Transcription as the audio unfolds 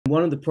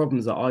one of the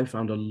problems that I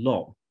found a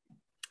lot,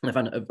 and I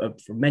found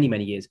for many,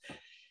 many years,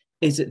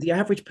 is that the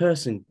average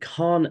person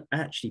can't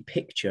actually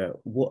picture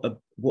what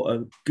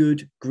a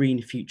good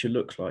green future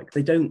looks like.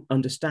 They don't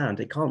understand.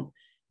 They can't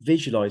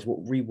visualize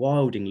what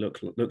rewilding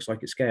looks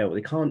like at scale.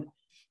 They can't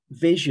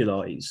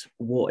visualize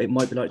what it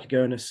might be like to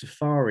go on a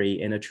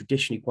safari in a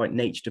traditionally quite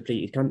nature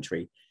depleted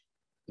country.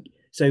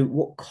 So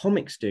what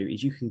comics do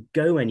is you can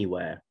go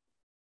anywhere,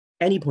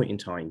 any point in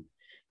time,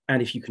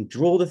 and if you can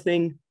draw the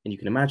thing and you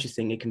can imagine the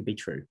thing, it can be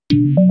true.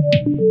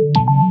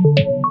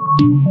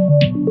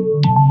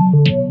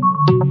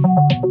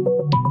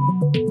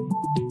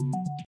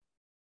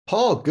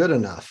 Paul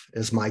Goodenough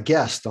is my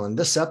guest on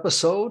this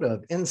episode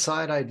of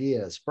Inside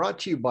Ideas, brought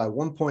to you by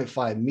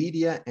 1.5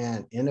 Media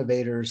and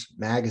Innovators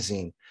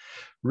Magazine.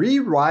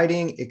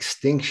 Rewilding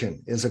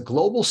Extinction is a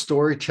global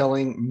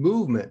storytelling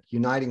movement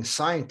uniting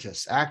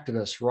scientists,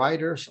 activists,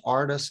 writers,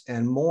 artists,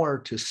 and more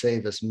to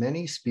save as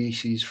many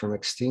species from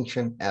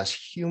extinction as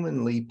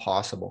humanly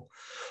possible,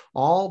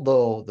 all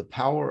through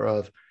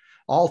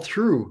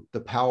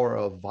the power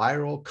of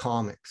viral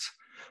comics.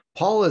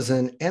 Paul is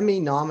an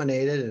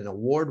Emmy-nominated and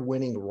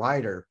award-winning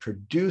writer,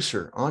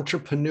 producer,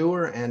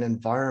 entrepreneur, and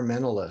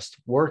environmentalist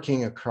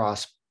working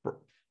across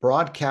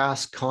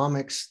broadcast,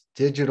 comics,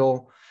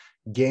 digital,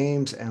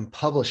 games, and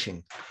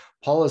publishing.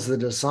 Paul is the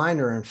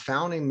designer and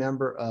founding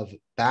member of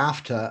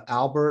BAFTA,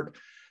 Albert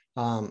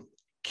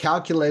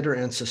Calculator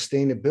and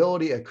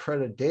Sustainability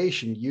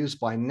Accreditation used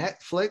by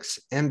Netflix,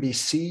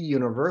 NBC,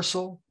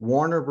 Universal,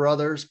 Warner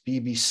Brothers,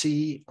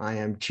 BBC,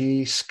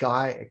 IMG,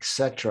 Sky,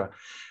 etc.,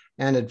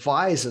 and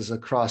advises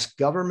across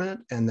government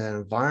and the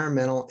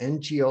environmental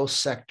NGO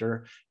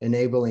sector,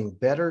 enabling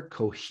better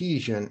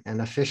cohesion and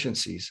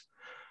efficiencies.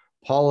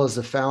 Paul is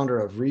the founder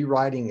of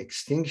Rewilding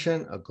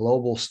Extinction, a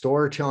global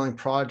storytelling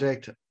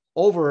project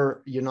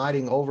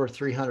uniting over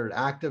 300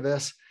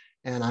 activists.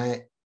 And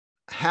I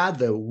had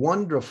the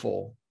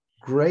wonderful,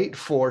 great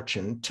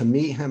fortune to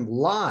meet him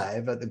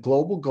live at the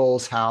Global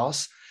Goals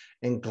House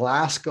in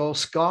Glasgow,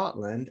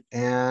 Scotland.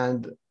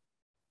 And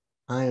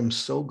I am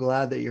so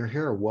glad that you're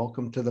here.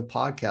 Welcome to the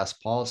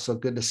podcast, Paul. It's so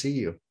good to see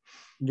you.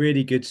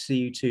 Really good to see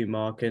you too,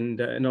 Mark.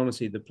 And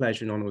honestly, the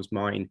pleasure and honor was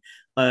mine.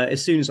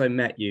 As soon as I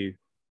met you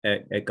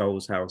at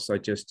Goals House,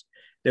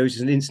 there was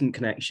just an instant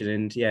connection.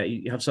 And yeah,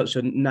 you have such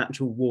a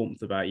natural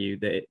warmth about you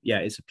that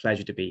it's a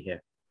pleasure to be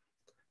here.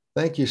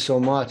 Thank you so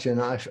much. And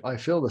I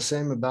feel the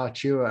same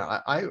about you.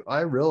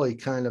 I really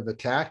kind of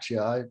attacked you.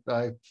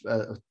 I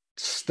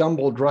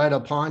stumbled right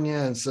upon you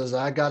and says,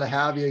 I got to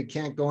have you. You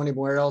can't go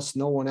anywhere else.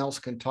 No one else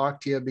can talk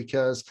to you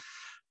because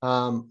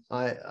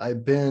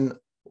I've been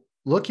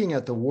looking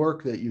at the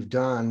work that you've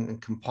done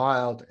and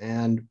compiled,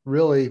 and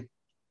really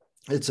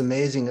it's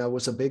amazing. I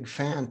was a big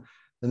fan.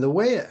 And the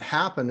way it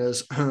happened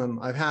is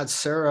I've had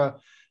Sarah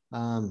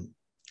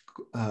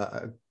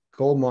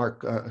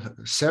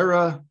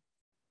Sarah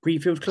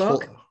Greenfield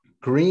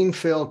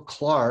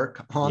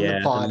Clark on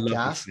the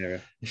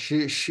podcast.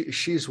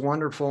 She's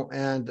wonderful.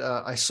 And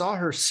I saw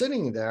her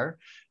sitting there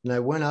and I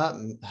went up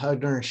and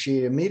hugged her, and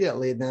she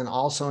immediately then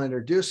also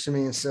introduced to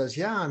me and says,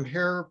 yeah, I'm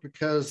here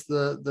because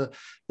the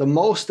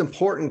most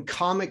important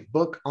comic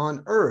book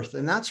on earth.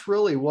 And that's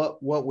really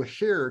what we're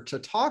here to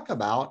talk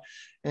about,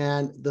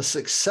 and the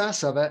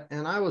success of it.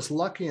 And I was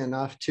lucky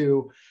enough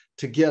to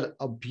get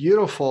a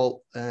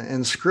beautiful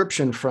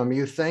inscription from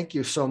you. Thank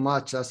you so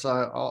much. That's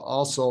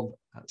also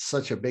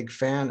such a big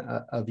fan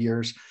of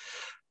yours.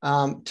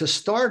 To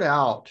start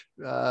out,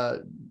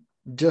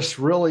 just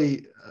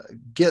really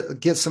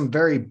get some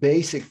very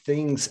basic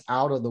things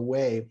out of the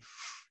way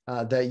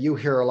that you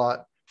hear a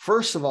lot.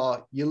 First of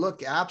all, you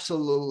look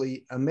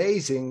absolutely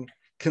amazing,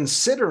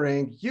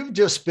 considering you've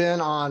just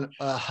been on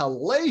a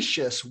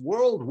hellacious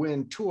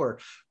whirlwind tour.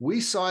 We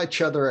saw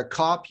each other at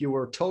COP. You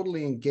were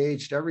totally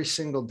engaged every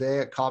single day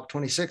at COP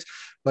 26.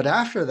 But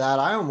after that,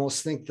 I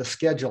almost think the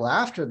schedule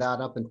after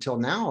that up until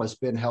now has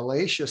been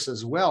hellacious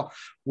as well.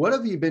 What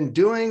have you been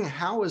doing?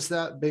 How has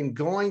that been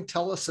going?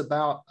 Tell us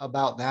about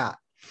that.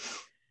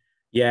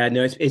 Yeah,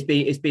 no, it's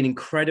been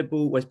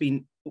incredible. It's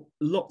been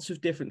lots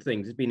of different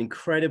things. It's been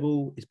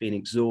incredible. It's been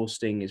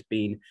exhausting. It's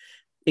been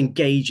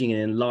engaging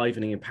and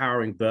enlivening,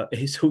 empowering, but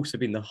it's also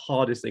been the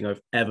hardest thing I've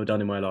ever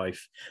done in my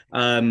life. So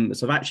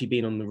I've actually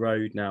been on the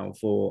road now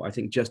for, I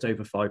think, just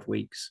over 5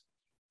 weeks.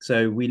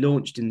 So we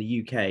launched in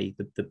the UK,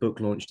 the book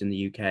launched in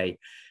the UK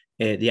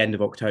at the end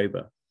of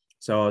October.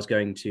 So I was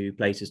going to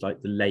places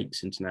like the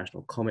Lakes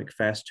International Comic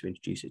Fest to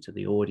introduce it to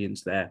the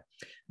audience there.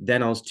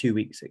 Then I was 2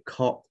 weeks at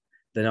COP.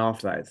 Then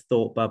after that, at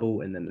Thought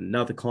Bubble, and then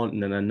another con,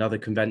 and then another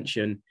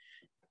convention.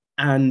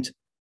 And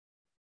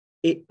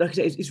like I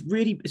said,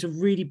 it's a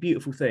really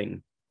beautiful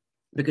thing,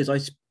 because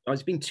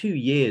I've been 2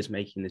 years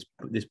making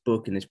this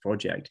book and this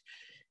project,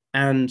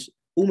 and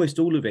almost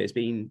all of it has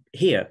been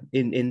here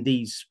in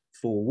these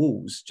 4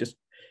 walls, just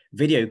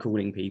video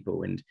calling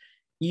people, and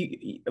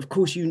you of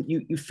course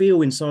you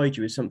feel inside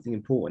you as something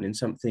important and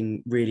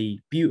something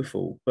really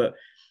beautiful, but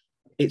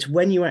it's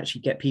when you actually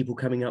get people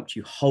coming up to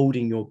you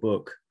holding your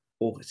book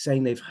or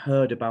saying they've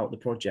heard about the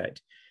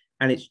project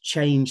and it's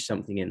changed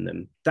something in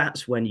them.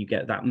 That's when you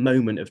get that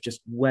moment of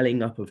just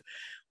welling up of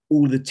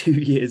all the 2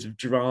 years of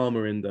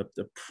drama and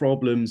the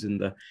problems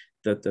and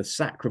the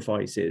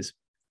sacrifices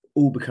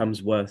all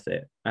becomes worth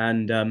it.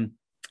 And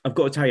I've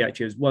got to tell you,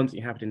 actually, there was one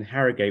thing happened in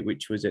Harrogate,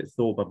 which was at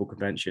Thought Bubble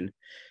Convention.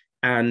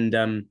 And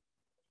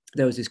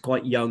there was this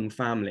quite young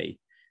family,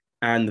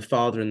 and the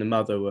father and the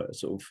mother were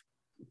sort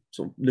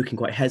of looking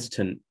quite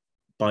hesitant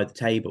by the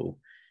table.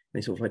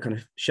 They sort of like kind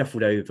of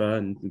shuffled over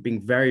and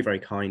being very, very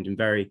kind and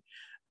very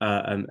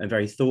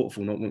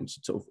thoughtful, not wanting to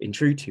sort of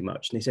intrude too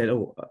much. And they said,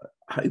 "Oh,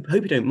 I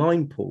hope you don't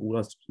mind, Paul." I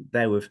was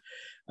there with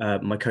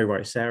my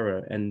co-writer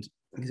Sarah, and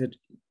he said,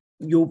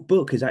 "Your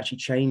book has actually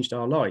changed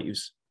our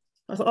lives."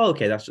 I thought, "Oh,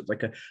 okay, that's just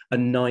like a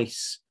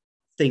nice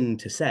thing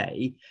to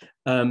say."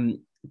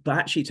 But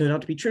actually it turned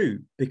out to be true,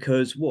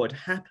 because what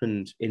had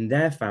happened in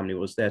their family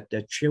was that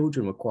their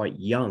children were quite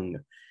young,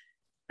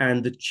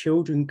 and the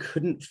children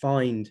couldn't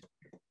find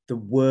the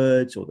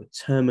words or the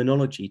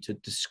terminology to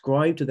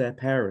describe to their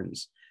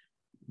parents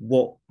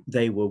what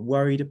they were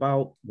worried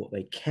about, what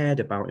they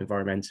cared about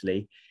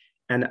environmentally.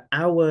 And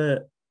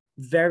our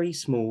very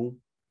small,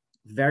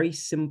 very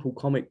simple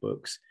comic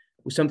books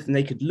was something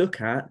they could look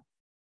at,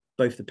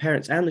 both the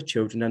parents and the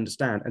children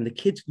understand. And the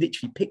kids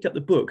literally picked up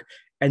the book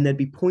and they'd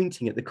be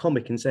pointing at the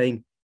comic and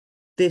saying,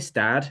 "This,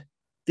 Dad,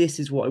 this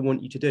is what I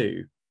want you to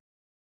do."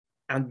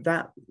 And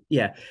that,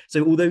 yeah.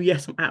 So although,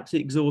 yes, I'm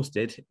absolutely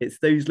exhausted, it's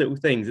those little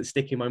things that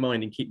stick in my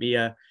mind and keep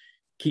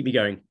me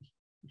going.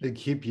 They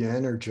keep you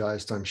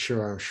energized, I'm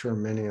sure. I'm sure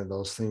many of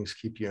those things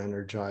keep you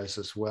energized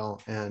as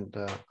well. And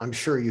I'm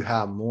sure you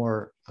have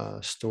more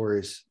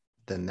stories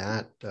than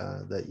that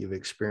that you've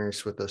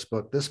experienced with this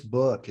book. This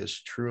book is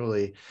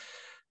truly,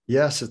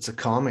 yes, it's a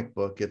comic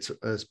book. It's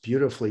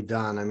beautifully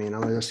done. I mean,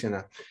 I'm just going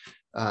to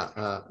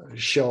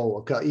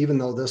show, even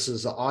though this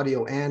is an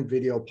audio and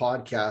video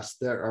podcast,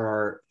 there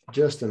are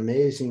just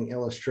amazing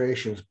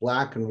illustrations,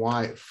 black and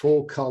white,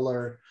 full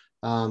color,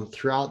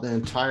 throughout the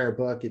entire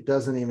book. It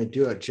doesn't even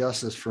do it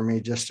justice for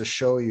me just to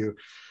show you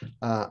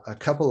a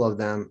couple of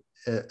them.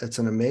 It's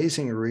an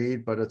amazing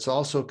read, but it's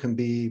also can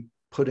be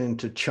put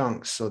into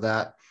chunks so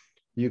that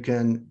you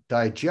can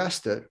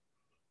digest it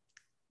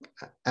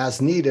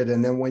as needed.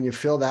 And then when you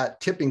feel that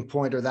tipping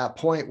point, or that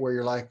point where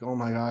you're like, "Oh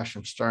my gosh,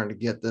 I'm starting to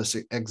get this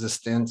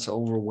existence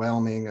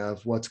overwhelming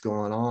of what's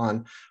going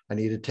on, I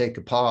need to take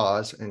a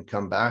pause and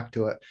come back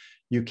to it,"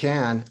 you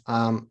can.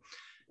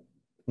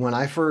 When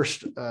I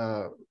first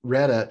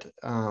read it,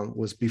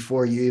 was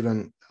before you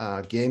even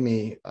gave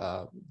me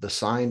the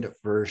signed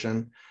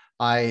version.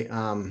 I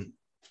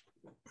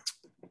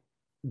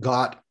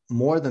got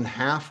more than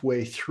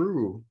halfway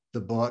through the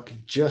book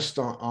just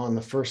on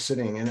the first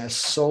sitting, and it's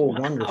so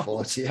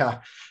wonderful. It's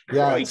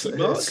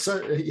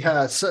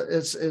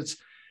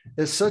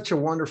it's such a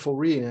wonderful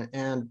read,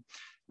 and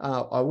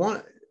I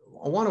want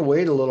to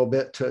wait a little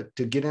bit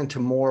to get into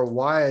more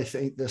why I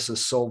think this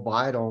is so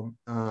vital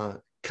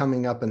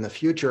coming up in the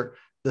future.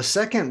 The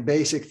second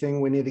basic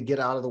thing we need to get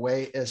out of the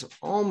way is,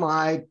 oh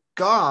my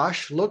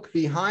gosh, look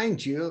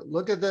behind you.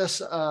 Look at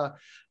this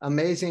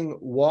amazing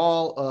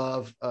wall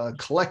of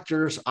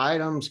collectors,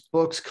 items,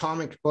 books,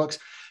 comic books.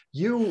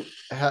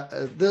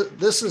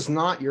 This is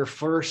not your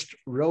first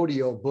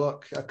rodeo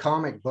book, a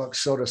comic book,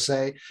 so to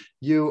say.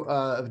 You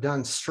have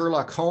done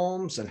Sherlock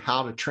Holmes and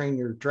How to Train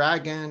Your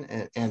Dragon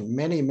and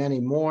many, many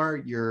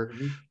more. You're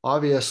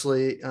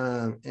obviously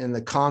in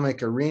the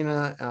comic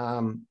arena,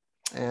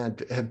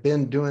 and have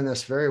been doing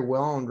this very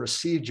well and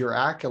received your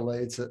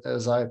accolades,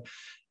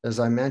 as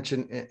I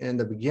mentioned in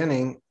the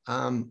beginning.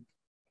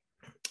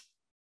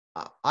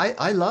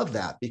 I love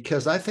that,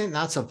 because I think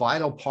that's a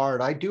vital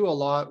part. I do a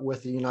lot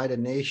with the United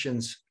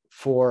Nations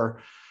for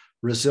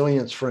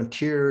Resilience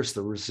Frontiers,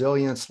 the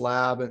Resilience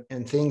Lab,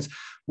 and things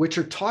which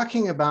are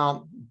talking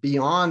about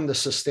beyond the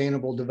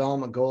Sustainable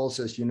Development Goals.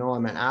 As you know,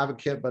 I'm an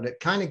advocate, but it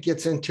kind of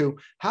gets into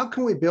how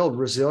can we build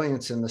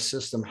resilience in the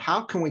system?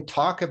 How can we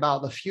talk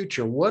about the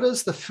future? What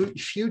is the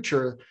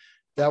future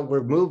that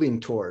we're moving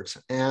towards?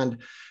 And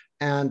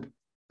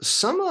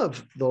some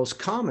of those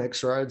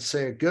comics, or I'd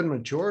say a good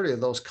majority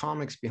of those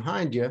comics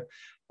behind you,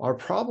 are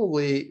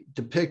probably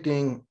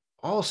depicting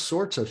all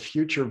sorts of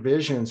future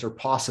visions or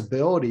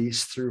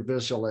possibilities through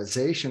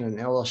visualization and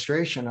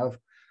illustration of,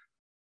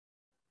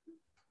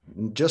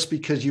 just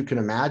because you can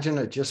imagine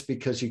it, just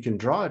because you can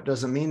draw it,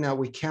 doesn't mean that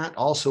we can't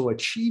also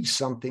achieve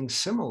something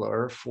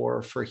similar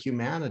for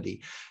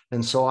humanity.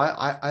 And so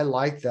I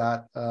like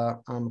that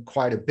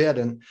quite a bit.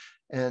 And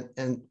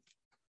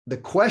the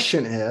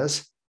question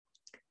is,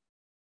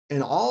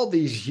 in all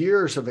these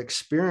years of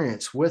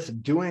experience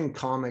with doing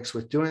comics,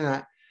 with doing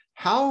that,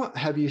 how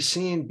have you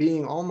seen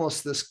being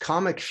almost this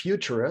comic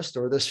futurist,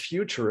 or this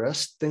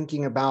futurist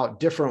thinking about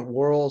different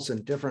worlds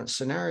and different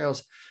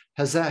scenarios?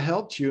 Has that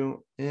helped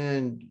you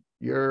in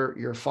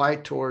your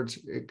fight towards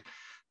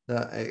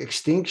the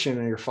extinction,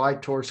 and your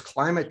fight towards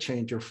climate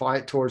change, your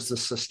fight towards the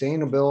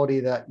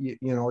sustainability that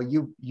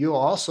you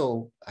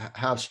also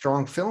have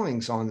strong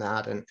feelings on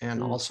that,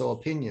 and also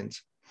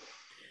opinions?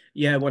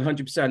 Yeah,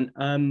 100%.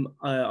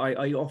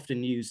 I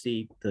often use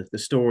the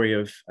story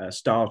of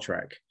Star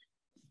Trek,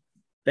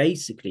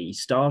 basically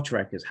Star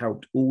Trek has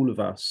helped all of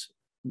us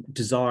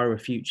desire a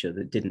future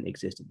that didn't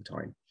exist at the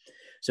time.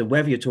 So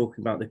whether you're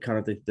talking about the kind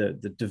of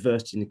the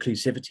diversity and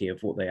inclusivity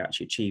of what they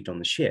actually achieved on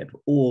the ship,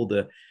 or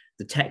the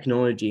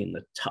technology and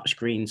the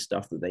touchscreen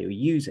stuff that they were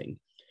using,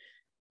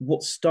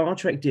 what Star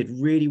Trek did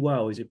really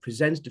well is it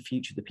presented a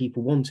future that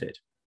people wanted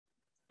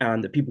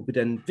and that people could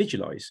then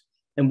visualize.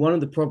 And one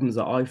of the problems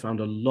that I found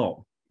a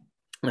lot,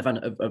 and I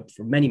found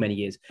for many, many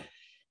years,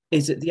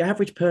 is that the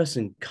average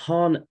person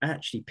can't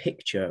actually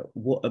picture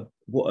what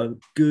a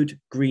good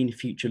green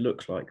future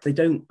looks like. They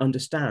don't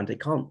understand. They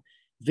can't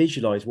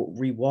visualize what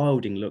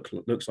rewilding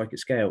looks like at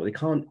scale. They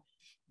can't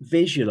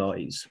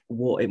visualize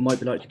what it might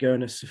be like to go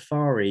on a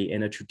safari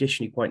in a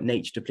traditionally quite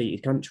nature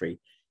depleted country.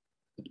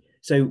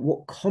 So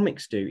what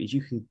comics do is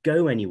you can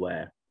go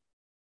anywhere,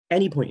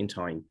 any point in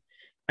time,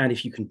 and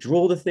if you can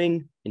draw the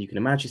thing and you can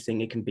imagine the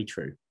thing, it can be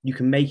true. You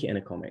can make it in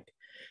a comic.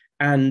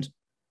 And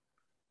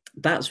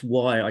that's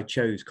why I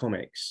chose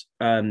comics,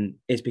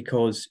 is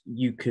because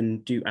you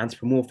can do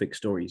anthropomorphic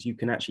stories. You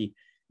can actually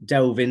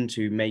delve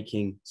into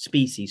making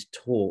species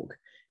talk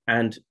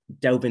and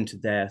delve into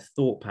their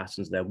thought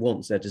patterns, their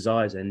wants, their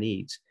desires, their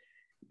needs.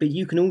 But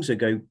you can also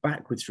go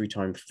backwards through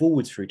time,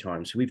 forwards through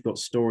time. So we've got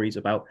stories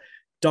about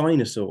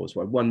dinosaurs,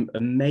 one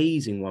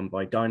amazing one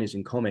by Diners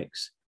in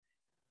Comics,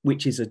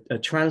 which is a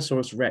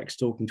Tyrannosaurus Rex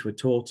talking to a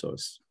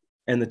tortoise.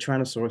 And the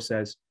Tyrannosaurus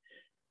says,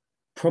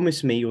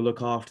 "Promise me you'll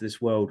look after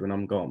this world when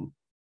I'm gone,"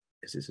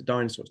 because it's a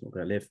dinosaur, it's not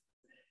going to live.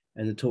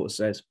 And the tortoise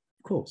says,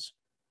 "Of course."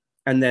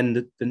 And then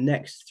the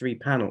next 3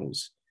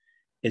 panels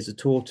is a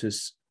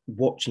tortoise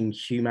watching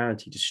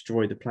humanity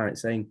destroy the planet,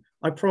 saying,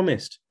 I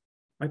promised,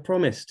 but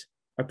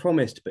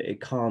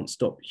it can't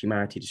stop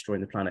humanity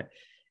destroying the planet."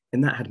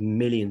 And that had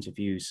millions of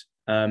views.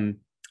 I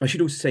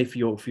should also say for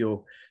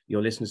your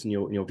listeners and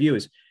your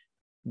viewers,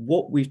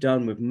 what we've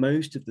done with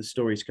most of the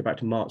stories, to go back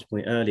to Mark's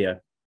point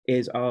earlier,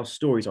 is our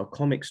stories, our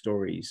comic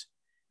stories,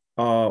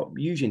 are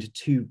usually into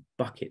 2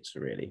 buckets,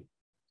 really.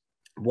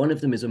 One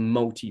of them is a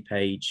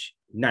multi-page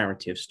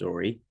narrative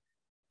story.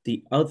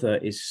 The other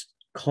is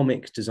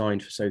comics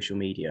designed for social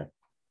media.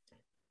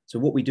 So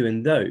what we do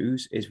in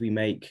those is we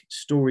make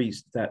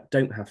stories that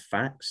don't have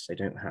facts, they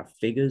don't have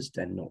figures,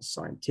 they're not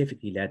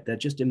scientifically led, they're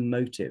just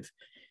emotive.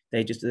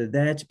 They're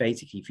there to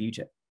basically for you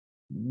to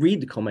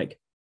read the comic,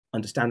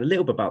 understand a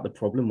little bit about the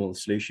problem or the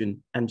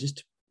solution, and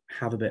just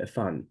have a bit of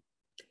fun.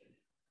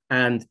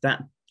 And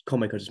that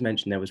comic I just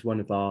mentioned there was one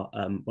of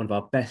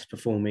our best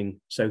performing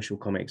social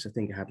comics. I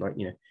think it had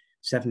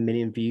 7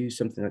 million views,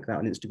 something like that,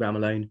 on Instagram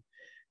alone.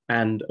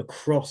 And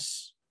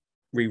across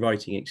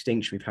Rewriting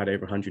Extinction, we've had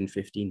over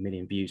 115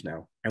 million views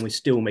now, and we're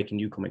still making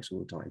new comics all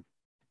the time.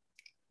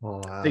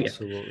 Oh,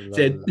 absolutely.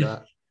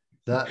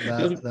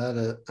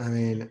 I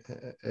mean,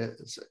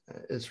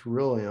 it's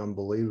really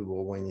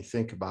unbelievable when you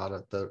think about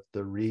it,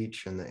 the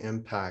reach and the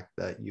impact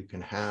that you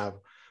can have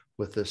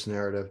with this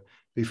narrative.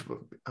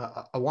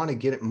 I want to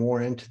get it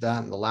more into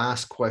that. And the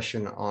last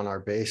question on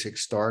our basic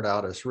start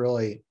out is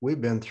really,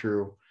 we've been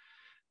through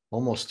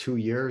almost 2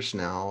 years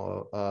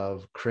now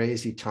of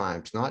crazy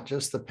times, not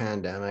just the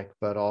pandemic,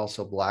 but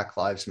also Black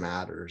Lives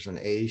Matters and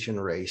Asian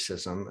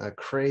racism, a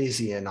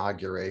crazy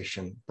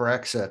inauguration,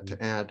 Brexit,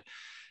 and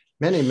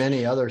many,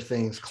 many other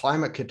things,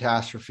 climate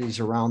catastrophes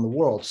around the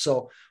world.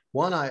 So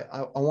one, I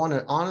want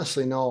to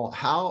honestly know,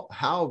 how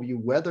have you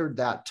weathered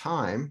that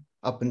time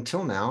up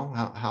until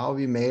now? How have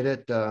you made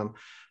it,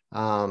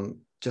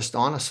 just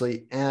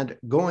honestly? And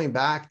going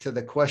back to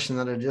the question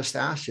that I just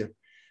asked you,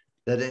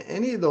 that in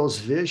any of those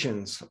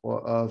visions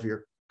of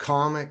your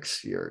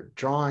comics, your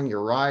drawing,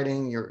 your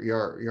writing,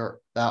 your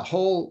that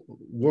whole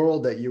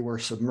world that you were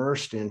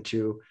submersed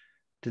into,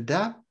 did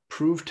that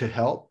prove to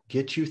help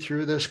get you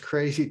through this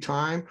crazy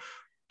time?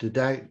 Did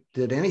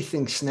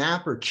anything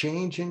snap or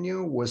change in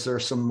you? Was there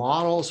some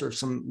models or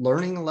some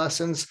learning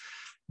lessons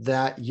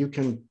that you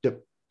can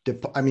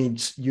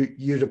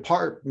you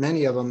depart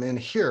many of them in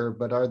here,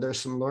 but are there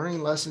some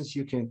learning lessons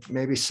you can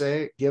maybe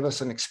give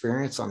us an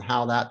experience on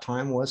how that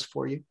time was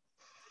for you?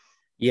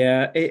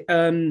 Yeah,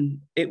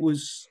 it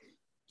was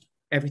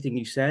everything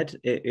you said.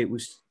 It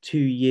was 2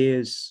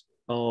 years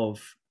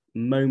of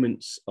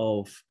moments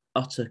of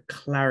utter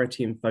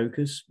clarity and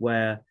focus,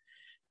 where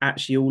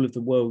actually all of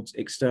the world's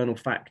external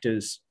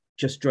factors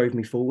just drove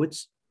me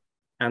forwards,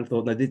 and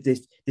thought, no,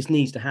 this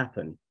needs to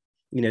happen.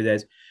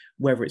 There's,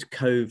 whether it's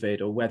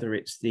COVID or whether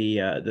it's the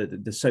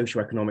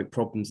socioeconomic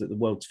problems that the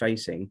world's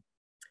facing,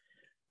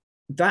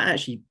 that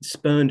actually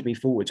spurned me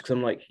forwards, because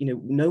I'm like,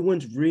 no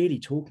one's really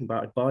talking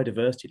about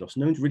biodiversity loss.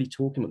 No one's really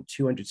talking about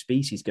 200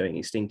 species going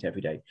extinct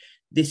every day.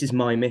 This is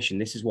my mission.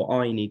 This is what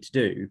I need to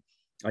do.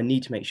 I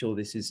need to make sure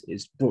this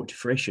is brought to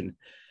fruition.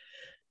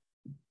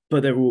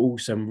 But there were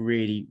also some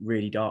really,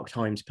 really dark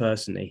times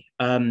personally.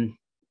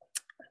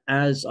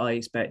 As I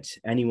expect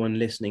anyone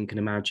listening can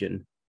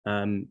imagine,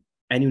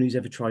 anyone who's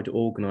ever tried to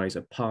organize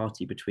a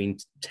party between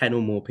 10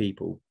 or more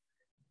people,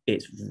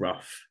 it's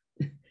rough.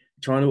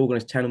 Trying to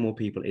organize 10 or more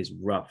people is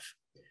rough.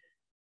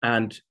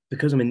 And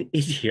because I'm an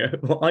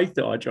idiot, what I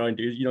thought I'd try and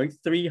do is,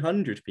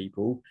 300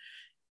 people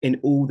in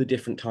all the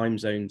different time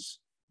zones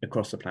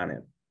across the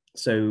planet.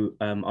 So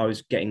I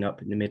was getting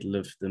up in the middle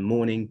of the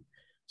morning,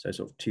 so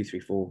sort of 2, 3,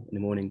 4 in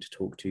the morning, to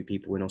talk to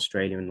people in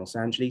Australia and Los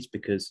Angeles,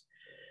 because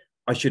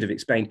I should have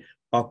explained,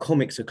 our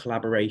comics are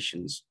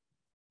collaborations.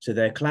 So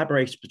they're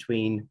collaborations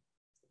between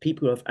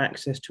people who have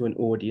access to an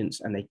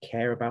audience and they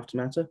care about a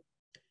matter,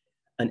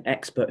 an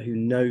expert who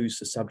knows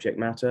the subject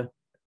matter,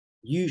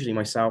 usually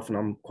myself, and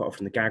I'm quite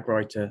often the gag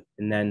writer,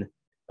 and then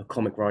a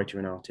comic writer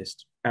and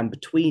artist. And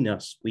between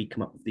us, we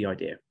come up with the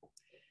idea.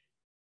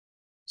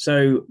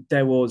 So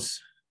there's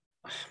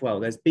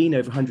been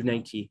over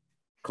 180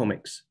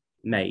 comics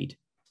made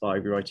by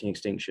Rewilding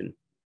Extinction.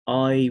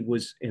 I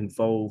was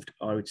involved,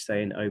 I would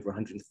say, in over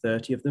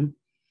 130 of them.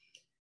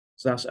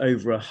 So that's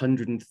over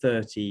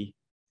 130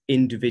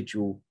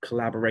 individual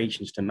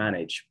collaborations to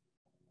manage.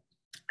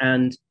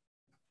 And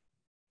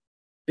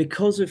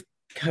because of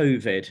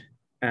COVID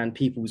and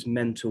people's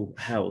mental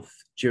health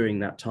during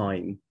that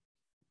time,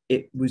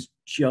 it was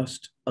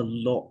just a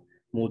lot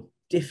more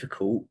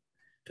difficult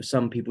for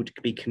some people to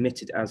be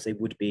committed as they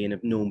would be in a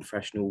normal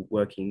professional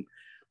working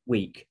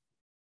week.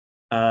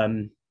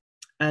 And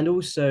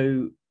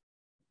also,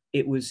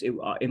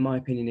 in my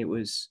opinion,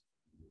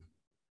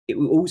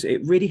 it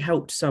really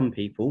helped some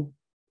people.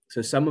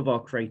 So some of our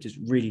creators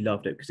really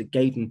loved it because it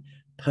gave them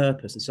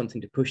purpose and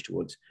something to push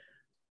towards.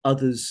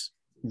 Others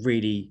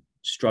really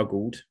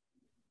struggled,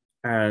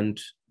 and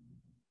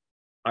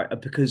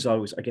because I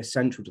was, I guess,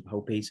 central to the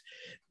whole piece,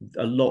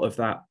 a lot of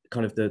that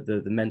kind of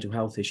the mental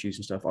health issues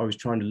and stuff, I was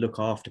trying to look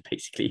after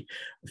basically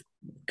a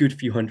good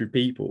few hundred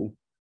people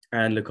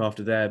and look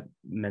after their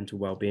mental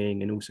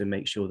well-being, and also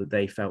make sure that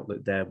they felt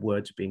that their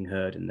words were being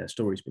heard and their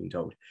stories being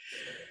told.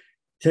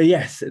 So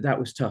yes, that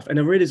was tough. And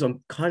I realize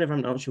I'm kind of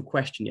haven't answered your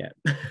question yet,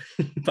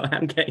 but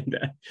I'm getting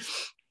there.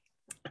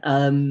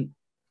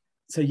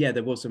 So yeah,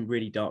 there was some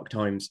really dark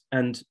times.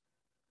 And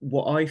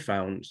what I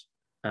found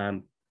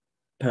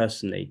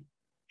personally,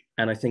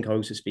 and I think I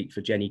also speak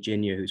for Jenny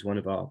Ginyer, who's one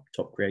of our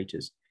top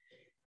creators,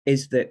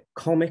 is that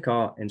comic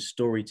art and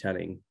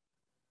storytelling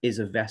is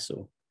a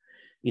vessel.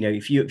 You know,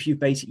 if you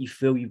basically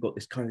feel you've got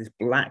this kind of this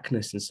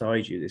blackness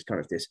inside you, this kind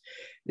of this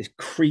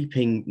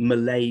creeping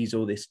malaise,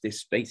 or this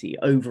basically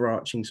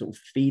overarching sort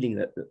of feeling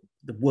that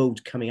the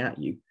world's coming at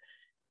you,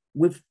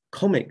 with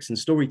comics and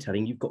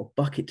storytelling, you've got a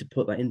bucket to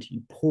put that into.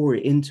 You pour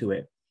it into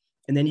it,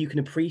 and then you can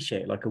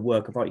appreciate it like a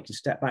work of art. You can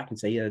step back and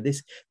say, yeah,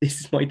 this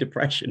is my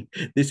depression,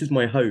 this is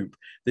my hope,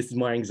 this is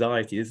my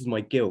anxiety, this is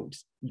my guilt.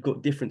 You've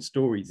got different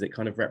stories that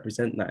kind of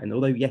represent that, and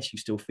although yes, you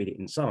still feel it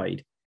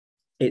inside,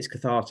 it's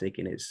cathartic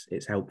and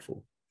it's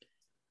helpful.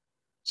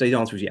 So the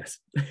answer is yes.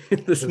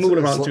 The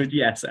smaller answer is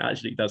yes, it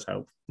actually does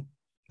help.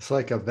 It's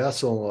like a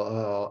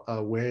vessel,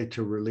 a way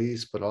to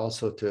release, but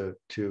also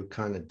to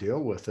kind of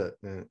deal with it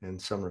in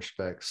some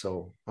respects.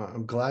 So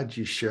I'm glad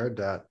you shared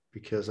that,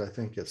 because I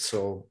think it's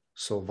so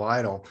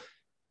vital.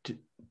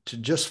 To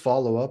just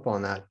follow up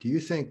on that, do you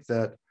think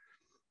that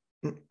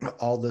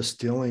all this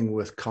dealing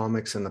with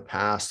comics in the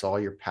past, all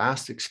your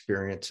past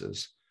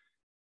experiences,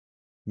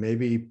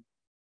 maybe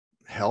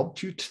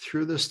helped you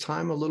through this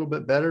time a little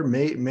bit better,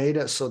 made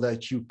it so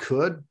that you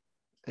could,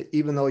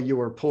 even though you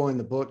were pulling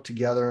the book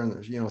together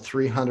and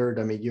 300,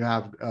 I mean, you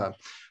have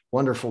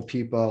wonderful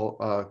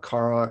people,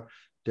 Cara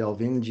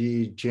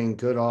Delvingi, Jane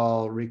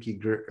Goodall, Ricky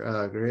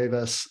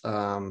Graves,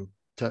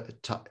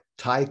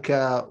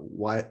 Taika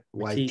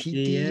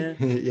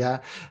Waititi, yeah,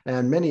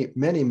 and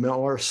many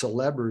more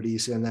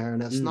celebrities in there.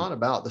 And it's not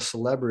about the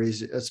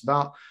celebrities, it's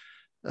about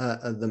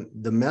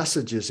the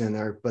messages in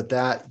there, but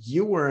that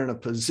you were in a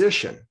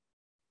position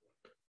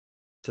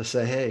to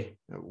say, hey,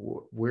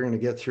 we're going to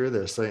get through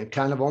this. So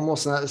kind of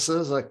almost, this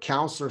is a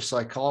counselor,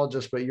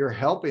 psychologist, but you're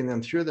helping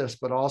them through this,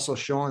 but also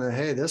showing that,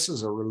 hey, this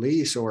is a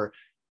release, or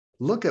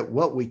look at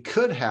what we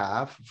could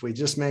have if we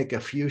just make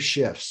a few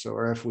shifts,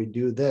 or if we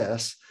do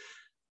this,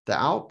 the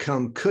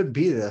outcome could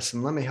be this.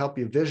 And let me help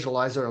you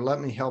visualize it, or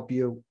let me help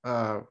you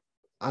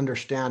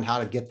understand how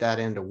to get that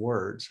into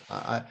words.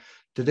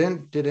 Did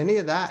any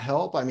of that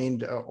help? I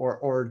mean,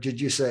 or did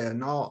you say,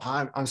 no,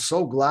 I'm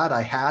so glad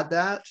I had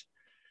that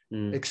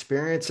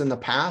experience in the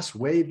past,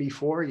 way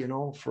before,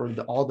 for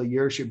all the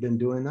years you've been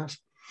doing this?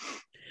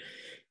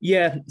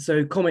 Yeah,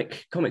 so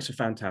comics are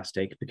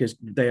fantastic because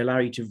they allow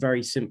you to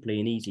very simply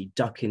and easily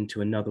duck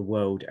into another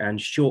world and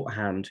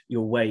shorthand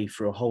your way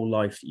through a whole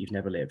life that you've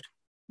never lived.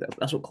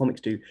 That's what comics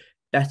do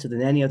better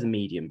than any other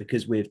medium,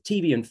 because with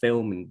TV and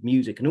film and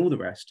music and all the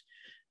rest,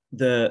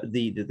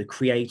 the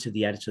creator,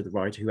 the editor, the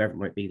writer, whoever it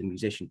might be, the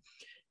musician,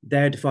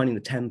 they're defining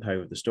the tempo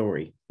of the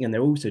story, and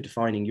they're also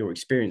defining your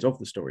experience of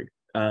the story.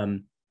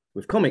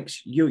 With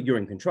comics, you're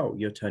in control.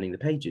 You're turning the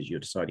pages. You're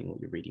deciding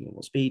what you're reading and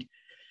what speed.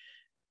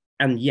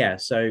 And yeah,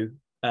 so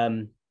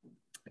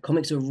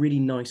comics are a really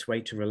nice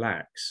way to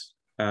relax,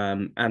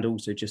 and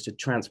also just to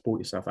transport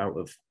yourself out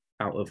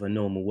of a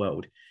normal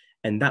world.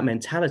 And that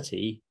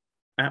mentality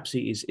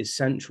absolutely is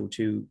central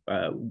to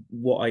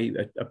what I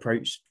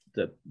approach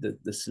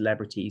the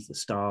celebrities, the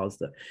stars,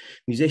 the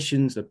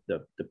musicians,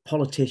 the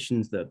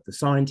politicians, the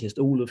scientists,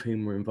 all of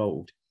whom were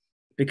involved,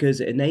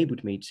 because it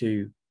enabled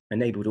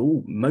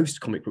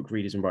most comic book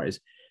readers and writers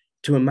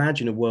to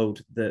imagine a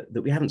world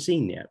that we haven't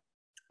seen yet.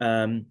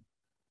 And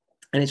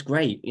it's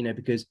great, you know,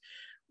 because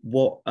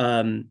what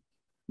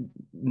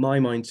my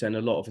mindset, and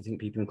a lot of, I think,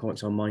 people in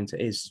comics on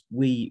mindset, is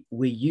we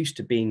used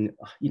to being,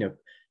 you know,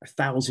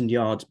 1,000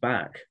 yards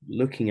back,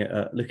 looking at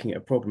a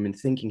problem and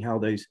thinking how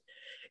those,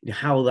 you know,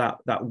 how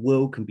that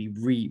world can be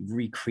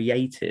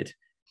recreated.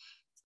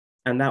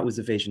 And that was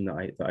the vision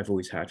that I've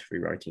always had for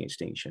rewriting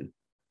Extinction.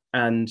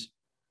 And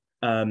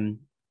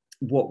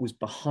what was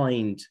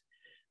behind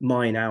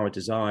mine, our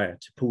desire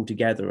to pull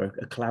together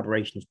a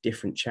collaboration of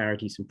different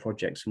charities and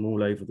projects from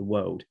all over the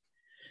world,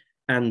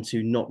 and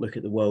to not look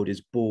at the world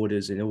as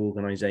borders and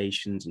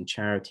organizations and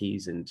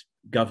charities and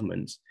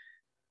governments,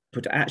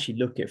 but to actually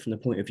look at it from the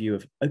point of view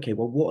of, okay,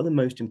 well, what are the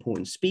most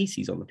important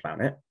species on the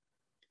planet?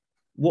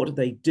 What do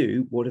they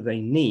do? What do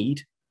they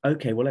need?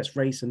 Okay, well, let's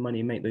raise some money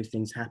and make those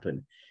things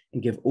happen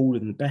and give all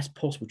of them the best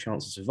possible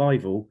chance of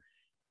survival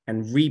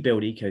and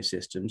rebuild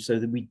ecosystems so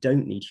that we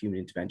don't need human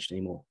intervention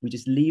anymore. We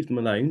just leave them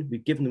alone.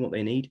 We've given them what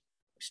they need.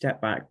 Step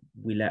back.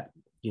 We let,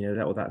 you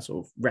know, that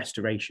sort of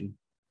restoration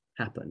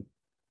happen.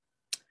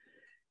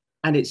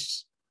 And it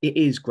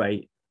is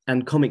great.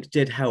 And comics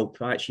did help.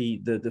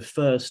 Actually, the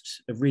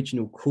first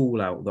original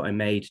call out that I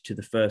made to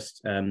the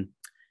first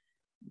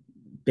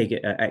big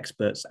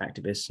experts,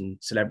 activists, and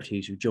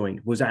celebrities who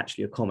joined was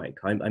actually a comic.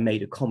 I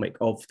made a comic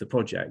of the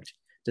project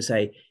to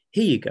say,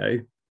 here you go.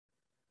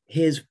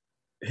 Here's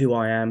who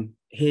I am.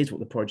 Here's what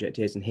the project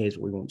is, and here's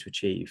what we want to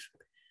achieve.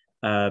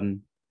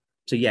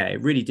 So yeah,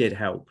 it really did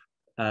help.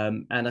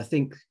 And I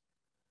think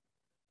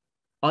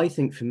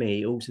for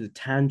me, also the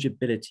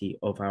tangibility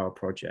of our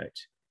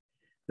project,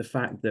 the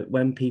fact that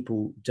when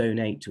people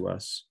donate to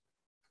us,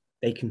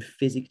 they can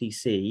physically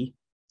see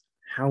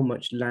how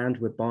much land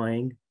we're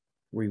buying,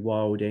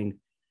 rewilding,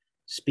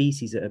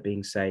 species that are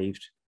being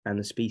saved, and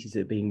the species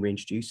that are being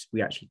reintroduced.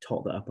 We actually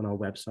tot that up on our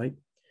website.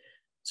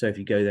 So if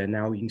you go there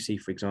now, you can see,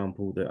 for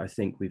example, that I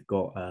think we've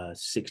got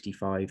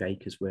 65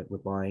 acres we're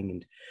buying,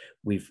 and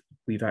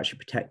we've actually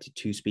protected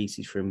 2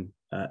 species from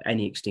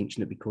any extinction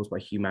that would be caused by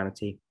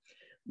humanity.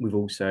 We've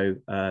also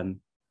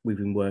we've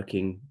been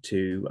working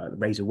to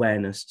raise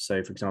awareness.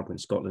 So, for example, in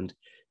Scotland,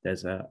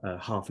 there's a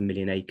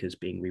 500,000 acres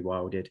being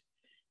rewilded.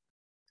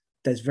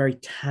 There's very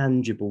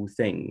tangible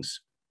things.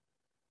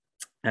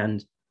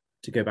 And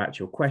to go back to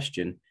your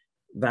question,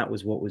 that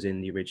was what was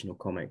in the original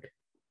comic.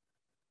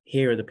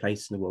 Here are the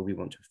places in the world we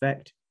want to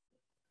affect.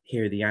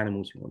 Here are the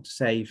animals we want to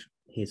save.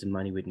 Here's the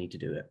money we'd need to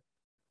do it.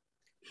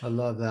 I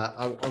love that.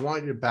 I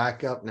want you to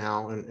back up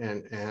now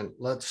and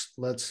let's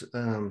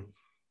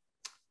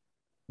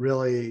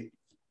really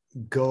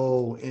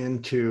go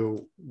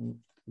into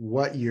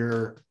what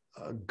your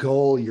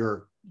goal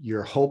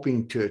you're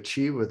hoping to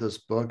achieve with this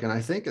book. And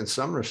I think in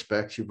some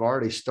respects you've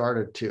already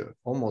started to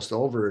almost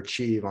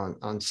overachieve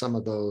on some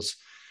of those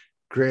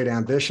great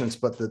ambitions,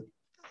 but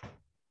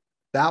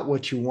that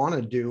what you want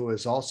to do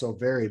is also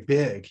very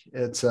big.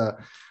 It's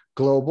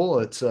global.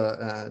 It's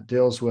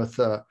deals with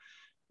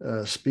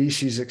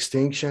species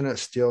extinction.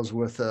 It deals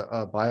with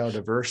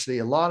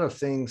biodiversity, a lot of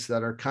things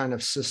that are kind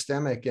of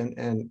systemic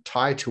and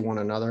tied to one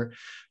another.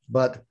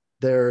 But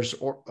there's,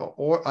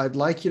 or I'd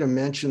like you to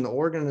mention the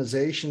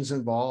organizations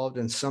involved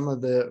and some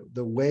of the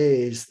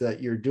ways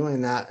that you're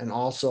doing that, and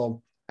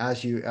also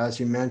as you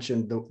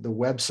mentioned the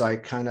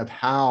website, kind of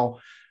how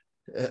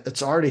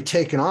it's already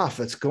taken off.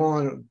 It's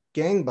going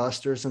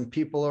gangbusters, and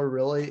people are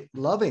really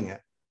loving it.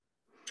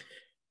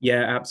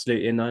 Yeah,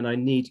 absolutely. And I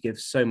need to give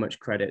so much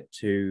credit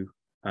to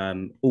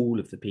all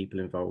of the people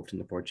involved in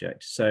the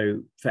project.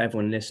 So for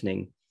everyone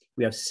listening,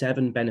 we have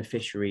 7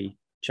 beneficiary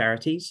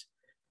charities,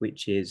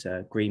 which is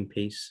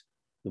Greenpeace,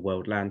 the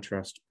World Land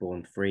Trust,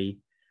 Born Free,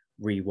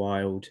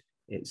 Rewild,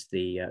 it's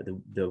the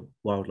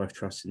Wildlife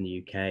Trust in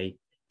the UK,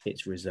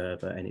 it's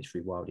Reserva, and it's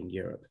Rewilding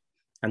Europe.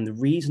 And the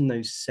reason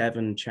those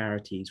 7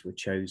 charities were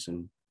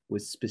chosen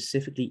was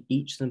specifically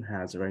each of them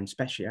has their own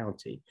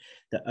speciality,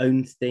 their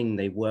own thing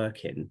they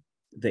work in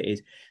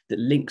that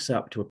links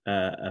up to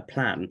a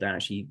plan that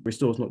actually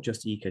restores not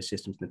just the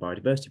ecosystems and the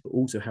biodiversity, but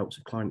also helps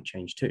with climate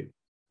change too.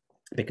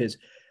 Because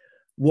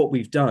what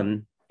we've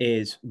done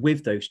is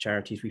with those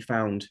charities, we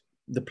found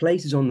the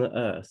places on the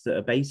earth that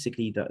are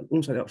basically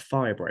almost like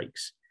fire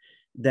breaks.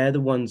 They're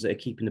the ones that are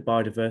keeping the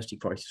biodiversity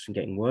crisis from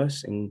getting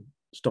worse and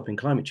stopping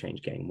climate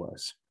change getting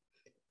worse.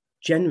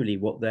 Generally,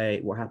 what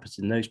happens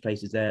in those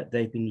places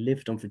they've been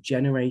lived on for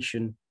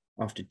generation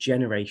after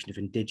generation of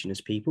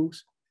indigenous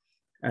peoples.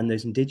 And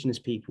those indigenous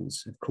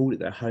peoples have called it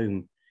their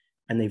home,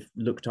 and they've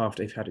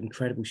had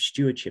incredible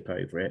stewardship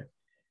over it,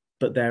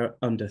 but they're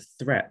under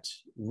threat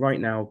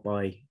right now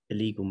by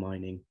illegal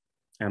mining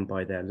and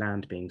by their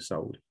land being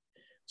sold.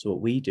 So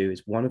what we do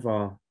is, one of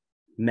our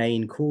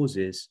main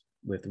causes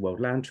with the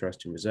World Land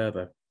Trust and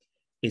Reserva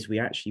is we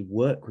actually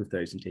work with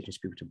those indigenous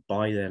people to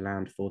buy their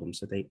land for them,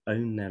 so they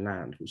own their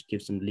land, which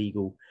gives them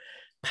legal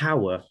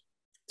power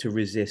to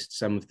resist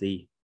some of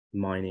the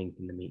mining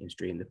in the meat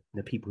industry and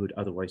the people who would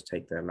otherwise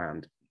take their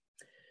land.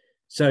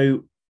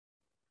 So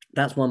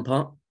that's one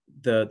part,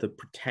 the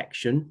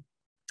protection.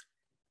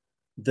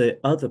 The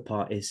other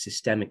part is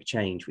systemic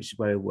change, which is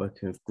where we're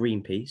working with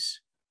Greenpeace,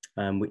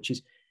 which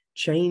is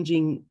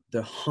changing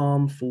the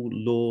harmful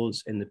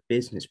laws and the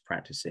business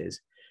practices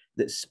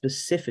that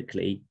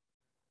specifically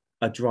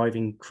are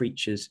driving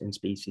creatures and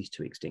species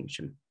to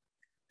extinction.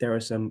 There are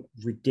some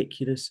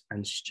ridiculous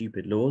and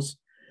stupid laws.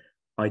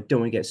 I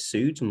don't want to get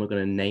sued, so I'm not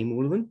going to name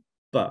all of them.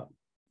 But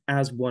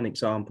as one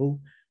example,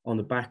 on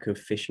the back of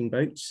fishing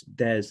boats,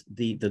 there's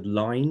the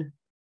line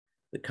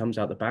that comes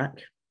out the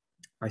back.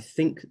 I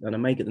think, and I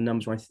may get the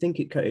numbers wrong, I think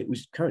it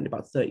was currently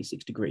about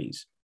 36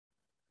 degrees.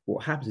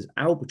 What happens is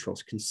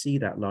albatross can see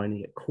that line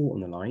and get caught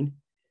on the line,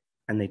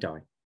 and they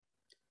die.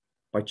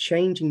 By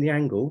changing the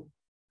angle,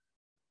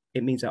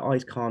 it means their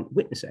eyes can't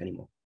witness it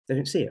anymore. They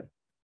don't see it.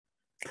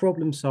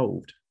 Problem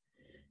solved.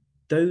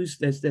 There's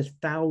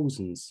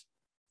thousands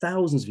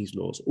of these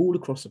laws all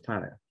across the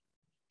planet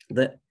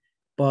that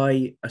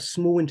by a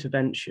small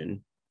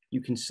intervention,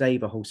 you can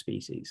save a whole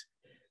species.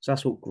 So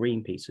that's what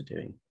Greenpeace are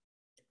doing.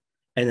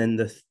 And then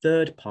the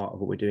third part of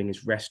what we're doing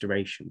is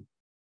restoration,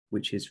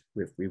 which is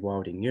with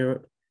Rewilding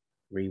Europe,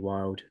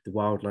 Rewild, the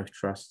wildlife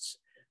trusts,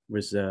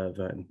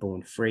 Reserva and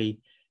Born Free.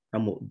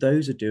 And what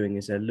those are doing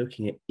is they're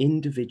looking at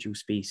individual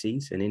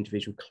species and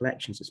individual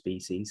collections of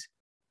species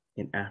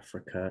in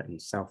Africa, in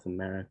South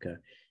America,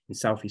 in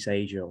Southeast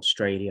Asia,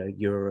 Australia,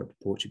 Europe,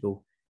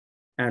 Portugal.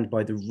 And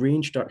by the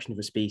reintroduction of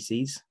a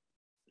species,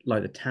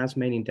 like the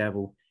Tasmanian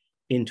devil,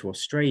 into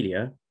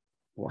Australia,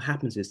 what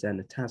happens is then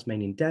the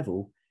Tasmanian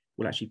devil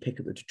will actually pick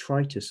up the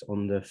detritus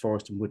on the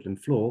forest and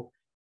woodland floor,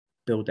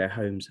 build their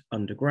homes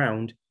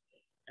underground.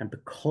 And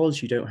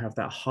because you don't have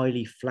that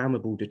highly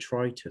flammable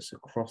detritus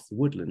across the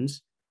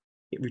woodlands,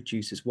 it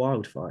reduces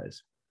wildfires.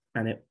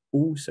 And it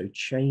also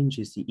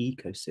changes the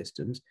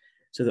ecosystems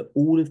so that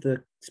all of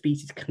the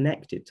species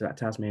connected to that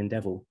Tasmanian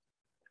devil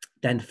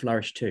then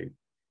flourish too.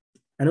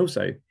 And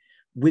also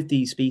with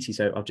these species,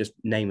 so I'll just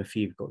name a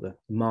few. You've got the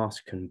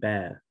Marsican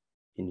bear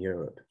in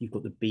Europe. You've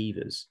got the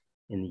beavers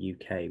in the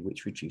UK,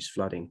 which reduce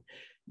flooding.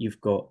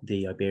 You've got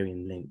the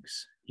Iberian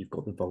lynx. You've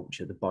got the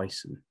vulture, the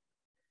bison.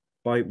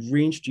 By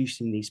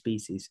reintroducing these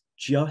species,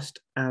 just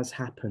as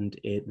happened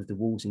with the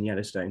wolves in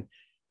Yellowstone,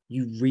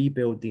 you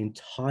rebuild the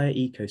entire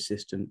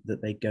ecosystem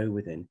that they go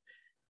within.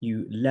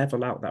 You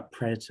level out that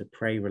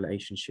predator-prey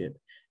relationship.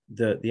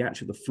 The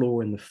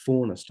flora and the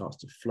fauna starts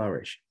to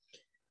flourish.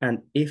 And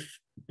if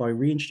by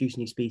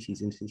reintroducing these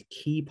species into these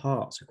key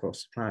parts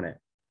across the planet,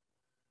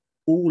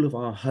 all of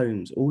our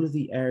homes, all of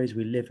the areas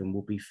we live in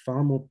will be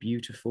far more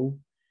beautiful.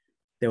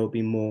 There will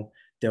be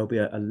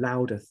a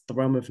louder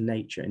thrum of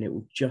nature, and it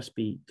will just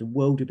be, the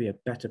world will be a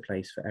better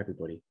place for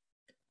everybody.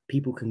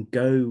 People can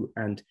go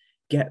and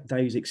get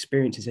those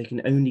experiences they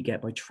can only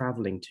get by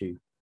traveling to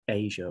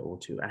Asia or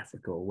to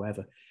Africa or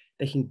wherever.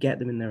 They can get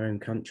them in their own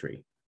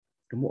country.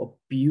 And what a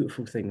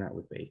beautiful thing that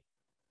would be.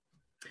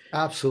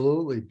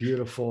 Absolutely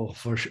beautiful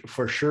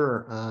for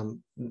sure.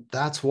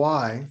 That's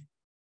why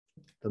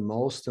the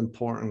most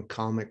important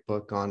comic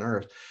book on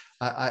earth.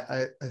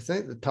 I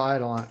think the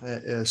title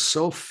is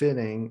so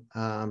fitting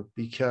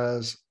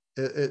because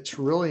it's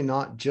really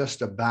not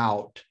just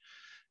about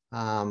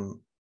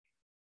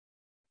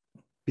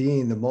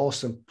being the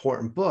most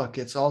important book.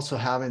 It's also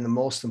having the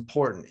most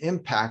important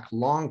impact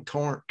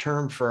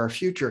long-term for our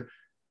future.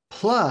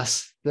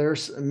 Plus,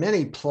 there's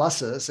many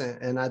pluses,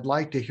 and I'd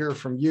like to hear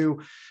from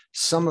you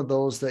some of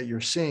those that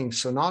you're seeing.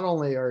 So not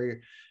only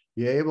are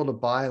you able to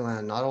buy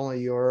land, not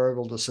only you're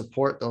able to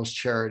support those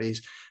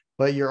charities,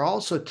 but you're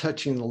also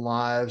touching the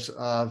lives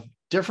of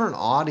different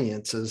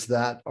audiences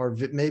that are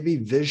maybe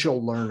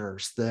visual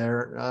learners.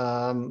 They're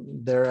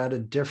at a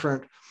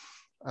different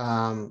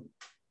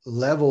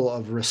level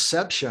of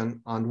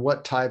reception on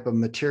what type of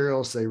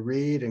materials they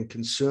read and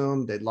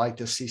consume. They'd like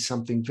to see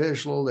something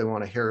visual. They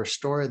want to hear a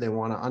story. They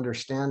want to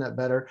understand it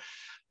better.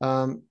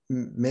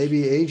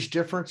 Maybe age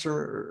difference,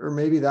 or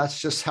maybe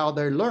that's just how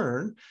they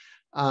learn.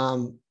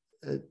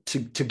 To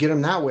get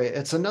them that way.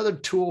 It's another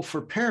tool for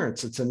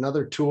parents. It's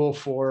another tool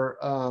for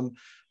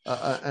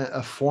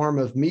a form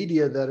of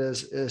media that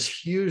is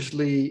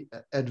hugely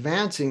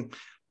advancing.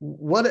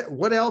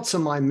 What else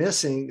am I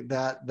missing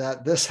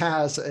that this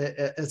has?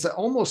 It's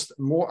almost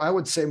more, I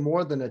would say,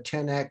 more than a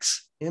 10x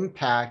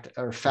impact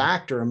or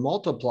factor and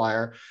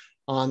multiplier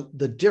on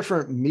the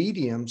different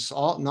mediums,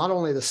 not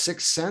only the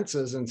six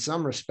senses in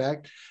some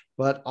respect,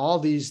 but all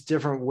these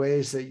different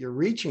ways that you're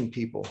reaching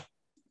people.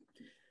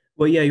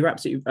 Well, yeah, you're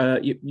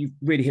absolutely, you've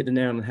really hit the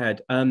nail on the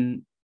head.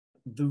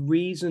 The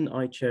reason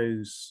I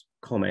chose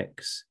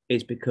comics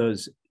is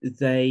because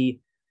they're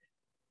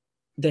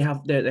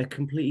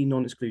completely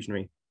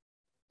non-exclusionary.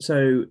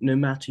 So no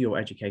matter your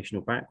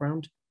educational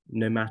background,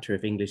 no matter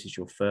if English is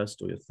your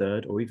first or your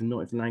third, or even not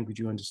if the language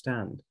you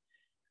understand,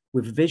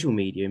 with a visual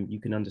medium, you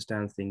can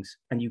understand things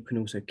and you can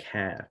also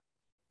care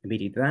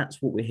immediately.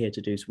 That's what we're here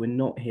to do. So we're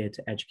not here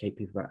to educate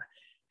people about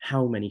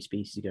how many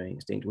species are going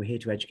extinct. We're here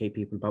to educate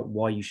people about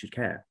why you should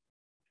care,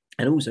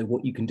 and also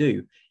what you can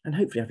do, and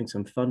hopefully having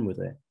some fun with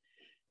it.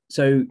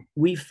 So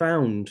we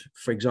found,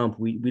 for example,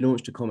 we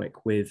launched a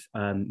comic with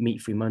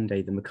Meat Free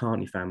Monday, the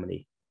McCartney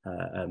family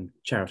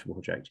charitable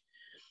project.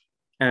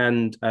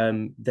 And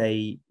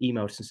they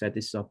emailed us and said,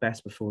 this is our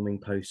best performing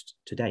post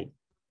to date.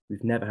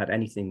 We've never had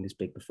anything this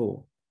big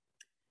before.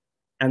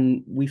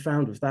 And we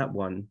found with that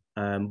one,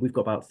 we've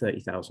got about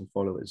 30,000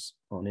 followers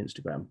on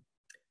Instagram.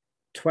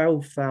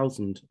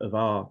 12,000 of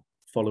our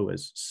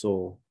followers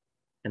saw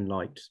and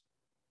liked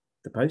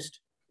the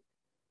post,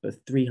 but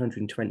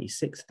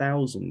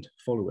 326,000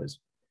 followers,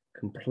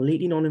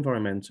 completely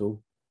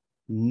non-environmental,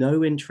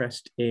 no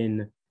interest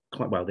in,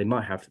 well, they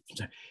might have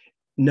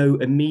no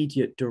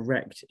immediate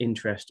direct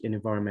interest in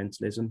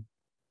environmentalism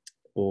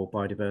or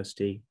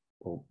biodiversity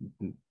or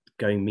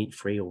going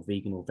meat-free or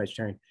vegan or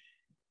vegetarian.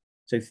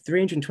 So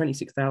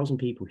 326,000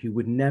 people who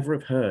would never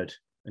have heard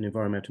an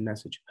environmental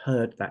message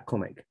heard that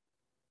comic.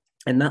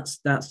 And that's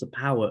the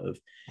power of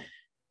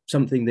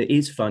something that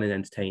is fun and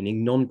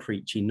entertaining,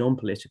 non-preachy,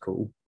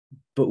 non-political,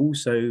 but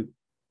also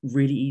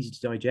really easy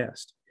to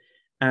digest.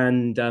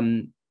 And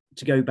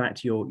to go back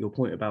to your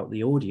point about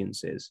the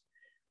audiences,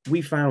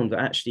 we found that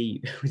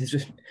actually,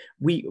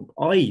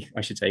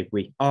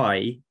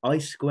 I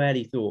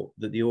squarely thought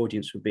that the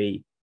audience would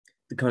be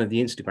the kind of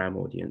the Instagram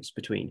audience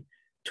between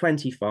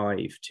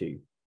 25 to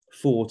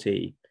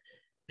 40,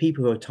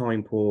 people who are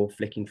time poor,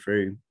 flicking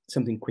through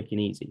something quick and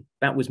easy.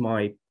 That was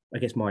my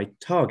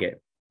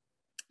target.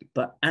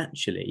 But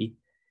actually,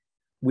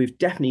 we've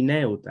definitely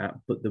nailed that.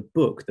 But the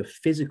book, the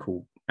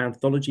physical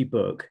anthology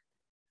book,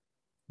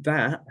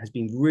 that has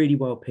been really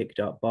well picked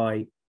up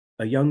by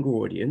a younger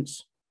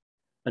audience,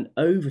 an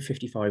over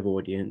 55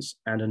 audience,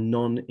 and a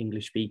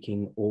non-English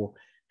speaking or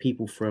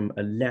people from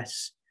a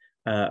less,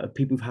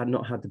 people who've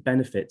not had the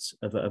benefits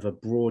of a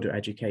broader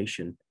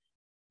education.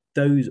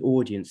 Those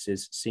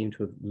audiences seem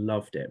to have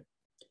loved it.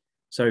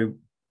 So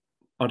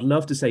I'd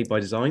love to say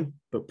by design,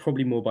 but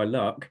probably more by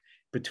luck,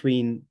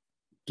 between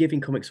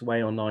giving comics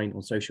away online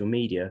on social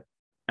media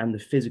and the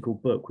physical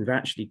book, we've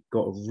actually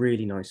got a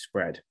really nice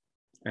spread.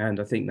 And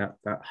I think that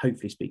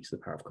hopefully speaks to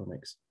the power of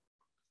comics.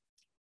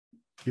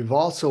 You've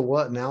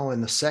also now in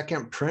the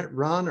second print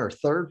run or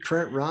third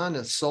print run,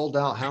 it's sold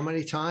out how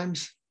many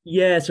times?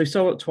 Yeah, so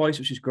sold out twice,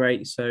 which is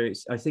great. So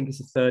I think it's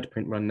the third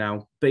print run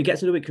now, but it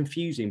gets a little bit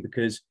confusing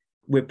because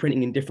we're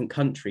printing in different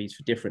countries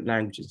for different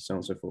languages and so on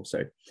and so forth.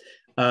 So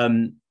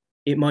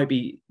it might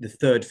be the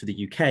third for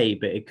the UK,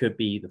 but it could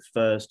be the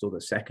first or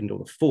the second or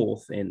the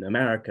fourth in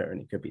America,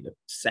 and it could be the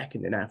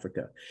second in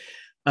Africa.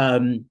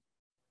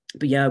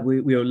 But yeah,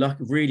 we were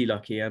really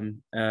lucky.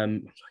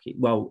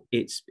 Well,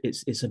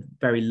 it's a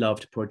very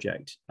loved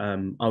project.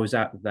 I was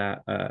at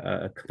that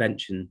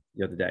convention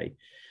the other day,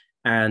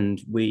 and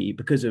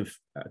because of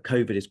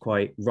COVID is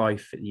quite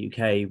rife in the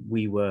UK,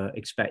 we were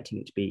expecting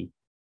it to be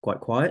quite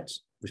quiet,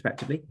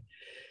 respectively.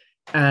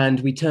 And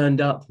we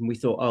turned up and we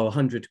thought,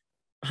 100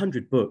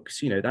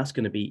 books, that's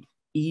going to be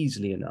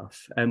easily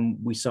enough. And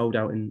we sold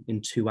out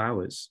in 2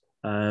 hours,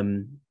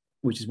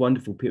 which is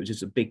wonderful. People,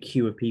 just a big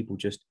queue of people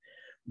just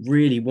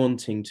really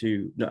wanting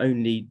to not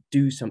only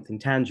do something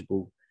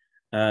tangible,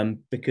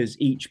 because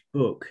each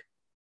book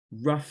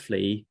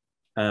roughly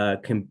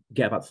can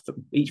get about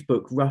each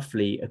book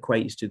roughly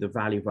equates to the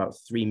value of about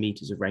 3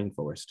 meters of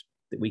rainforest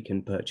that we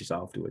can purchase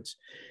afterwards.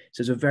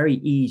 So it's a very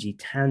easy,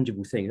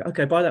 tangible thing.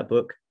 Okay, buy that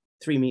book,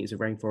 3 meters of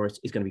rainforest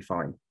is going to be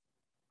fine.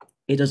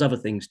 It does other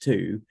things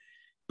too,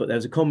 but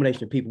there's a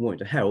combination of people wanting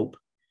to help,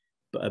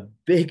 but a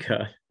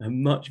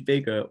much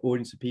bigger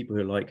audience of people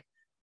who are like,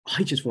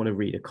 I just want to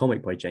read a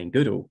comic by Jane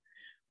Goodall.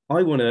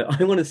 I want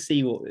to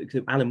see what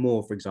Alan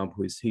Moore, for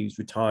example, who's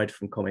retired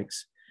from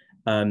comics,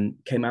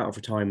 came out of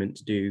retirement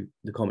to do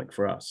the comic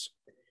for us,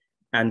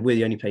 and we're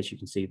the only place you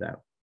can see that.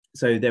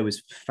 So there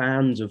was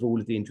fans of all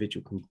of the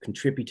individual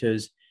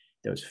contributors.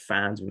 There was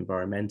fans of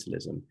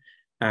environmentalism,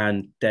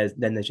 and there's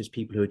just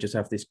people who just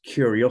have this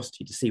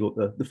curiosity to see what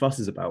the fuss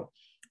is about.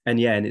 And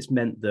it's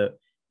meant that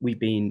we've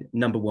been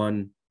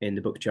 #1 in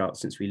the book chart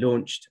since we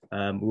launched.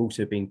 We're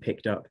also being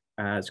picked up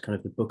as kind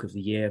of the book of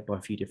the year by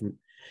a few different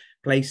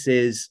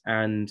places,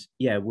 and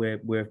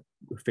we're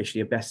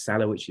officially a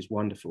bestseller, which is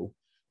wonderful.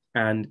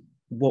 And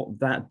what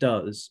that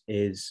does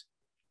is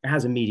it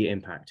has immediate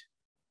impact,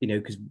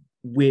 because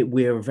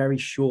we're a very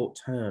short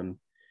term,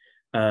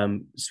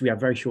 so we have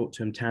very short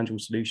term tangible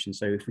solutions.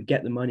 So if we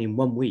get the money in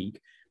 1 week,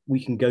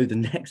 we can go the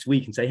next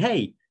week and say,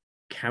 hey,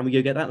 can we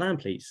go get that land,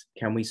 please?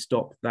 Can we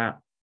stop that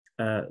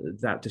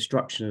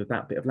destruction of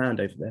that bit of land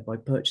over there by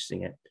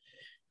purchasing it?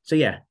 So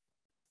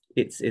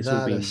it's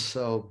all been... is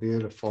so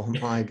beautiful.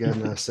 My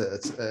goodness.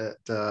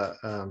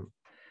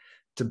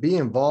 To be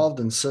involved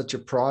in such a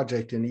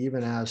project, and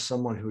even as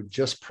someone who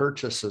just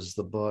purchases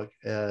the book,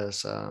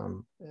 as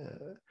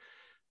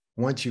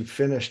once you've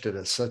finished it,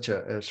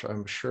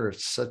 I'm sure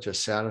it's such a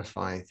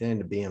satisfying thing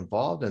to be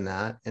involved in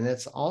that. And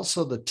it's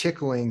also the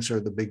ticklings or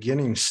the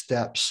beginning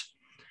steps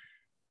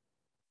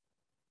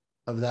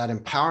of that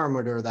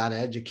empowerment or that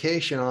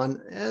education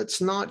on. It's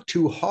not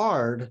too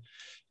hard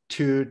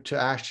to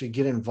actually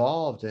get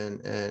involved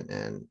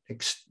in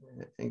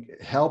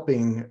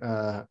helping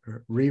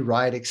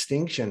rewrite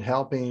Extinction,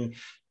 helping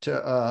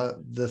to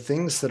the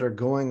things that are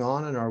going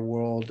on in our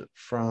world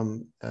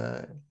from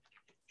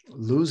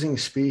losing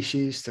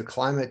species to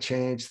climate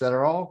change that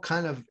are all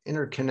kind of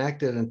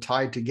interconnected and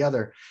tied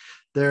together.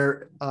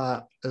 There's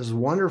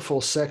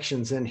wonderful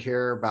sections in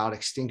here about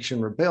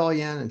Extinction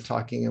Rebellion and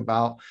talking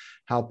about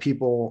how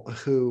people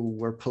who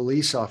were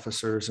police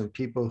officers and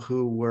people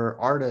who were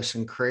artists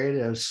and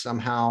creatives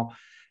somehow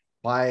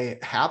by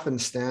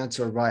happenstance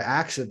or by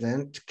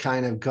accident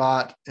kind of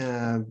got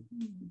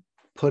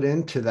put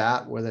into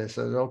that, where they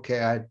said,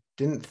 okay, I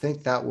didn't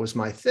think that was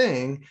my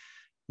thing.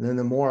 And then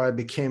the more I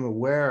became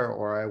aware,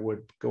 or I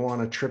would go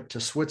on a trip to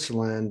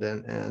Switzerland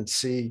and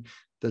see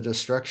the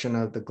destruction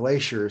of the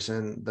glaciers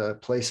and the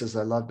places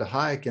I love to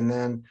hike, and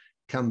then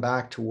come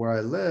back to where I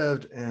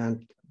lived,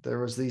 and there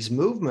was these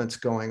movements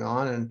going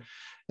on,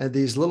 and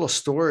these little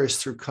stories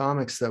through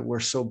comics that were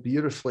so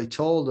beautifully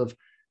told of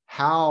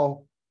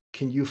how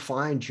can you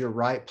find your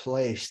right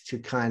place to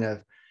kind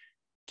of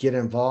get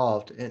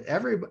involved. And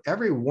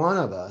every one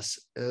of us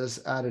is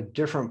at a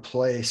different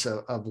place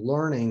of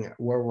learning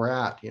where we're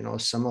at. You know,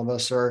 some of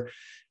us are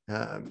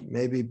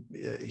maybe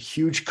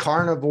huge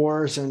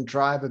carnivores and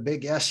drive a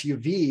big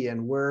SUV,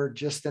 and we're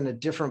just in a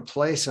different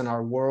place in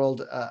our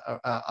world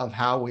of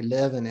how we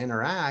live and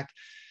interact.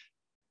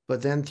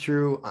 But then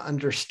through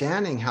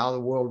understanding how the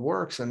world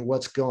works and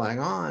what's going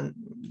on,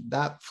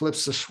 that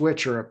flips the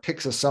switch, or it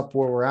picks us up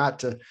where we're at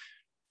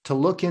to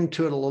look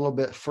into it a little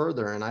bit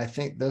further. And I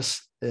think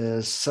this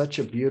is such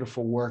a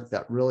beautiful work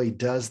that really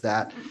does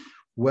that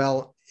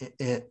well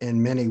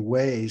in many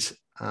ways.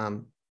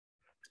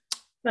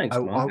 Thanks,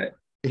 Mark.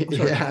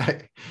 Yeah,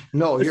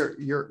 no,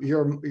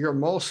 you're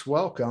most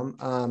welcome.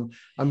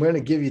 I'm going to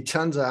give you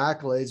tons of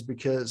accolades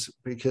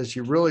because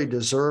you really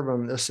deserve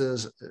them. This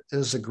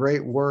is a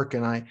great work,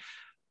 and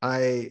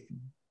I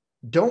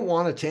don't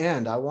want it to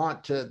end. I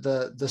want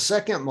the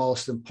second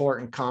most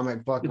important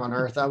comic book on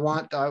earth. I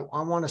want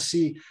to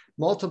see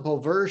multiple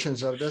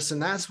versions of this,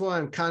 and that's why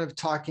I'm kind of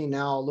talking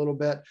now a little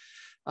bit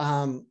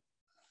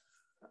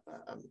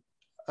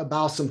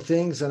about some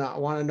things, and I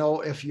want to know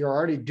if you're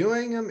already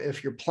doing them,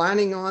 if you're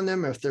planning on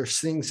them, if there's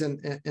things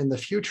in the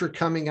future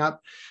coming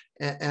up,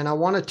 and I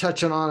want to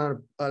touch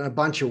on a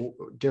bunch of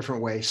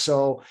different ways.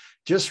 So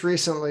just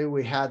recently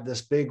we had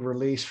this big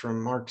release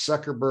from Mark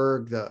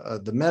Zuckerberg,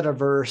 the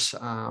metaverse,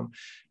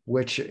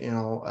 which, you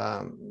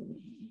know,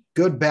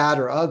 good, bad,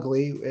 or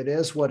ugly, it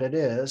is what it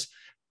is.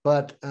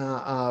 But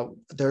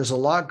there's a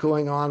lot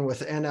going on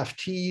with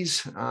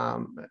NFTs,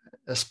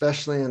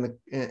 especially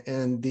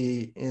in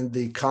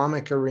the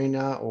comic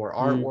arena or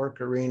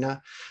artwork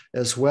arena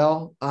as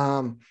well.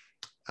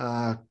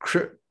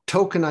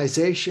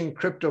 Tokenization,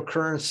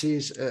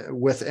 cryptocurrencies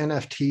with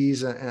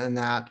NFTs and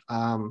that.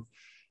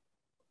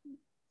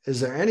 Is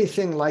there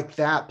anything like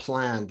that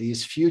planned?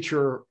 These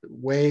future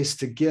ways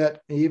to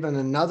get even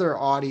another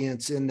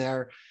audience in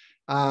there?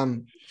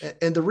 And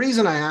the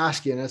reason I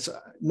ask you, and it's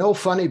no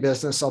funny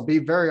business, I'll be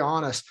very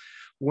honest,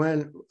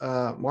 when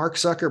Mark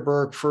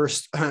Zuckerberg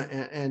first,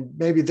 and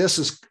maybe this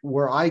is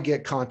where I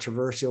get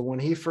controversial, when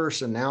he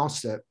first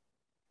announced it,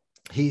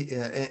 he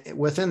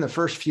within the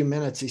first few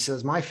minutes, he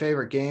says, my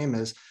favorite game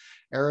is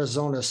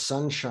Arizona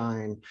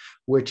Sunshine,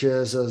 which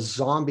is a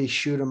zombie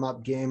shoot 'em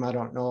up game. I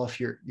don't know if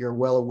you're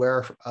well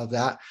aware of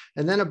that.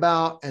 And then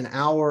about an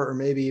hour or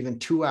maybe even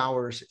 2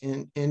 hours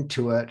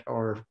into it,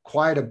 or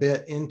quite a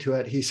bit into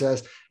it, he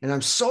says, and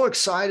I'm so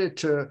excited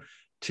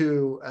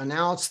to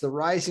announce the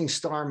rising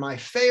star, my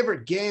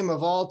favorite game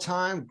of all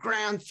time,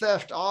 Grand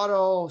Theft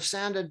Auto,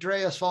 San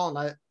Andreas Fault.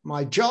 And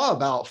my jaw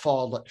about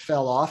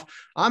fell off.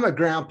 I'm a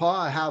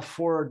grandpa. I have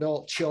 4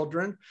 adult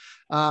children,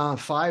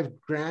 5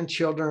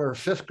 grandchildren, or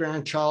 5th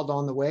grandchild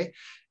on the way.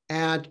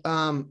 And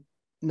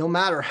no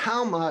matter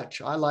how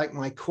much I like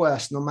my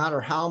Quest, no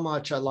matter how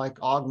much I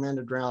like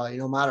augmented reality,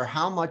 no matter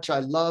how much I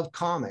love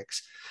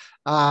comics,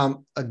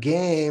 a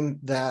game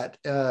that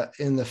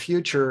in the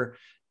future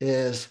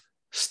is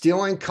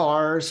stealing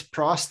cars,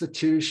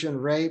 prostitution,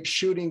 rape,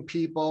 shooting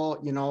people,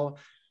 you know,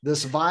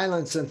 this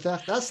violence and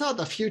theft, that's not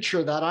the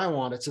future that I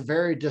want. It's a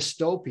very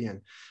dystopian.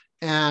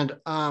 And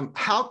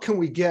how can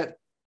we get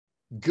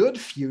good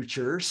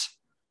futures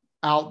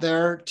out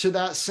there to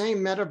that same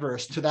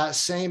metaverse, to that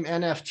same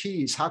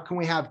NFTs? How can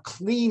we have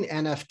clean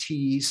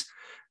NFTs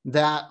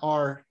that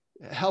are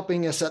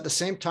helping us at the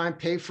same time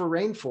pay for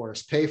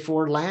rainforest, pay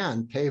for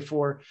land, pay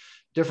for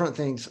different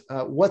things?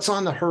 What's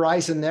on the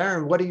horizon there,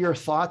 and what are your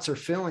thoughts or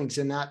feelings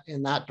in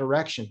that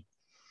direction?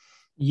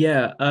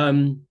 Yeah,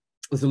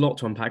 there's a lot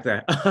to unpack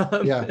there.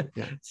 Yeah.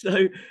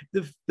 So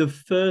the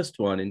first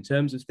one, in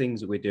terms of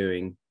things that we're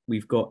doing,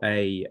 we've got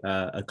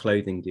a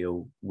clothing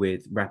deal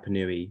with Rapa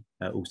Nui,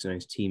 also known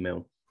as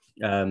T-Mill.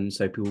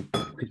 So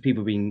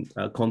people have been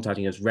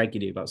contacting us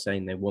regularly about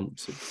saying they want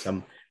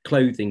some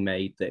clothing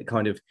made that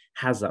kind of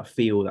has that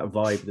feel, that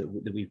vibe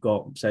that we've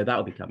got. So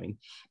that'll be coming.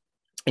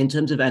 In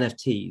terms of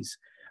NFTs,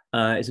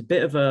 it's a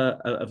bit of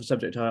a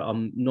subject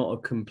I'm not a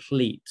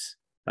complete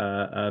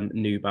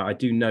noob, but I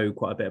do know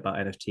quite a bit about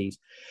NFTs.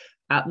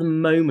 At the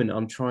moment,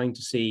 I'm trying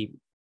to see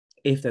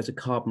if there's a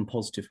carbon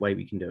positive way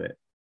we can do it.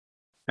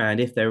 And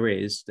if there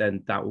is,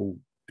 then that will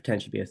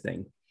potentially be a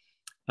thing.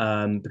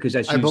 Because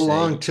as I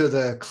belong to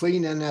the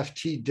Clean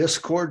NFT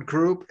Discord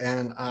group,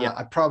 and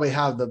I probably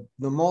have the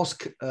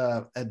most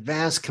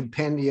advanced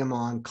compendium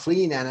on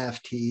clean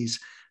NFTs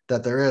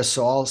that there is.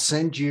 So I'll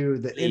send you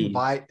the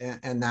invite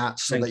and that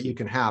so that you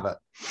can have it.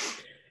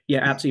 Yeah,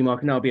 absolutely,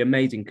 Mark. And that'll be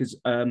amazing, because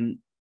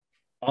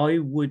I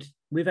would,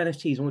 with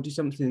NFTs, I want to do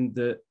something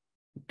that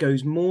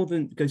goes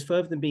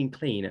further than being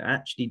clean. It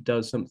actually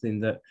does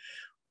something that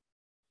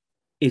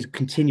is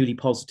continually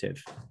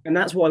positive. And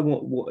that's what I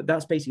want.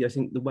 That's basically, I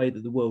think, the way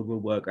that the world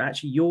will work.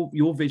 Actually,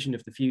 your vision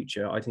of the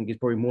future, I think, is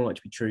probably more likely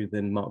to be true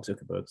than Mark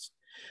Zuckerberg's.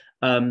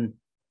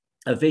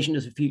 A vision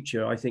of the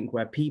future, I think,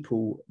 where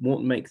people want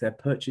to make their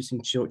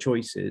purchasing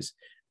choices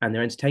and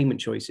their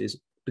entertainment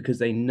choices because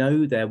they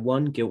know they're,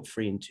 one,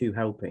 guilt-free, and two,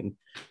 helping,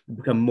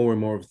 become more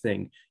and more of a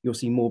thing. You'll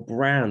see more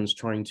brands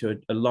trying to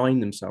align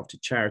themselves to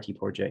charity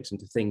projects and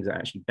to things that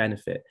actually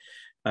benefit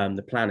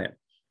the planet.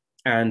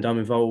 And I'm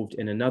involved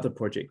in another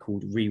project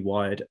called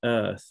Rewild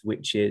Earth,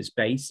 which is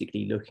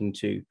basically looking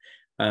to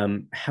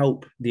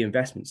help the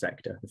investment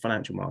sector, the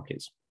financial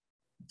markets,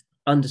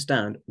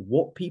 understand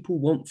what people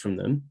want from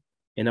them.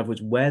 In other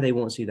words, where they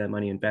want to see their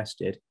money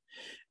invested.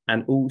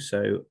 And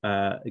also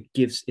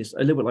it's a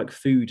little bit like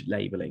food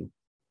labeling.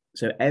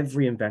 So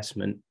every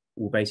investment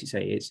will basically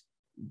say it's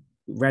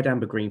red,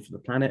 amber, green for the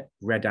planet,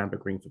 red, amber,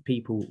 green for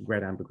people,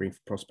 red, amber, green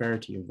for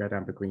prosperity, and red,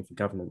 amber, green for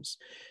governance.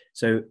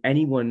 So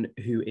anyone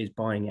who is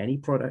buying any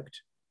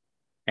product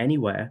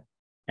anywhere,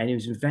 and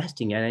who's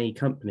investing in any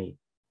company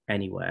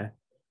anywhere,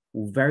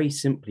 will very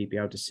simply be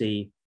able to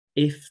see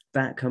if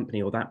that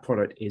company or that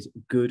product is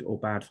good or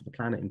bad for the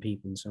planet and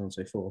people, and so on and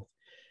so forth.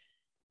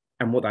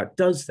 And what that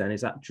does then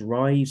is that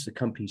drives the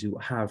companies who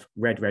have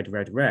red, red,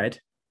 red, red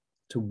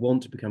to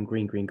want to become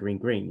green, green, green,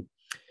 green.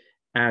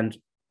 And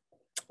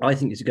I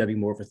think this is going to be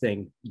more of a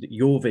thing.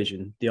 Your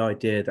vision, the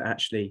idea that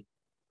actually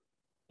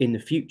in the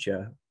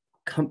future,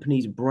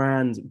 companies,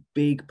 brands,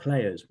 big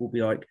players will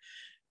be like,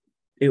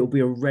 it will be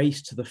a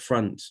race to the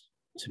front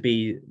to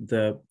be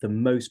the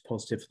most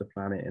positive for the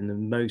planet and the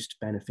most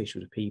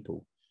beneficial to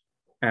people.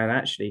 And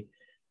actually,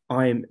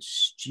 I am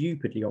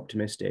stupidly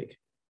optimistic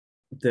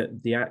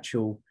that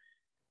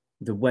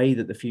the way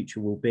that the future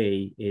will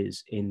be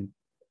is in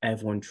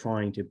everyone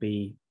trying to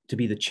be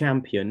the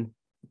champion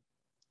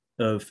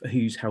of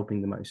who's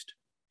helping the most.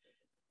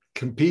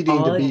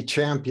 Competing to be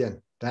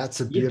champion. That's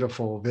a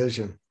beautiful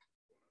vision.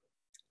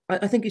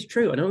 I think it's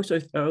true. And also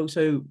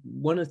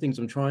one of the things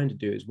I'm trying to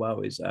do as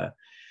well is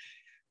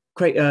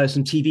create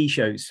some TV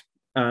shows.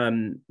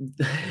 So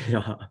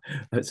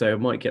I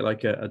might get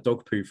like a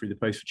dog poo through the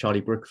post for Charlie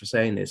Brooker for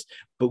saying this,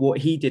 but what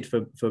he did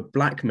for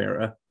Black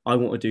Mirror, I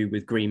want to do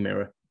with Green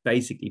Mirror,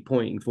 basically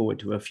pointing forward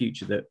to a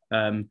future that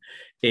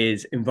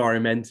is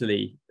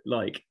environmentally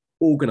like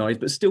organized,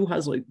 but still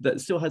has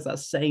that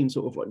same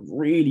sort of like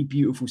really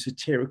beautiful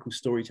satirical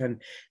storytelling,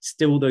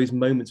 still those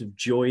moments of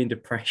joy and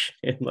depression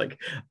and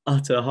like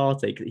utter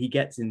heartache that he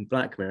gets in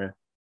Black Mirror,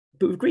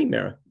 but with Green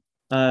Mirror.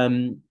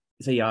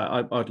 So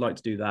yeah, I'd like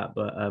to do that,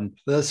 but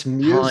that's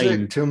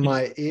music to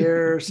my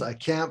ears. I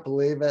can't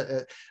believe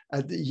it.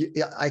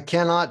 I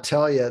cannot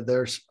tell you.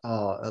 There's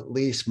at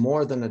least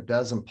more than a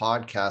dozen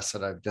podcasts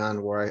that I've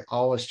done where I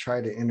always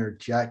try to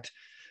interject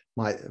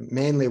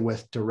mainly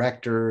with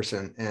directors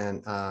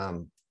and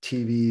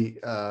TV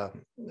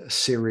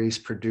series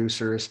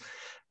producers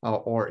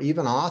or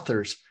even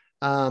authors,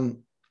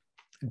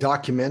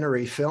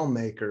 documentary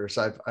filmmakers.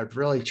 I've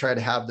really tried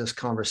to have this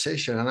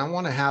conversation, and I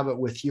want to have it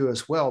with you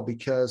as well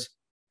because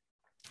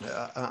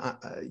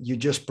you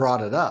just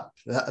brought it up.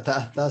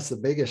 That's the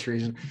biggest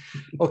reason.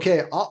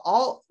 Okay,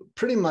 I'll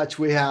pretty much,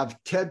 we have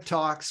TED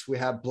Talks, we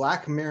have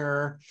Black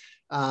Mirror,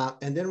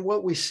 and then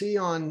what we see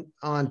on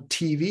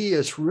TV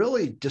is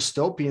really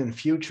dystopian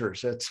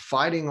futures. It's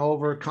fighting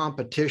over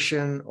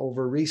competition,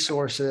 over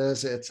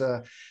resources. It's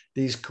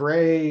these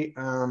gray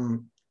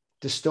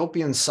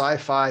dystopian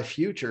sci-fi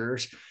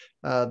futures,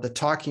 the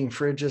talking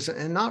fridges,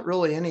 and not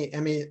really any. I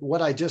mean,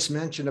 what I just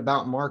mentioned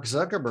about Mark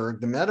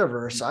Zuckerberg, the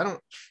metaverse. I don't.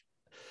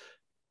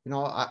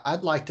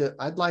 I'd like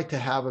to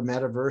have a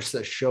metaverse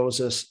that shows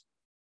us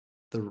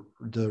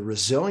the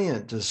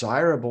resilient,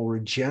 desirable,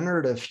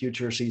 regenerative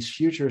futures, these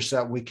futures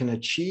that we can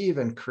achieve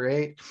and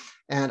create.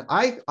 And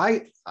I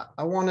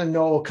want to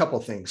know a couple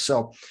of things.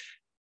 So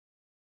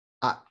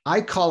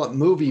I call it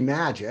movie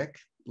magic,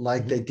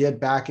 like they did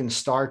back in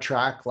Star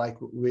Trek, like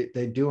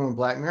they do in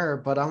Black Mirror,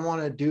 but I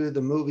want to do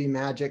the movie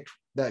magic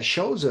that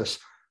shows us,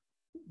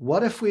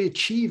 what if we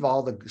achieve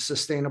all the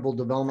sustainable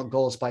development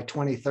goals by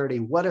 2030?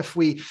 What if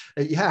we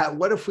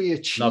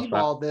achieve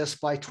all this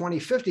by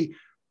 2050?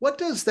 What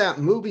does that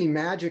movie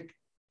magic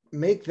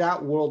make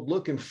that world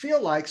look and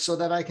feel like, so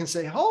that I can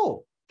say,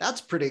 oh, that's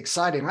pretty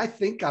exciting. I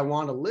think I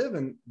want to live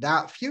in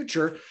that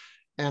future.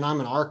 And I'm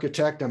an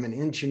architect, I'm an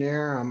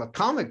engineer, I'm a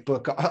comic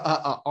book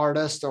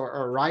artist or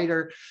a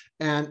writer.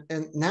 And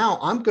now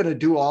I'm going to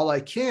do all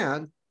I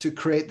can to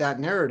create that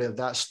narrative,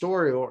 that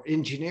story, or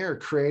engineer,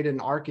 create an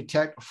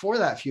architect for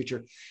that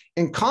future.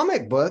 In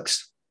comic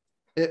books,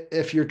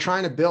 if you're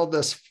trying to build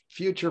this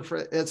future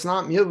it's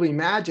not movie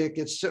magic,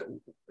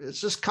 it's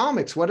just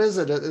comics. What is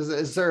it?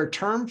 Is there a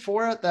term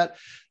for it that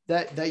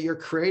you're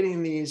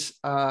creating these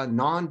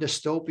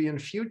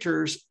non-dystopian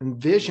futures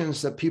and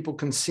visions that people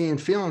can see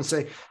and feel, and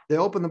say, they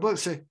open the book and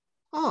say,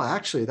 oh,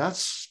 actually,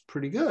 that's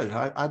pretty good.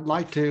 I'd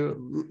like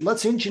to,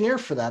 let's engineer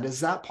for that. Is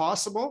that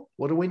possible?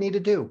 What do we need to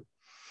do?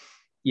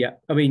 Yeah,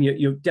 I mean,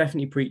 you're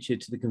definitely preaching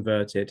to the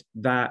converted.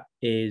 That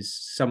is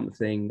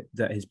something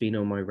that has been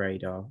on my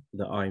radar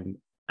that I'm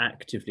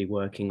actively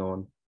working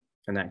on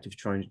and actively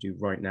trying to do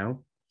right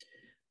now.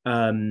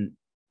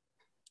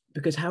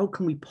 Because how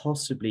can we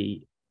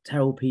possibly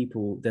tell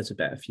people there's a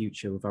better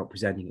future without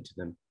presenting it to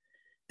them?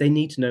 They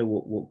need to know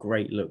what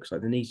great looks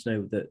like. They need to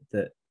know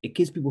that it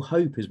gives people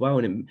hope as well,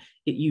 and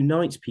it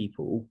unites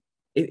people.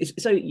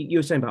 So you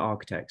were saying about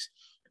architects.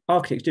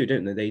 Architects do,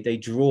 don't they? They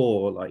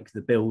draw like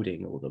the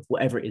building or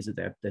whatever it is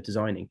that they're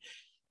designing,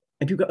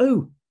 and people go,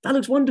 "Oh, that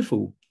looks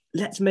wonderful.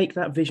 Let's make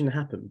that vision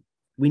happen."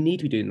 We need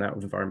to be doing that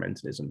with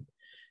environmentalism,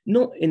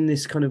 not in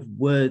this kind of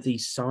worthy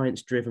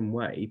science-driven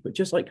way, but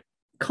just like,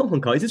 come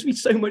on, guys, this would be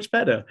so much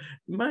better.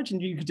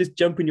 Imagine you could just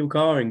jump in your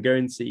car and go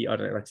and see, I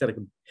don't know, like I said, like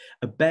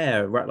a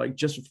bear, right? Like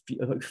just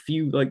a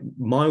few like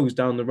miles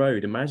down the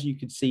road. Imagine you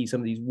could see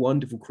some of these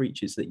wonderful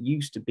creatures that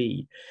used to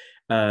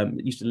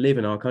live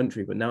in our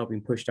country, but now have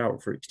been pushed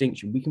out for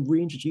extinction. We can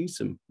reintroduce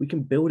them. We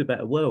can build a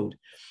better world.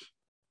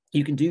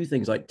 You can do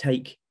things like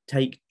take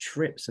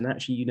trips and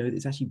actually,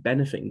 it's actually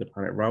benefiting the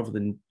planet rather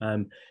than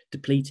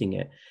depleting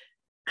it.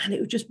 And it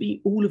would just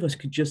be, all of us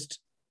could just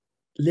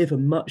live a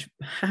much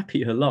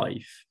happier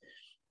life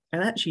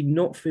and actually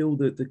not feel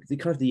the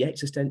kind of the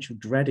existential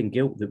dread and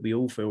guilt that we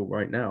all feel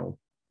right now,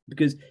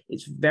 because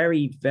it's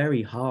very,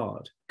 very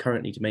hard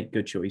currently to make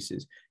good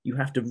choices. You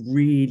have to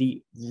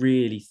really,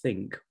 really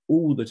think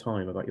all the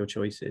time about your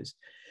choices.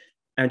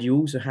 And you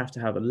also have to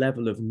have a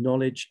level of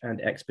knowledge and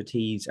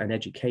expertise and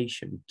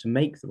education to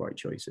make the right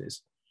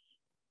choices.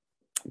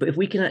 But if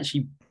we can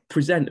actually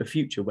present a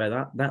future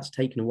where that's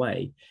taken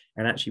away,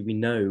 and actually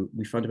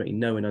we fundamentally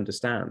know and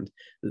understand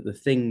that the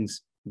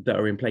things that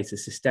are in place, the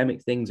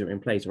systemic things that are in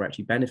place, are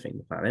actually benefiting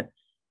the planet,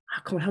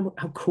 how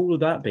cool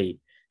would that be?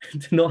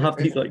 To not have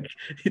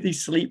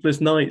these sleepless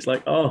nights,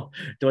 like, oh,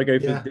 do I go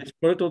for this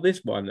product or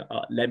this one?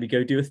 Let me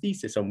go do a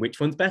thesis on which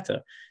one's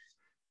better.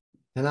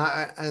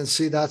 And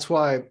see, that's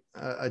why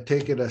I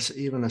take it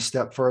even a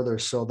step further.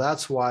 So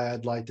that's why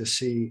I'd like to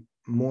see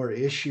more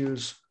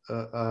issues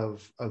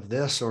of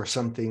this or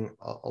something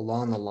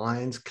along the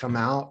lines come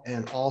out,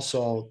 and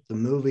also the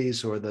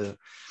movies or the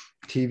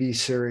TV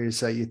series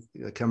that you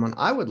come on.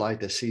 I would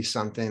like to see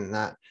something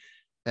that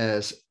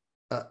as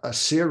a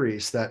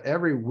series that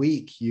every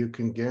week you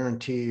can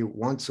guarantee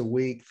once a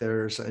week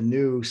there's a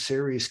new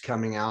series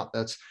coming out.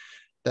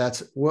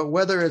 That's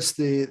whether it's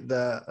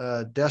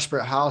the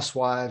Desperate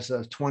Housewives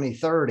of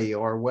 2030,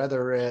 or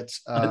whether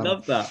it's I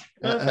love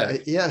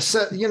that.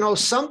 So,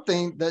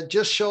 something that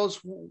just shows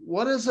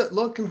what does it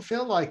look and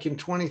feel like in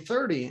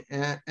 2030,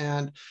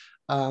 and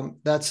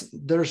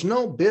there's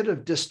no bit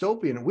of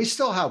dystopian. We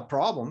still have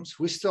problems.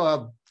 We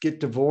still get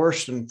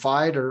divorced and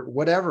fight or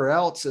whatever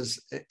else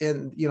is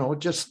in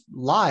just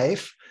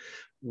life.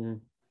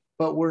 Mm.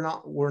 But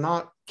we're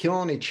not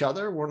killing each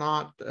other. We're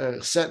not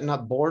setting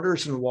up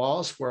borders and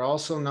walls. We're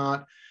also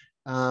not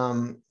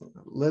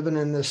living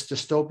in this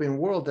dystopian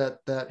world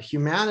that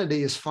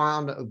humanity has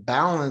found a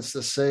balance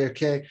to say,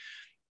 okay,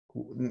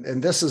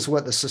 and this is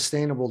what the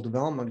Sustainable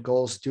Development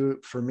Goals do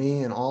for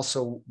me, and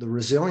also the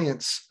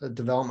Resilience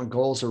Development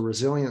Goals, or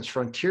Resilience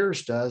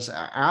Frontiers, does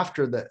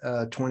after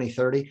the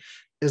 2030,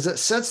 is it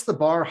sets the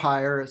bar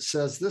higher. It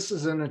says this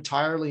is an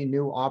entirely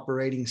new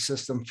operating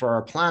system for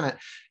our planet.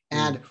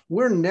 And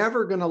we're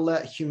never going to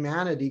let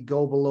humanity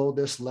go below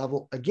this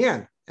level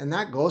again. And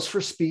that goes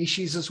for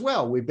species as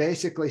well. We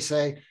basically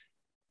say,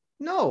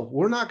 no,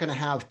 we're not going to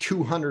have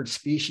 200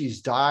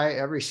 species die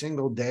every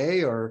single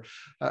day or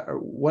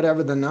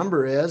whatever the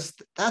number is.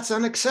 That's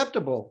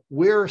unacceptable.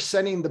 We're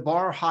setting the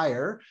bar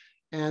higher,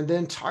 and the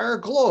entire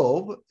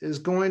globe is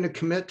going to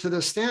commit to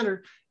the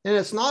standard. And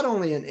it's not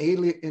only an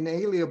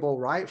inalienable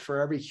right for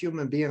every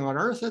human being on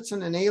Earth, it's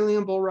an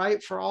inalienable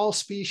right for all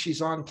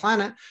species on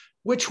planet,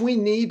 which we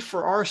need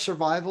for our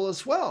survival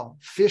as well.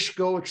 Fish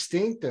go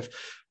extinct. If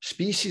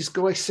species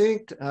go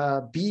extinct,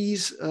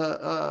 bees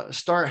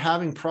start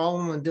having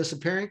problems and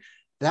disappearing,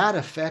 that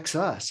affects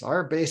us.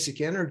 Our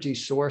basic energy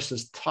source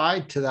is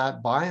tied to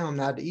that biome,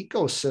 that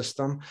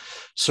ecosystem,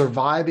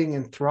 surviving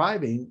and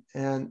thriving.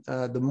 And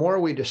the more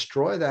we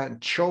destroy that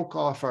and choke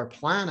off our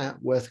planet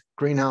with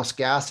greenhouse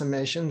gas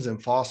emissions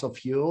and fossil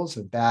fuels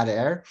and bad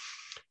air,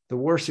 the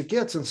worse it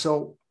gets. And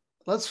so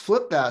let's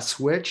flip that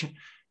switch,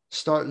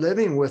 start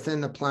living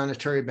within the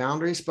planetary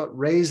boundaries, but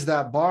raise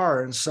that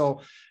bar. And so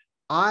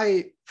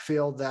I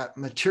feel that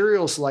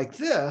materials like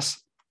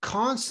this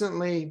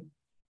constantly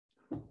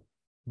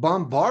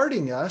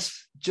bombarding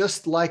us,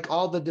 just like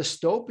all the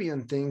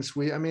dystopian things.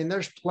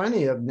 There's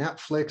plenty of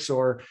Netflix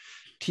or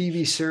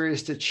TV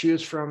series to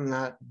choose from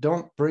that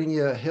don't bring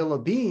you a hill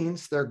of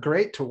beans. They're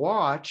great to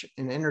watch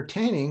and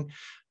entertaining,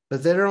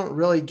 but they don't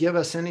really give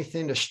us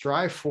anything to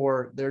strive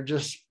for.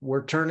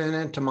 We're turning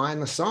into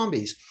mindless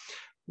zombies.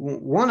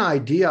 one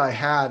idea I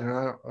had, and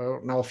I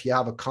don't know if you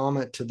have a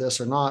comment to this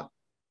or not,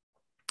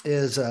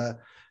 is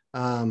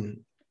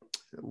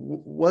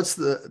what's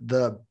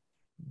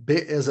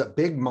is it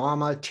Big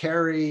Mama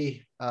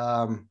Terry?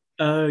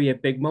 Oh yeah,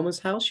 Big Mama's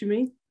House, you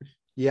mean?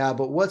 Yeah,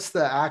 but what's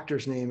the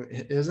actor's name?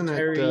 Isn't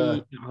Terry,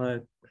 it?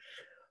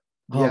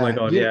 oh my Yeah,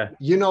 God, yeah.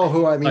 you know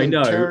who I mean. I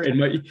know.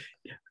 Terry.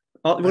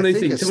 One of those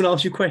things, someone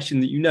asks you a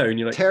question that you know, and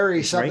you're like,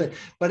 Terry something. Right?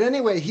 But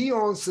anyway, he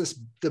owns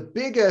the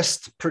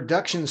biggest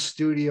production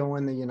studio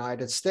in the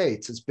United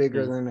States. It's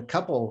bigger than a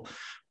couple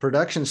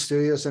production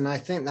studios. And I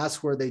think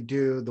that's where they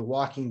do The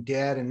Walking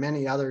Dead and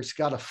many others. It's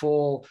got a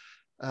full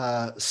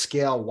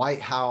scale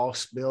White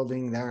House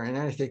building there and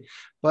everything.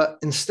 But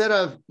instead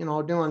of,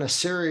 doing a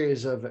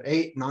series of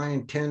 8,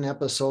 9, 10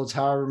 episodes,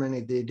 however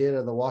many they did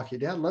of The Walking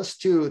Dead, let's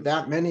do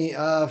that many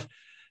of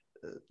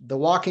The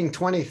Walking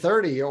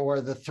 2030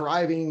 or The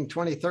Thriving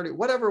 2030,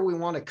 whatever we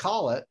want to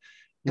call it,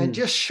 and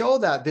just show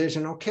that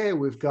vision. Okay,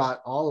 we've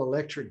got all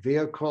electric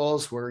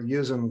vehicles. We're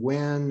using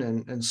wind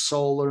and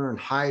solar and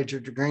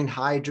hydrogen, green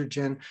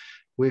hydrogen.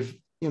 We've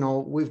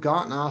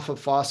gotten off of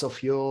fossil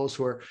fuels.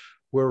 We're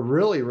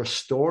really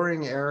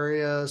restoring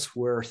areas.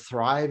 We're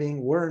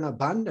thriving. We're in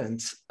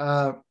abundance.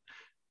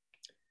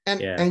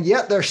 And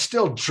yet there's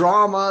still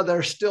drama,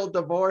 there's still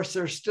divorce,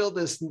 there's still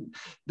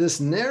this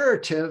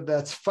narrative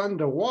that's fun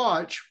to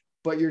watch,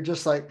 but you're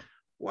just like,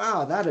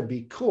 wow, that'd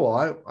be cool.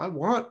 I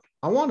want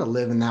to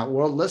live in that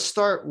world. Let's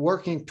start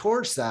working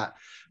towards that.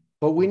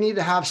 But we need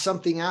to have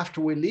something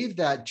after we leave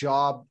that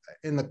job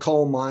in the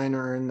coal mine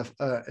or in the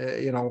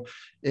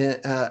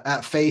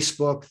at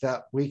Facebook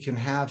that we can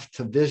have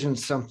to vision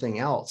something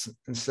else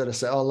instead of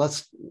say, oh,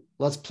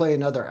 let's play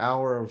another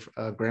hour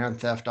of Grand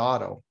Theft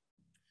Auto.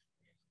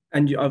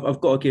 And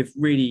I've got to give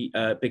really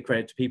big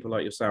credit to people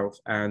like yourself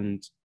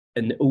and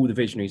all the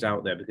visionaries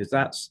out there,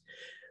 because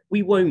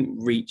we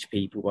won't reach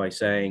people by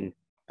saying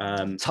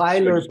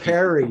Tyler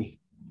Perry.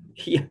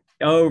 Yeah.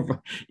 Oh,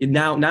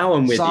 now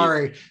I'm with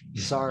you.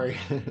 Sorry.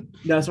 No,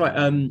 that's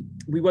right.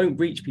 We won't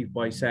reach people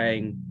by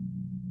saying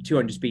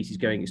 200 species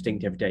going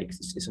extinct every day,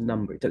 because it's a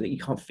number. You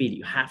can't feel it.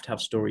 You have to have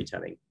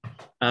storytelling.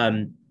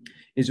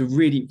 It's a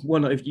really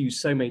one I've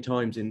used so many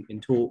times in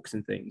talks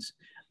and things.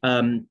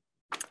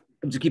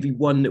 I'll just give you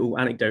one little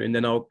anecdote, and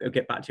then I'll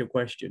get back to your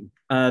question.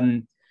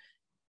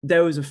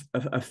 There was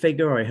a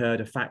figure I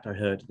heard, a fact I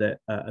heard, that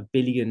 1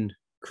 billion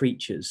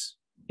creatures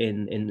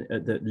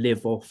that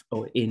live off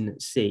or in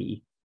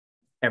sea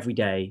every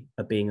day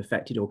are being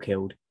affected or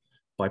killed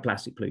by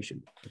plastic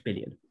pollution. 1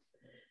 billion.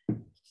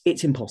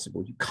 It's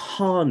impossible. You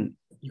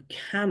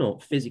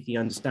cannot physically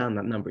understand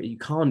that number. You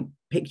can't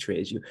picture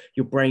it.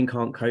 Your brain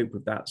can't cope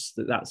with that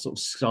sort of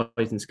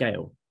size and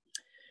scale.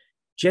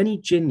 Jenny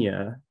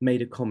Ginia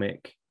made a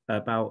comic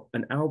about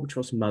an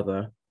albatross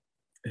mother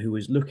who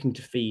was looking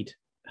to feed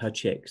her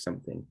chick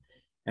something,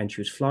 and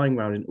she was flying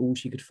around and all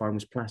she could find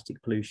was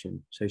plastic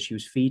pollution. So she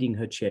was feeding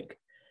her chick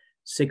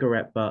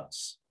cigarette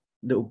butts,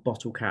 little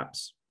bottle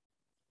caps,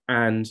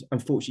 and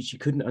unfortunately she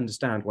couldn't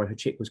understand why her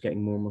chick was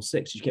getting more and more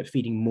sick. So she kept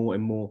feeding more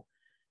and more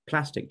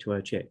plastic to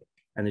her chick,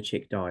 and the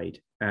chick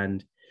died.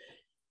 And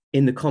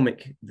in the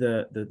comic,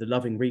 the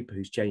loving reaper,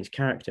 who's Jenny's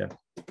character,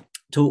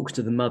 talks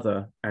to the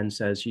mother and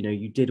says,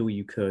 you did all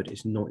you could.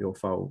 It's not your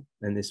fault.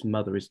 And this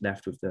mother is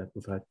left with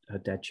her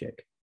dead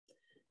chick.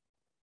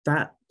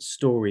 That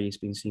story has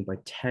been seen by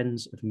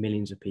tens of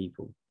millions of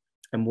people.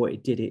 And what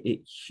it did,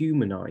 it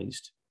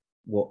humanized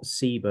what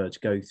seabirds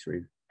go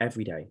through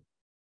every day.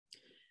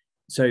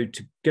 So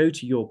to go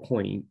to your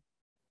point,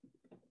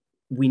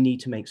 we need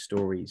to make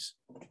stories.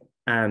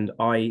 And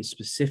I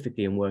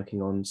specifically am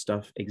working on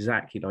stuff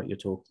exactly like you're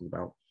talking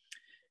about.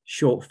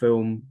 Short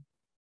film,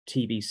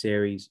 TV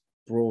series,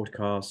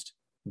 broadcast,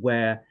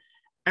 where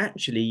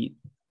actually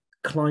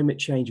climate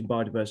change and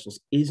biodiversity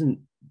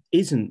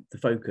isn't the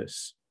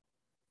focus.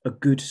 A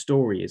good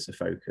story is the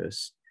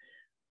focus,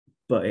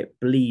 but it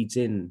bleeds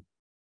in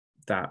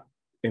that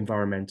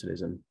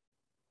environmentalism.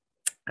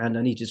 And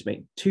I need to just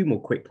make 2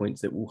 more quick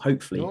points that will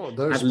hopefully. No,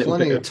 there's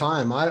plenty of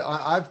time.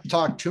 I've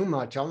talked too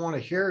much. I want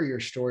to hear your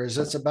stories.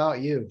 It's about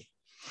you.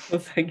 Well,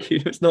 thank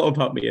you. It's not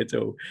about me at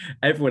all.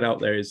 Everyone out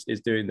there is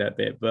doing their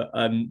bit, but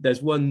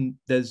there's one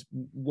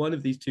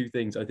of these 2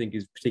 things I think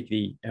is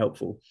particularly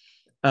helpful.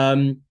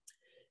 In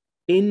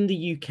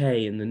the UK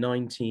in the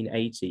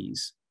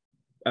 1980s,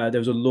 there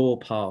was a law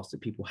passed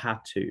that people had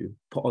to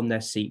put on their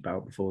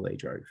seatbelt before they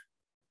drove.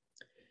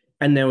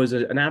 And there was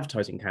an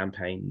advertising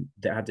campaign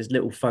that had this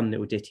fun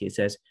little ditty. It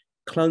says,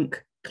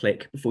 "Clunk,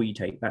 click before you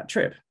take that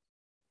trip."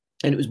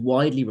 And it was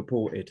widely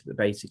reported that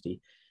basically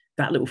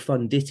that little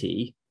fun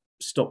ditty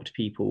stopped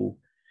people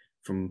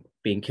from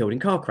being killed in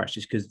car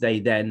crashes, because they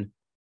then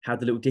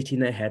had the little ditty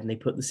in their head and they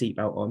put the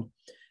seatbelt on.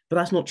 But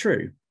that's not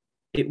true.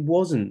 It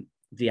wasn't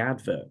the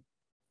advert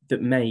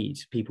that made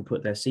people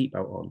put their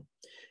seatbelt on.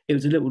 It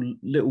was a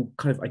little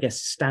kind of, I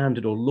guess,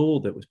 standard or law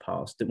that was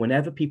passed that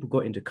whenever people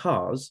got into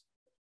cars,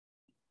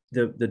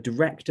 the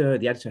director,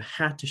 the editor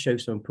had to show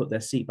someone put their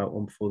seatbelt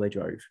on before they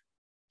drove,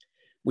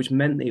 which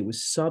meant that it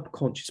was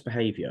subconscious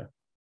behavior.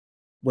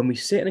 When we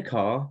sit in a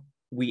car,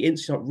 we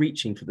instantly start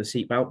reaching for the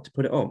seatbelt to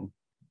put it on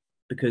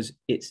because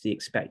it's the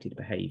expected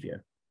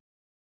behavior.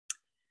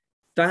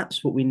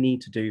 That's what we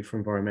need to do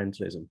for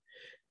environmentalism,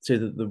 so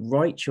that the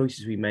right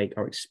choices we make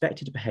are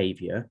expected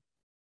behavior,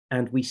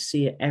 and we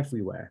see it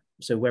everywhere.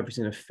 So whether it's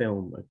in a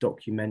film, a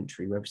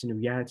documentary, whether it's in a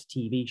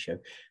reality TV show,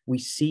 we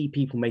see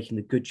people making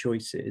the good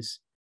choices,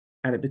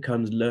 and it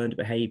becomes learned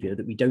behavior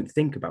that we don't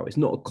think about. It's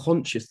not a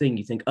conscious thing.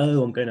 You think,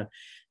 oh, I'm going to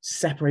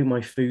separate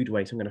my food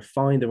waste. I'm going to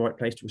find the right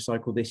place to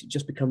recycle this. It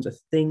just becomes a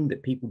thing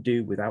that people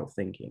do without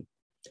thinking.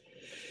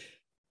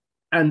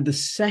 And the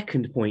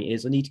second point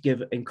is I need to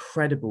give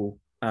incredible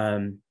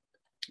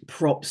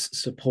props,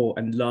 support,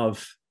 and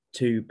love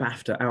to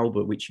BAFTA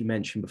Albert, which you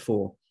mentioned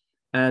before.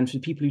 And for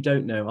people who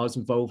don't know, I was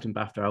involved in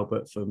BAFTA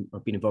Albert.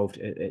 I've been involved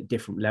at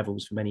different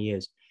levels for many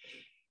years.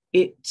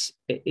 Its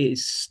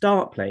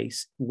start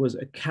place was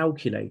a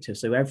calculator.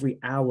 So every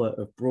hour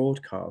of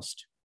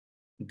broadcast,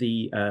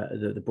 the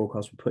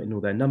broadcast would put in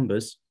all their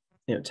numbers.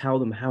 It would tell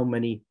them how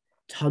many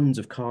tons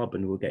of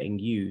carbon were getting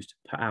used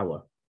per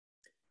hour.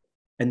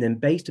 And then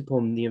based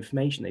upon the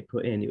information they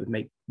put in, it would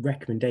make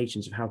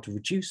recommendations of how to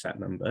reduce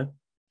that number.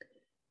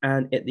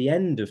 And at the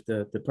end of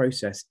the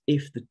process,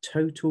 if the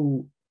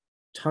total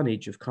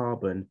tonnage of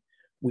carbon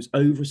was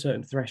over a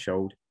certain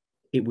threshold,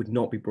 it would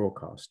not be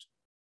broadcast.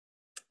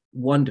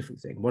 Wonderful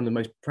thing. One of the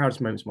most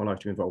proudest moments of my life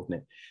to be involved in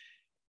it.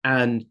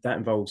 And that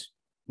involves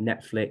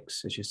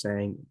Netflix, as you're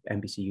saying,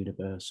 NBC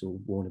Universal,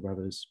 Warner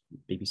Brothers,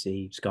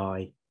 BBC,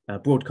 Sky,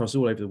 broadcasts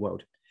all over the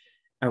world.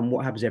 And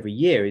what happens every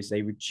year is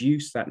they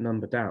reduce that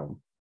number down,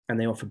 and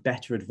they offer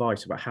better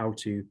advice about how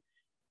to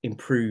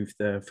improve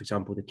for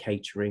example, the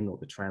catering or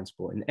the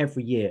transport. And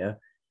every year,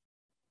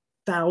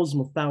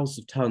 thousands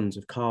of tons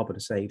of carbon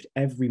are saved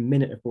every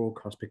minute of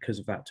broadcast because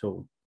of that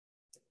tool.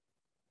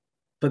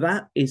 But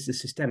that is the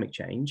systemic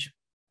change.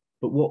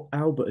 But what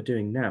Albert are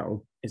doing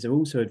now is they're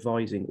also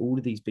advising all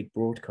of these big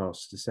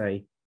broadcasts to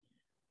say,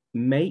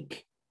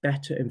 make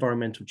better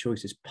environmental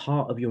choices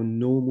part of your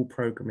normal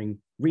programming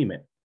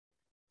remit.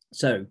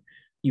 So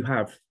you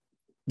have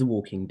The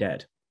Walking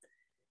Dead.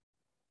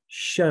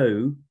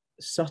 Show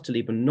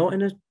subtly, but not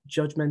in a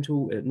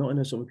judgmental, not in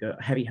a sort of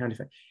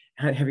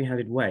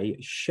heavy-handed way,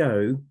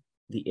 show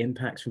the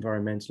impacts of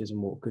environmentalism,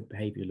 what good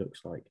behavior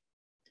looks like.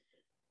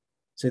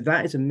 So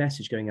that is a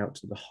message going out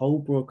to the whole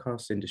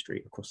broadcast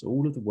industry across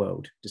all of the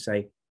world to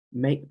say,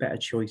 make better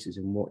choices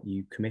in what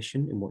you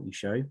commission and what you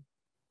show.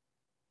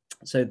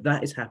 So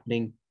that is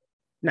happening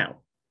now.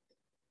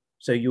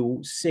 So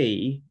you'll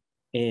see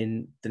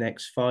in the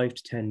next 5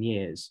 to 10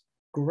 years,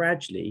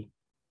 gradually,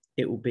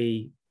 it will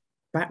be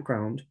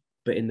background,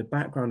 but in the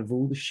background of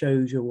all the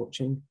shows you're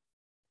watching,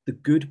 the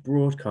good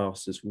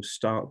broadcasters will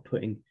start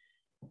putting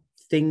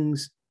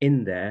things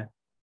in there,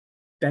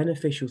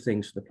 beneficial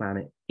things for the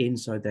planet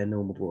inside their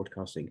normal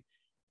broadcasting.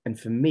 And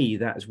for me,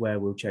 that is where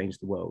we'll change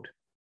the world.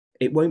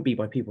 It won't be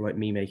by people like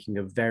me making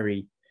a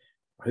very,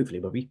 hopefully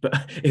it will be,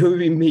 but it will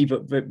be me,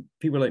 but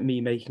people like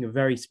me making a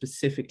very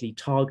specifically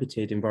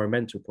targeted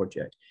environmental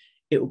project.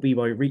 It will be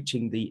by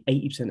reaching the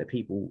 80% of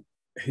people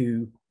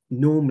who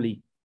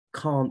normally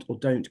can't or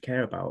don't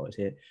care about it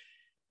here,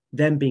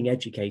 them being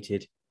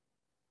educated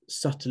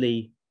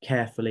subtly,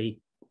 carefully,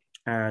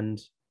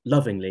 and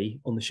lovingly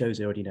on the shows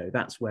they already know.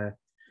 That's where,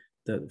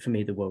 for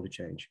me, the world would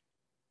change.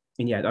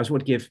 And yeah, I just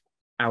want to give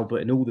Albert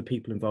and all the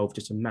people involved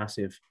just a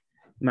massive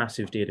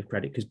deal of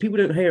credit, because people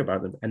don't hear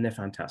about them, and they're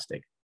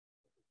fantastic.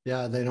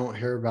 Yeah, they don't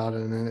hear about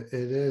it, and it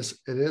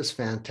is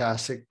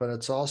fantastic, but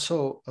it's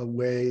also a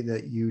way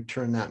that you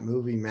turn that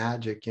movie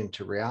magic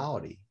into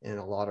reality in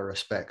a lot of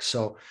respects.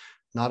 So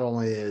not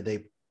only are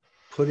they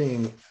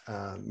putting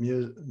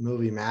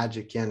movie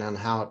magic in on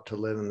how to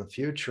live in the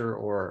future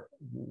or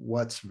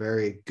what's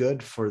very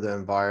good for the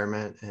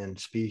environment and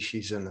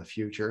species in the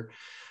future,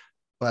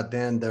 but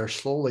then they're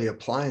slowly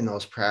applying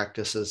those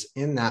practices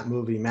in that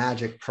movie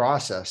magic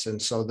process.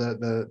 And so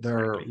there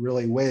are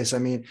really ways. I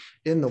mean,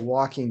 in The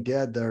Walking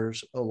Dead,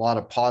 there's a lot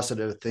of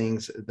positive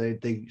things.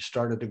 They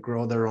started to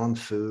grow their own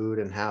food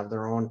and have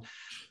their own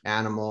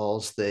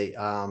animals. They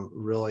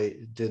really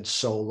did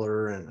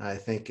solar, and I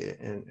think,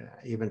 and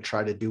even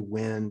try to do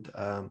wind.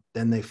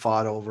 Then they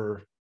fought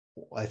over,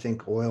 I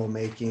think, oil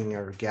making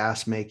or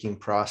gas making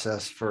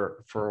process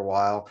for a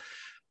while.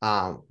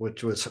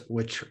 Which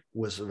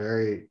was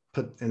very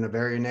put in a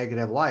very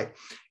negative light.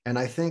 And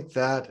I think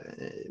that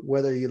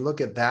whether you look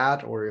at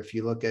that or if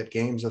you look at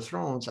Games of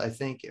Thrones, I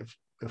think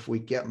if we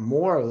get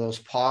more of those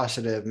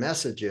positive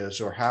messages,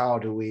 or how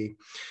do we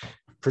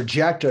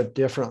project a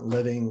different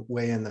living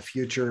way in the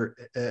future,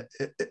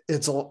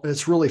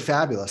 it's really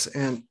fabulous.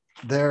 And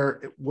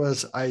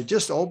I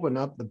just opened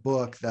up the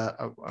book that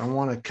I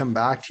want to come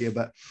back to you,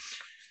 but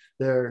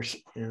there's,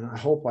 and I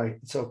hope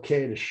it's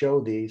okay to show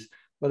these.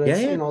 But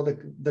it's, you know,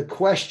 the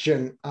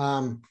question,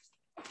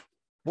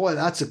 boy,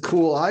 that's a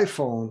cool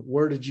iPhone.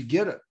 Where did you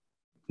get it?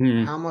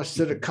 How much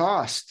did it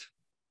cost?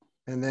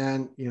 And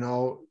then,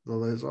 the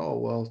list, oh,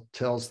 well,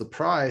 tells the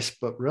price,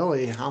 but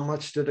really, how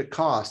much did it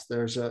cost?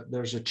 There's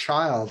a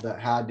child that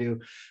had to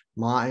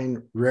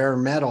mine rare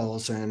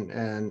metals and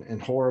in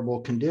horrible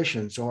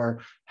conditions,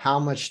 or how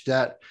much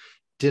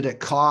did it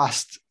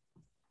cost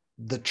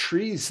the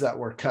trees that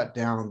were cut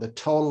down, the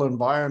total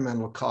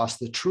environmental cost,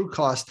 the true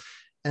cost.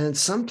 And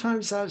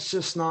sometimes that's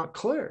just not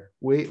clear.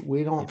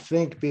 We don't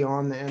think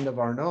beyond the end of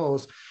our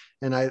nose.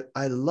 And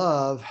I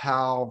love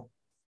how,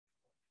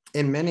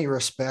 in many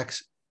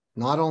respects,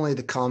 not only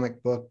the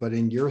comic book, but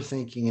in your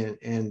thinking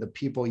and the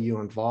people you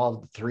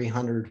involved, the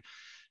 300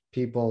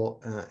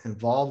 people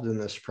involved in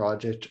this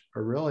project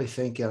are really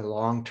thinking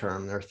long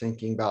term. They're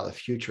thinking about the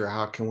future.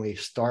 How can we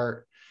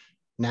start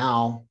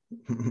now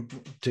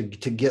to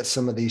get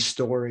some of these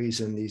stories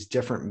and these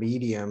different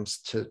mediums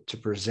to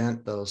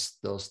present those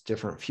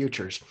different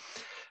futures?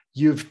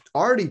 You've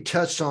already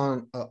touched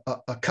on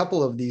a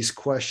couple of these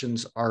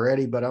questions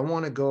already, but I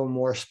want to go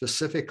more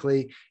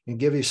specifically and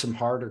give you some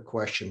harder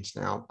questions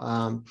now.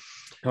 Come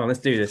on, let's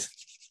do this.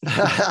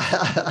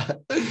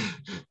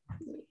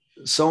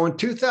 So in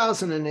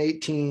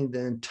 2018,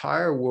 the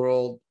entire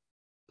world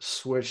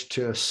switched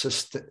to a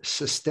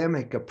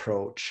systemic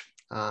approach.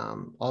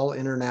 All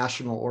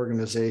international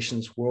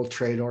organizations, World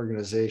Trade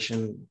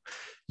Organization,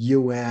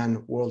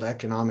 UN, World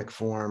Economic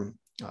Forum,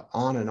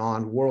 on and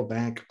on, World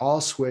Bank, all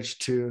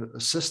switched to a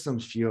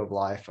systems view of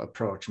life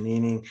approach,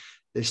 meaning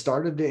they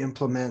started to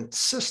implement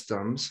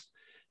systems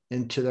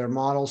into their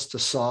models to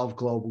solve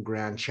global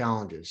grand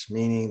challenges,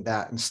 meaning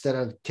that instead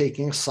of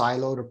taking a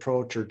siloed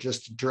approach or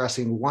just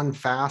addressing one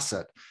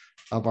facet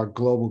of our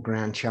global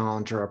grand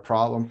challenge or a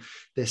problem,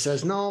 they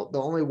says, no, the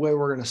only way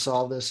we're going to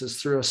solve this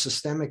is through a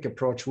systemic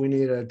approach. We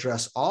need to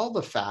address all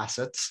the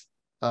facets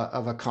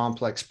of a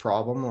complex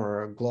problem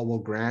or a global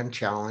grand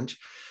challenge,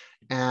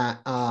 and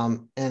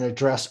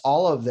address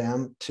all of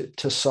them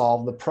to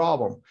solve the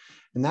problem.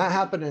 And that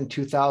happened in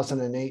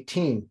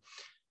 2018.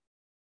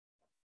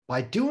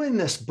 By doing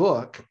this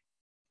book,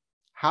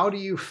 how do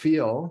you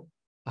feel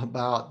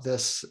about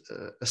this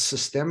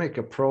systemic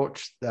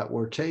approach that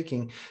we're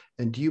taking?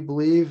 And do you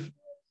believe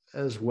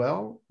as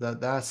well that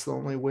that's the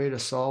only way to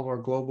solve our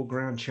global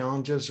grand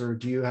challenges, or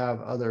do you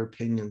have other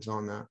opinions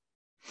on that?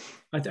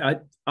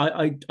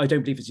 I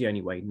don't believe it's the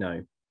only way.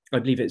 No, I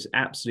believe it's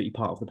absolutely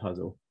part of the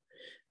puzzle.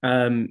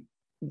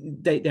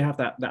 They have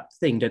that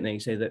thing, don't they?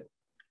 Say that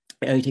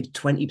it only takes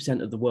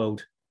 20% of the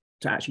world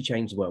to actually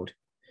change the world.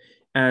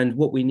 And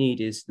what we need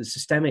is the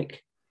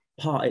systemic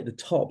part at the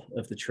top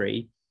of the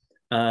tree,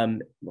 well,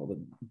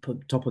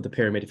 the top of the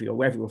pyramid, if you go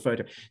wherever you refer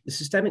to. The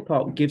systemic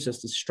part gives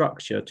us the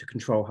structure to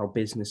control how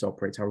business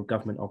operates, how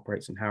government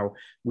operates, and how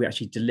we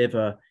actually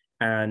deliver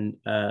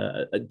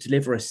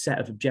a set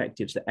of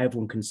objectives that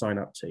everyone can sign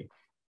up to.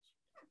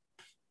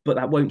 But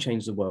that won't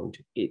change the world.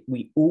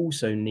 We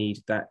also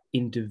need that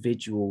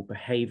individual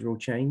behavioral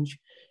change,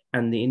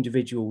 and the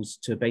individuals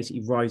to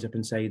basically rise up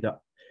and say that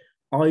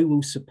I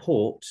will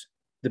support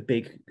the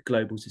big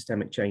global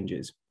systemic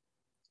changes.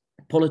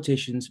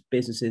 Politicians,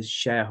 businesses,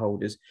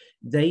 shareholders,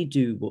 they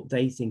do what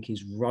they think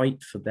is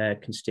right for their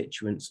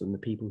constituents and the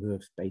people who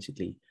have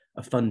basically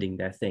are funding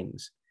their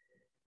things.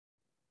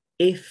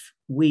 If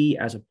we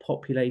as a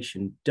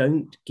population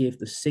don't give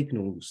the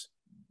signals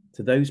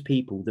to those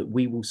people that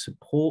we will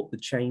support the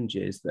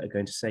changes that are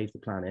going to save the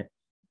planet,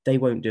 they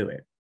won't do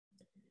it.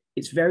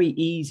 It's very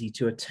easy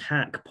to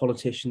attack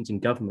politicians and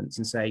governments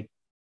and say,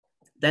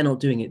 they're not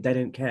doing it, they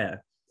don't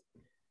care.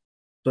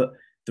 But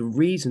the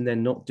reason they're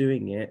not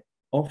doing it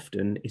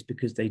often is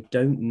because they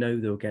don't know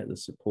they'll get the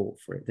support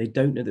for it. They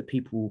don't know that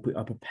people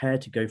are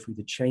prepared to go through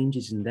the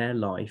changes in their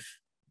life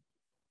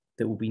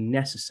that will be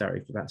necessary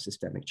for that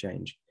systemic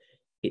change.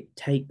 It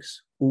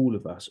takes all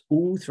of us,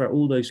 all throughout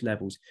all those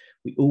levels,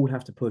 we all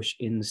have to push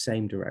in the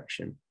same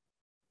direction.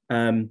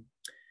 I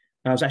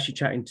was actually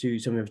chatting to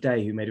someone the other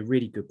day who made a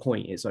really good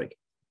point. It's like,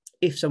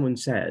 if someone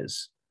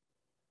says,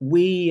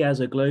 we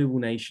as a global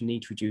nation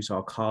need to reduce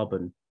our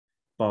carbon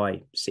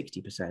by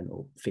 60%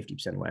 or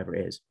 50% or whatever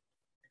it is,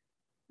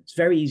 it's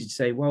very easy to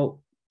say,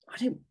 well,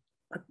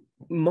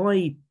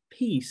 my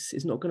piece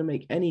is not going to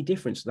make any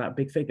difference to that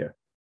big figure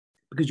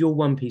because your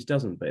one piece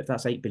doesn't. But if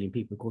that's 8 billion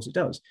people, of course it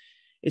does.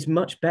 It's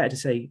much better to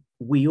say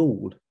we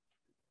all,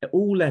 at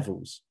all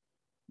levels,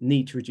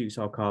 need to reduce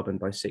our carbon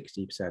by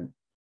 60%.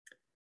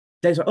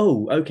 There's,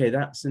 oh, okay,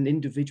 that's an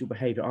individual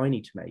behavior I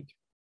need to make.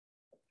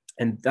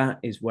 And that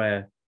is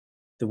where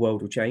the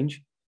world will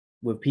change,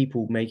 with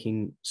people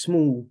making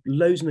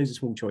loads and loads of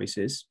small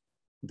choices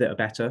that are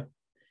better,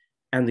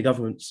 and the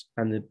governments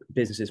and the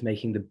businesses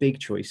making the big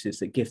choices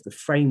that give the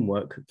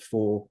framework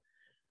for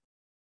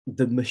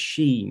the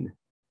machine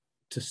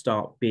to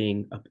start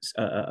being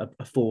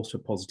a force for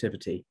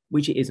positivity,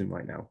 which it isn't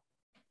right now.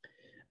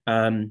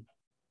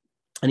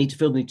 I need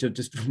to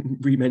just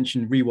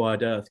re-mention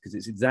Rewild Earth, because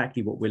it's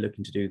exactly what we're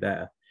looking to do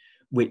there,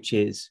 which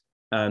is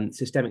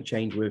systemic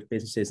change with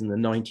businesses and the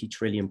 90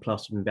 trillion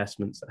plus of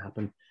investments that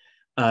happen.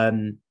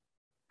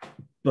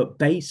 But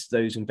base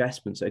those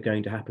investments that are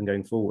going to happen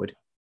going forward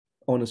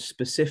on a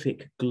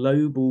specific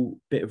global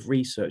bit of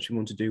research we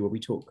want to do, where we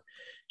talk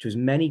to as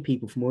many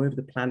people from all over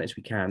the planet as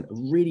we can,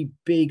 a really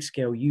big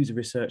scale user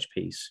research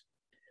piece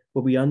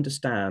where we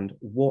understand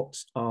what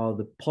are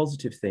the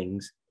positive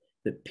things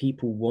that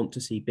people want to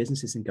see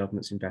businesses and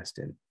governments invest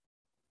in.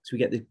 So we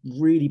get the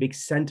really big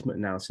sentiment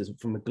analysis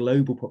from a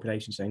global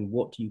population saying,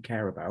 what do you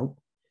care about?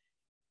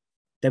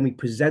 Then we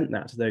present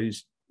that to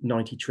those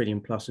 90 trillion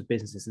plus of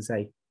businesses and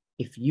say,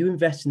 if you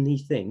invest in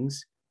these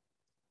things,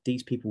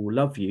 these people will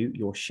love you,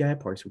 your share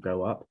price will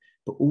go up,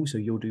 but also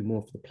you'll do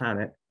more for the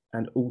planet.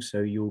 And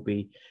also you'll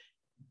be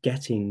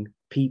getting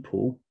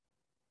people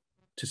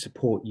to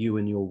support you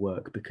and your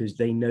work because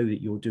they know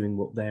that you're doing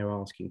what they're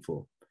asking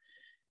for.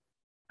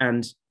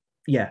 And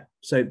yeah,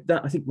 so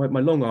that, I think my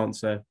long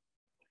answer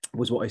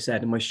was what I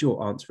said. And my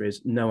short answer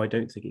is, no, I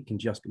don't think it can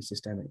just be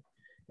systemic.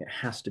 It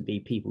has to be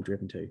people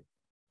driven too.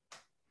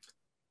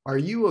 Are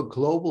you a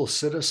global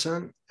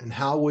citizen, and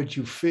how would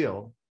you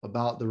feel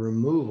about the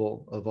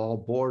removal of all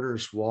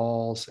borders,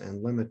 walls,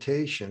 and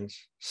limitations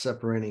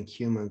separating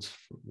humans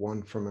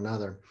one from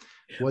another?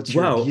 What's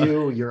your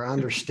view, your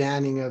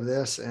understanding of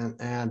this,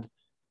 and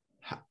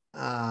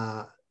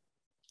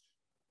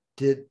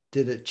did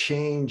it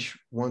change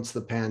once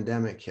the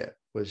pandemic hit?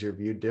 Was your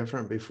view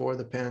different before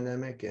the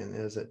pandemic, and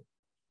is it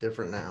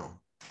different now?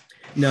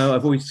 No,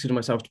 I've always considered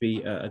myself to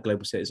be a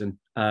global citizen.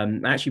 I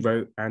actually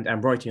wrote and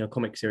I'm writing a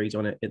comic series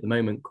on it at the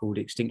moment called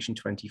Extinction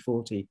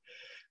 2040,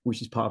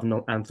 which is part of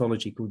an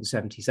anthology called The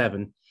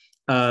 77,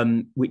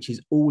 which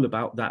is all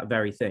about that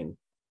very thing,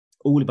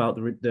 all about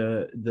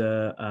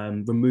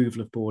the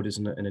removal of borders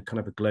in a kind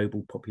of a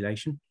global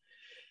population.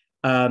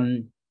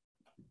 I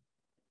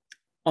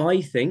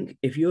think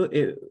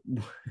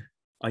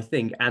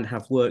and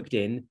have worked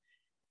in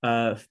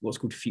what's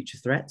called future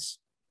threats.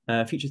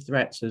 Future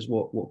threats is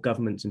what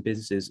governments and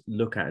businesses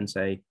look at and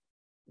say,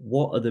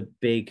 what are the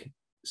big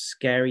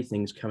scary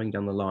things coming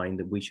down the line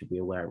that we should be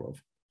aware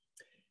of?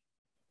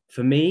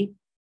 For me,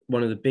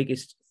 one of the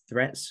biggest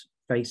threats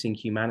facing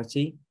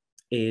humanity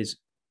is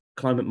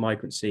climate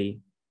migrancy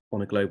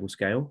on a global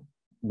scale,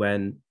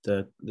 when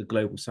the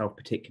global south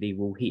particularly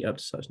will heat up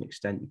to such an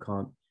extent you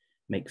can't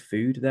make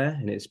food there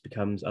and it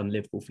becomes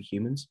unlivable for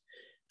humans.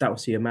 That will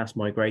see a mass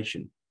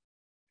migration,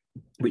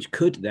 which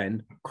could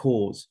then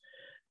cause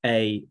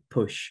a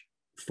push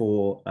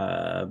for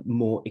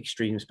more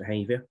extremist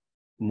behavior,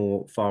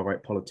 more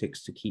far-right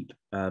politics to keep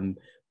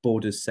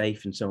borders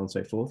safe and so on and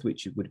so forth,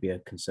 which would be a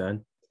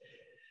concern.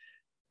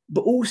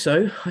 But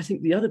also, I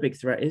think the other big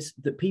threat is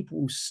that people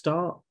will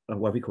start,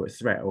 well, we call it a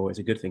threat or it's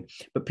a good thing,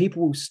 but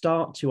people will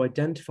start to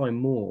identify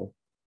more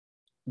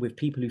with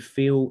people who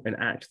feel and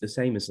act the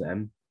same as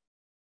them,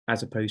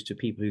 as opposed to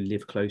people who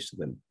live close to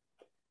them.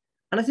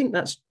 And I think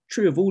that's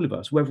true of all of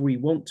us, whether we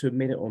want to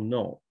admit it or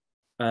not.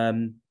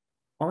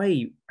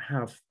 I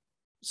have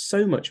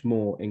so much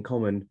more in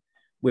common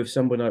with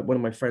someone, one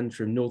of my friends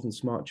from Northern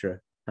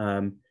Sumatra,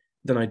 than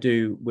I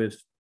do with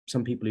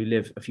some people who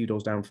live a few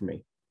doors down from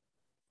me.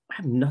 I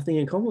have nothing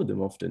in common with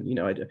them often. You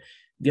know,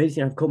 the only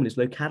thing I have in common is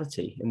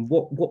locality. And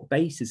what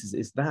basis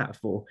is that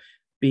for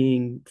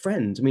being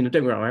friends? I mean, I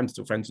don't know, I am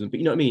still friends with them, but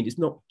you know what I mean? It's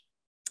not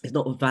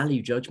a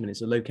value judgment,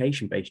 it's a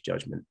location-based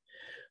judgment.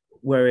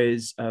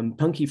 Whereas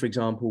Punky, for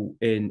example,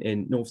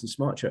 in Northern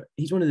Sumatra,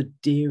 he's one of the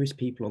dearest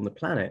people on the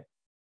planet.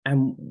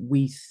 And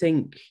we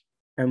think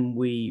and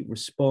we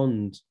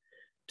respond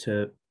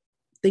to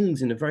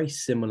things in a very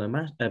similar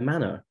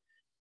manner.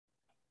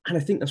 And I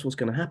think that's what's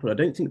going to happen. I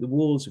don't think the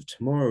wars of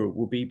tomorrow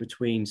will be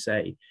between,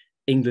 say,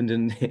 England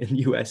and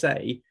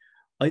USA.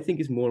 I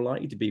think it's more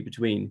likely to be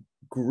between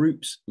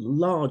groups,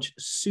 large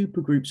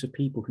super groups of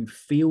people who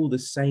feel the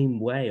same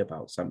way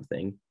about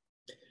something,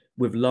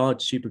 with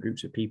large super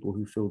groups of people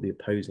who feel the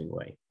opposing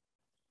way.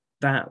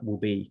 That will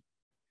be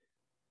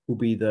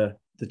the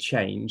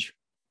change.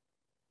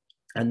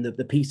 And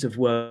the piece of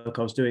work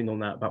I was doing on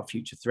that about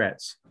future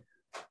threats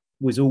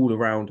was all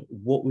around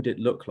what would it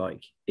look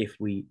like if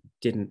we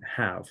didn't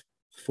have,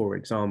 for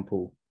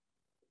example,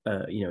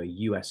 a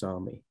US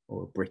army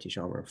or a British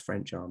army or a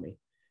French army.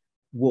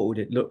 What would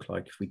it look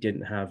like if we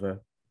didn't have a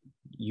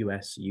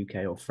US,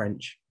 UK or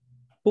French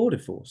border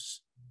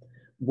force?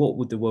 What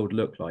would the world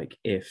look like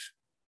if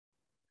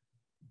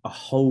a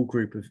whole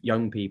group of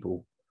young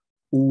people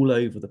all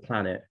over the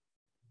planet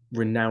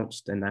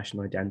renounced their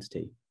national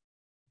identity?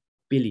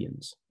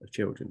 Billions of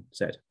children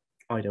said,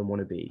 I don't want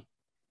to be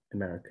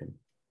American,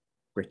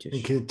 British.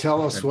 And can you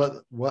tell us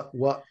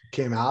what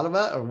came out of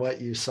it, or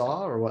what you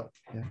saw, or what?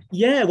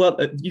 Yeah, well,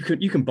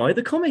 you can buy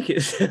the comic.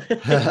 It's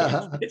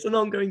an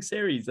ongoing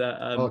series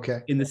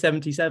in the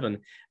 77.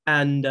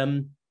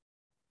 And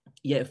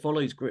it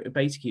follows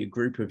basically a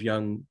group of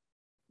young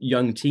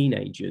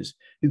teenagers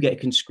who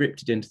get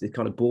conscripted into the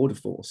kind of border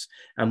force.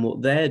 And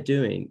what they're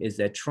doing is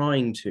they're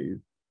trying to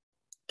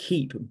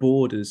keep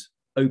borders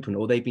open,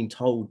 or they've been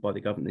told by the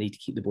government they need to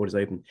keep the borders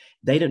open.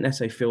 They don't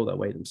necessarily feel that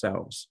way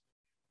themselves,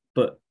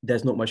 but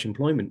there's not much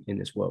employment in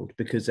this world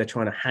because they're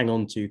trying to hang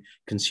on to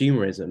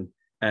consumerism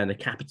and a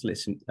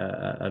capitalist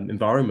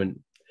environment.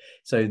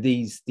 So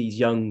these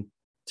young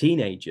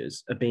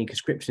teenagers are being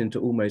conscripted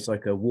into almost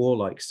like a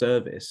warlike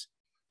service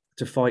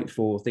to fight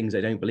for things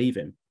they don't believe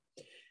in.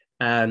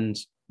 And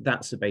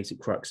that's the basic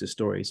crux of the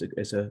story.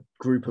 It's a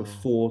group of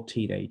 4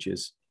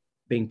 teenagers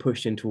being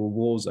pushed into a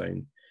war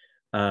zone,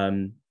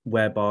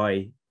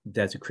 whereby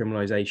there's a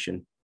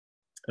criminalization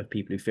of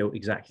people who feel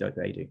exactly like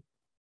they do.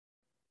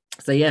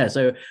 So yeah,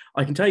 so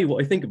I can tell you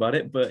what I think about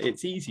it, but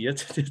it's easier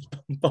to just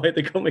buy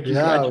the comic and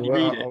gradually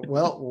read it.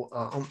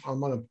 I'm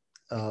going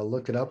to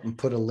look it up and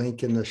put a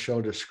link in the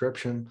show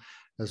description,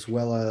 as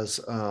well as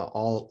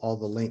all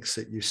the links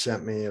that you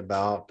sent me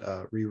about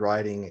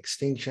rewriting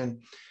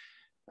Extinction.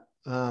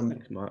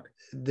 Thanks, Mark.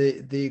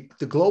 The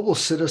global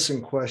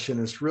citizen question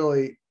is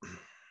really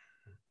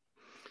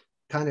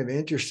kind of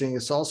interesting.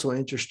 It's also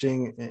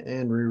interesting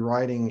in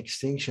rewriting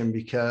Extinction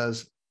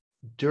because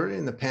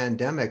during the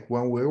pandemic,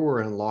 when we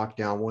were in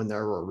lockdown, when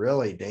there were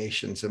really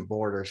nations and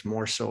borders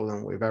more so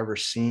than we've ever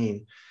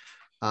seen,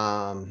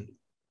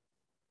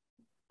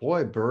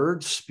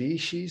 birds,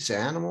 species,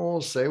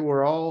 animals, they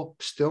were all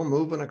still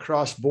moving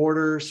across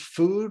borders.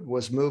 Food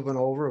was moving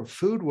over.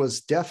 Food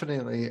was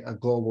definitely a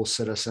global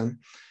citizen.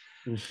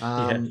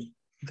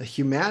 The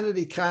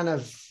humanity kind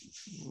of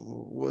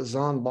was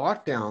on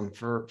lockdown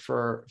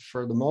for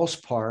the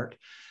most part.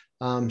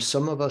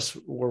 Some of us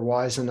were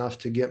wise enough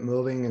to get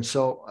moving. And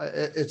so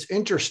it's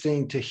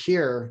interesting to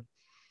hear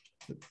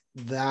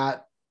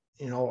that,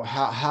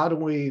 how do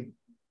we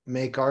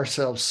make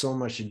ourselves so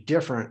much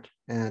different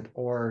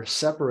or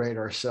separate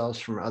ourselves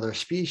from other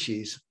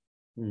species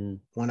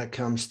when it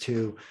comes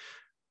to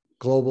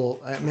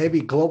global, maybe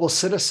global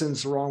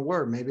citizens, the wrong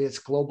word. Maybe it's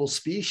global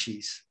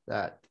species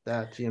that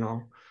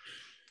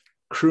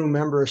crew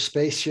member of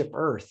Spaceship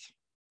Earth.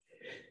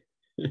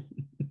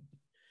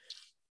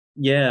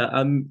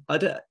 I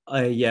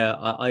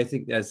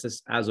think there's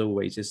just, as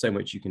always, there's so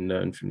much you can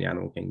learn from the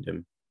animal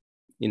kingdom.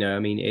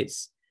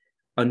 It's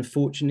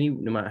unfortunately,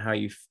 no matter how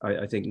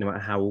I think no matter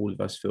how all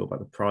of us feel about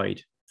the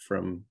pride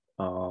from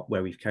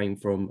where we've came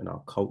from and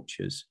our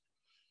cultures,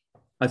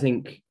 I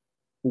think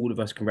all of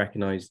us can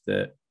recognize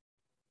that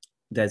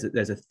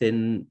there's a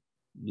thin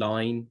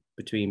line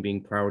between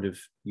being proud of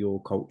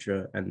your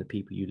culture and the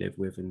people you live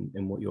with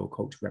and what your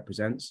culture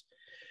represents,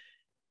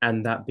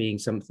 and that being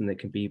something that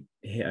can be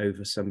hit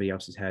over somebody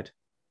else's head.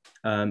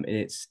 And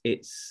it's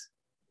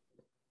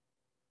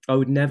I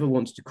would never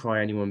want to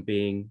decry anyone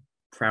being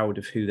proud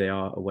of who they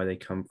are or where they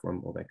come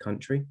from or their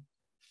country,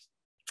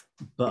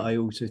 but I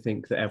also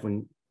think that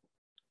everyone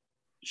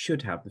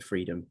should have the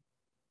freedom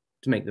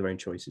to make their own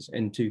choices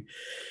and to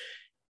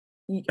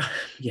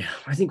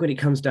I think when it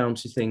comes down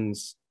to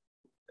things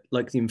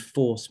like the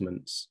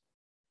enforcements,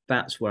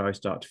 that's where I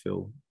start to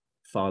feel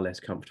far less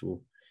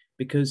comfortable,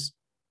 because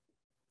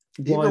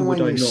even when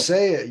you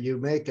say it, you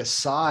make a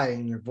sigh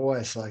in your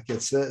voice. Like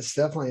it's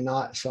definitely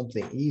not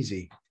something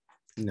easy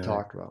to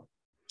talk about.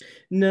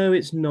 No,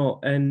 it's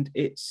not. And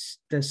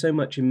there's so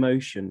much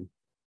emotion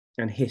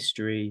and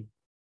history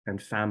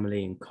and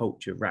family and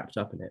culture wrapped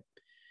up in it.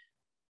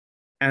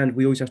 And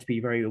we always have to be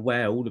very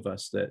aware, all of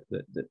us, that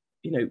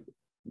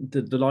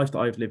the life that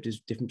I've lived is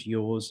different to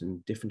yours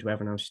and different to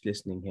everyone else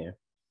listening here.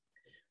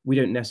 We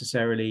don't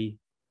necessarily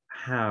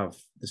have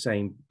the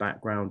same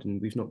background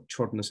and we've not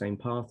trodden the same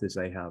path as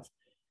they have.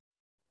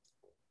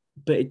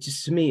 But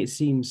to me, it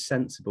seems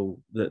sensible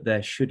that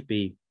there should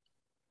be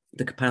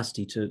the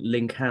capacity to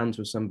link hands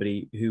with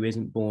somebody who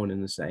isn't born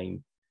in the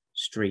same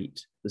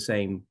street, the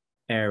same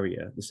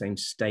area, the same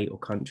state or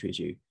country as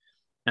you,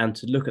 and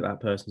to look at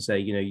that person and say,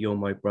 you're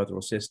my brother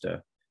or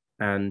sister,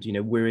 and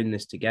we're in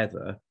this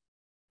together.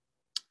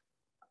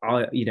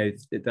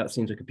 That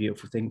seems like a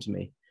beautiful thing to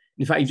me.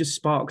 In fact, you just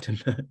sparked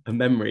a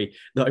memory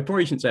that I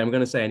probably shouldn't say, I'm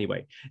going to say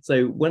anyway.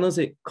 So when I was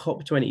at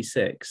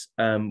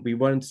COP26, we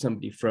run into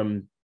somebody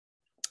from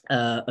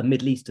a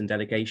Middle Eastern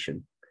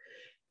delegation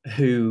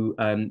who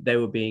they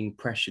were being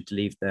pressured to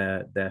leave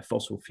their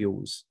fossil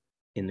fuels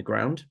in the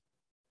ground.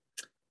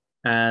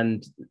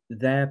 And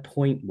their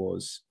point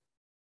was,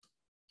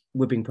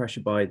 we're being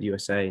pressured by the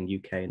USA and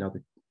UK and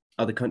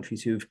other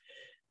countries who've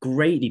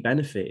greatly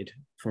benefited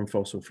from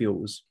fossil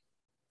fuels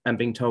and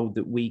being told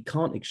that we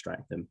can't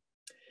extract them.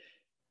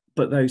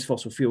 But those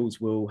fossil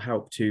fuels will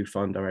help to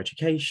fund our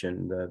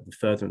education, the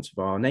furtherance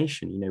of our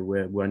nation.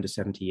 We're under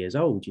 70 years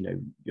old.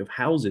 You have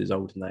houses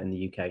older than that in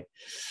the UK.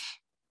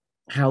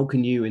 How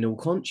can you, in all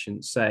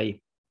conscience,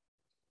 say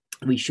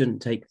we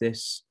shouldn't take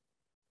this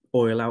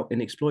oil out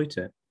and exploit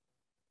it?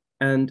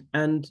 And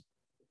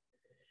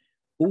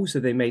also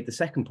they made the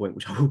second point,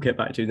 which I will get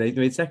back to. They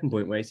made the second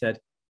point where he said,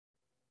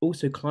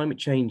 also climate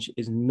change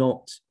is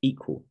not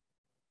equal.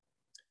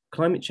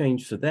 Climate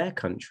change for their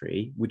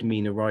country would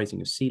mean a rising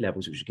of sea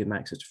levels, which would give them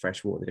access to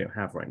fresh water they don't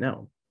have right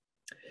now.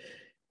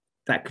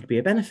 That could be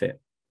a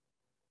benefit.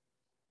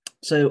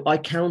 So I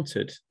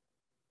countered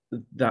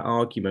that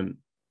argument,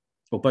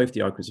 or both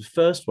the arguments. The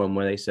first one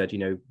where they said,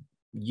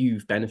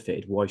 you've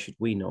benefited, why should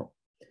we not?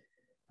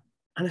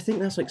 And I think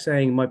that's like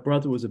saying my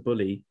brother was a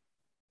bully,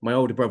 my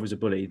older brother was a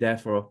bully,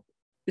 therefore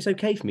it's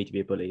okay for me to be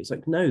a bully. It's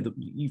like, no,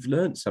 you've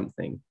learned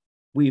something.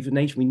 We as a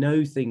nation, we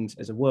know things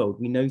as a world.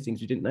 We know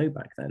things we didn't know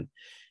back then.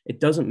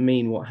 It doesn't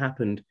mean what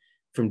happened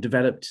from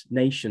developed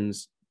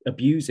nations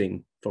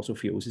abusing fossil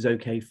fuels is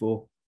okay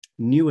for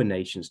newer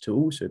nations to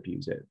also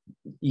abuse it.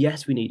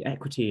 Yes, we need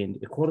equity and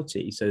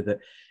equality so that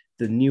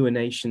the newer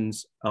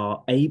nations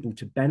are able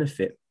to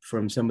benefit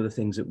from some of the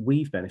things that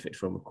we've benefited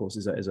from, of course,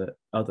 as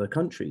other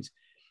countries.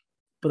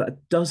 But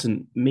that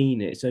doesn't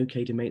mean it's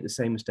okay to make the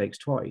same mistakes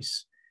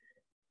twice.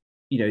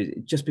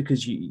 Just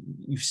because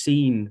you've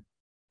seen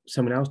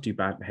someone else do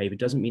bad behavior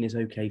doesn't mean it's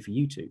okay for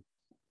you to.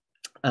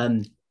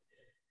 And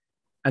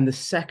the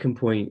second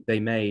point they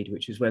made,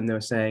 which is when they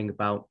were saying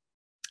about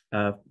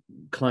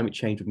climate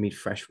change would mean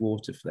fresh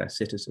water for their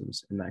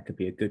citizens, and that could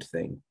be a good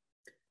thing.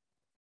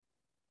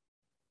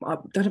 I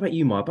don't know about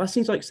you, Mark, but that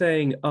seems like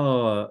saying,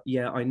 oh,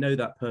 yeah, I know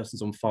that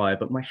person's on fire,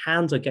 but my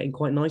hands are getting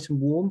quite nice and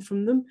warm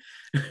from them.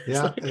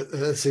 Yeah,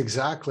 that's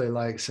exactly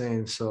like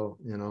saying, so,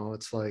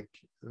 it's like,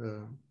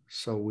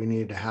 so we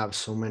need to have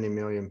so many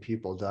million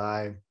people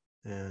die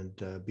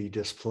and be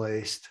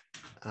displaced.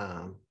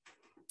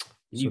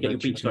 You get your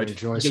beachside,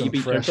 enjoy some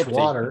fresh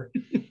water.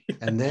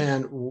 And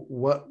then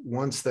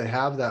once they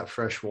have that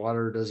fresh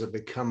water, does it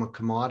become a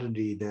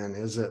commodity then?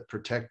 Is it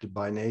protected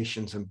by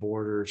nations and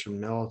borders or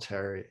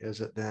military? Is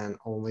it then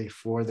only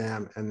for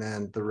them? And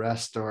then the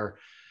rest are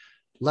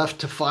left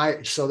to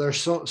fight. So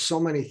there's so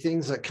many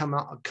things that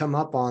come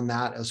up on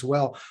that as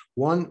well.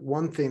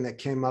 One thing that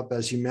came up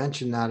as you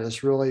mentioned that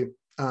is really,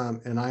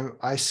 and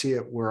I see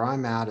it where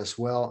I'm at as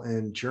well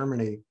in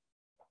Germany,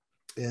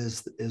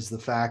 is the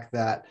fact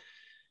that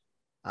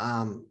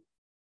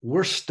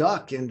we're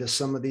stuck into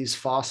some of these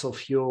fossil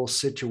fuel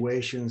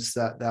situations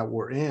that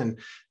we're in.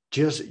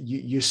 Just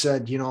you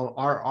said,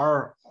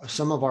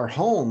 some of our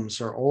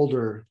homes are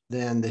older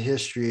than the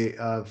history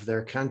of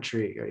their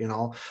country,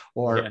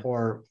 or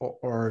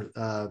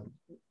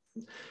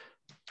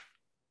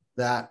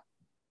that.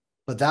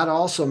 But that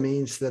also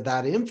means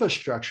that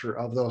infrastructure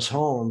of those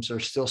homes are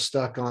still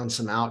stuck on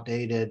some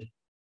outdated,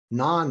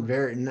 not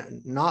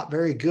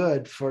very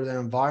good for the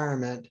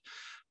environment.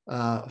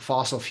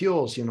 Fossil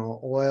fuels,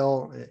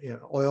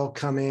 oil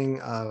coming,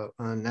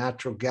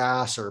 natural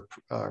gas or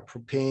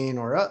propane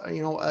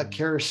or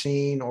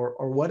kerosene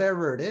or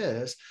whatever it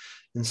is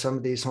in some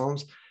of these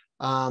homes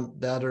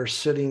that are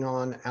sitting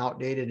on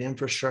outdated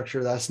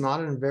infrastructure that's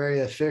not very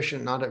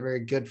efficient, not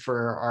very good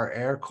for our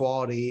air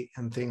quality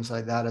and things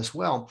like that as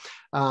well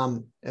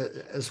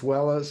as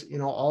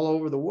all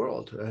over the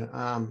world.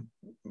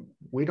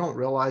 We don't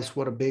realize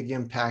what a big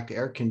impact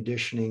air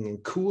conditioning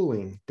and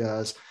cooling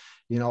does.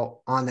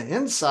 On the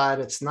inside,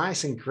 it's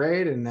nice and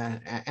great, and the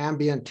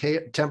ambient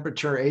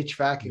temperature,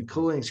 HVAC and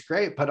cooling is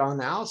great. But on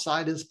the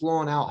outside, it's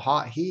blowing out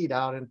hot heat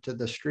out into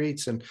the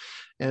streets, and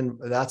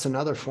that's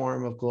another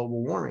form of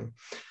global warming.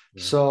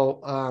 Yeah.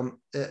 So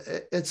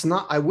it's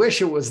not. I wish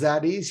it was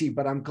that easy,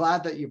 but I'm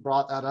glad that you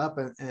brought that up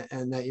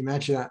and that you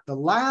mentioned that. The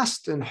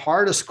last and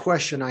hardest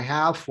question I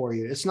have for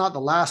you. It's not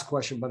the last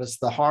question, but it's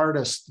the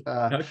hardest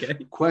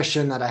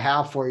question that I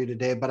have for you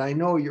today. But I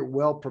know you're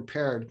well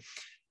prepared.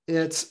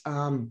 It's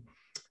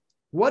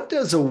what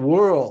does a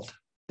world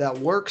that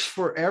works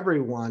for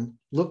everyone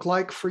look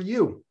like for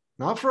you?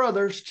 Not for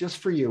others, just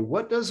for you.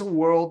 What does a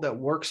world that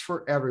works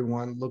for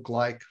everyone look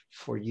like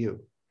for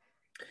you?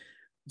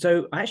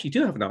 So I actually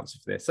do have an answer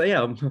for this. So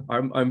yeah,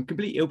 I'm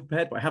completely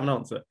ill-prepared, but I have an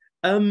answer.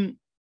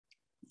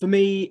 For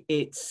me,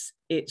 it's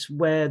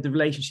where the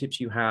relationships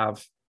you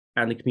have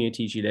and the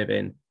communities you live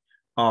in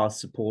are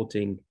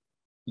supporting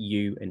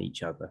you and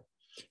each other.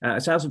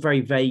 It sounds a very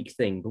vague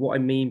thing, but what I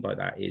mean by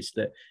that is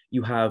that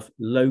you have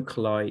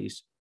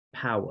localized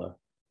power,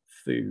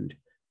 food,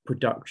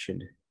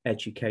 production,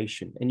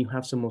 education, and you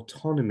have some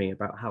autonomy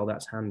about how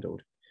that's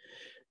handled.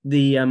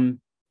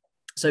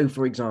 So,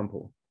 for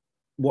example,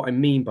 what I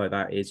mean by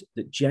that is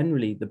that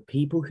generally the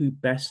people who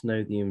best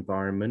know the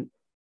environment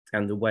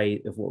and the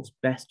way of what's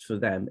best for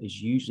them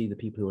is usually the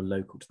people who are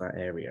local to that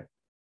area.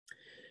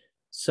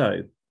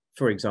 So,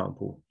 for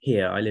example,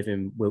 here I live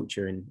in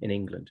Wiltshire in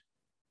England.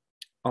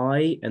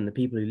 I and the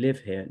people who live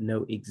here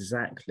know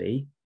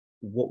exactly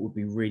what would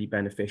be really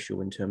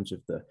beneficial in terms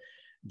of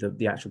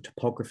the actual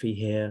topography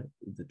here,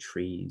 the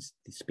trees,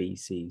 the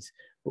species,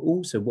 but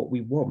also what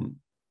we want.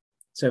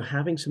 So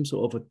having some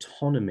sort of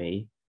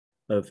autonomy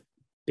of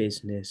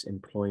business,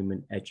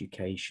 employment,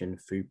 education,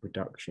 food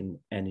production,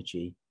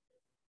 energy,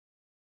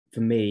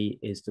 for me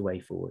is the way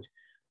forward.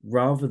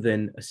 Rather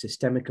than a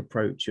systemic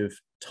approach of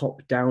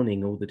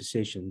top-downing all the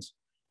decisions,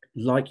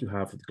 like you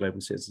have with the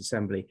Global Citizens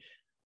Assembly,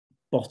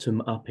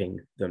 bottom-upping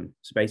them.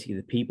 So basically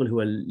the people who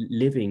are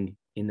living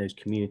in those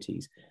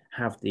communities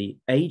have the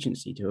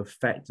agency to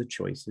affect the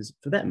choices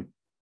for them.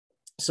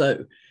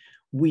 So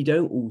we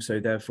don't also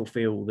therefore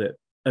feel that,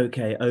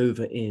 okay,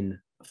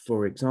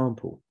 for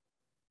example,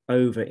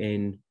 over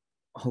in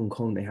Hong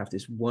Kong, they have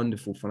this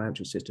wonderful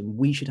financial system.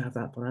 We should have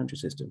that financial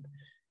system.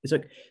 It's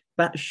like,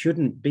 that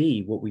shouldn't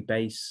be what we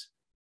base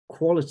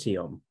quality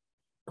on.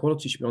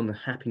 Quality should be on the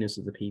happiness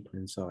of the people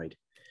inside.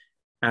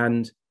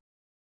 And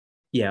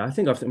yeah, I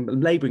think I'm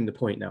laboring the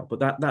point now, but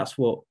that's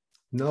what.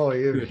 No,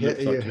 you hit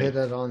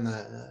it on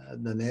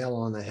the nail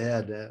on the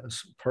head.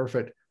 It's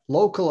perfect.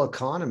 Local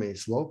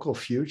economies, local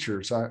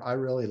futures. I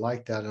really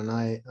like that, and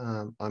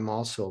I'm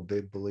also a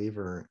big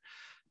believer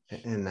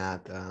in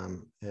that.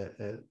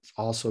 It's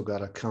also got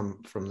to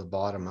come from the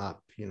bottom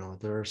up.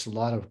 There's a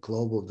lot of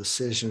global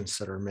decisions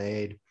that are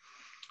made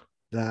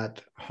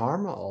that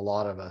harm a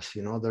lot of us.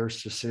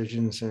 There's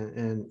decisions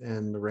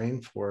in the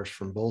rainforest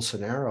from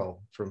Bolsonaro,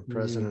 from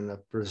president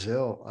of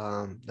Brazil,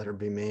 that are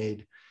being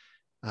made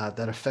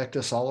that affect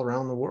us all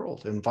around the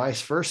world, and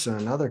vice versa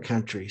in other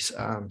countries.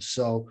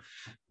 So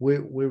we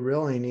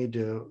really need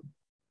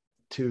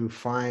to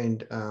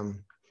find,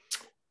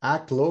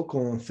 act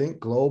local and think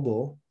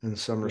global in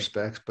some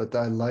respects, but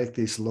I like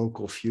these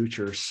local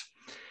futures.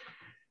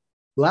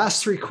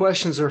 Last three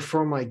questions are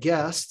for my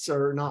guests,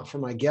 or not for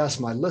my guests,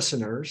 my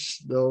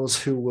listeners,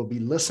 those who will be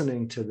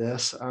listening to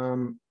this.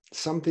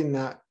 Something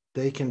that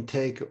they can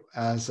take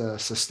as a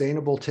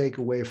sustainable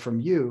takeaway from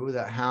you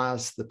that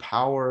has the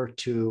power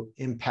to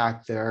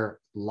impact their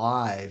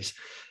lives.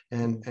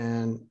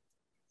 And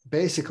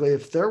basically,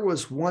 if there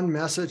was one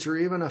message or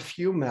even a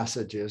few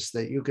messages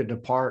that you could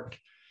depart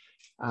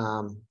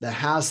that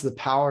has the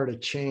power to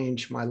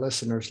change my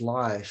listener's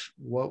life,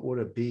 what would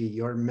it be,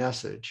 your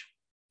message?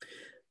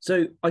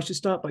 So I should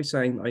start by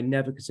saying I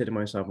never consider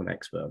myself an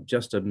expert. I'm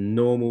just a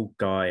normal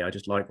guy. I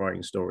just like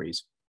writing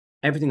stories.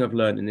 Everything I've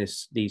learned in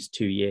these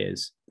 2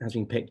 years has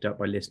been picked up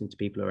by listening to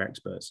people who are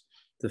experts.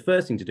 The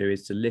first thing to do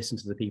is to listen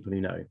to the people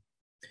who know.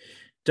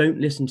 Don't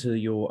listen to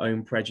your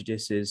own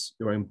prejudices,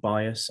 your own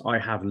bias. I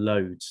have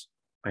loads.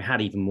 I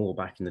had even more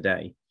back in the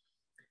day.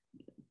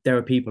 There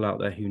are people out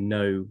there who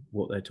know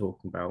what they're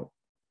talking about,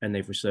 and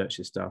they've researched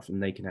this stuff,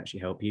 and they can actually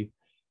help you.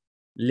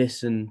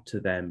 Listen to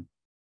them.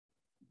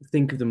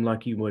 Think of them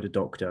like you would a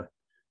doctor.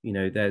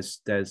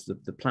 There's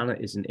the planet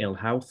is in ill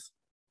health.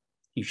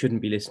 You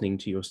shouldn't be listening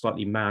to your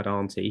slightly mad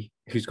auntie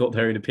who's got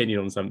their own opinion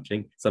on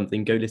something.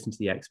 Go listen to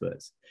the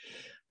experts.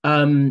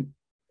 And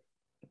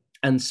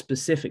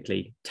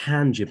specifically,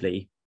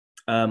 tangibly,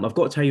 I've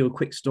got to tell you a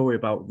quick story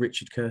about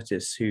Richard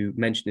Curtis, who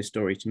mentioned this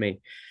story to me.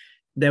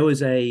 There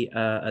was a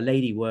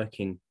lady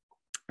working,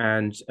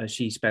 and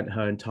she spent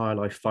her entire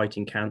life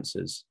fighting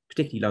cancers,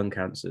 particularly lung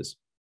cancers,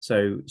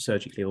 so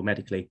surgically or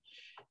medically.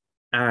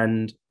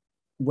 And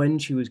when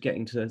she was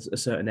getting to a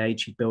certain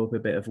age, she'd built up a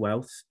bit of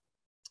wealth,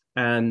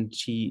 and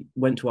she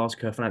went to ask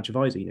her financial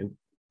advisor,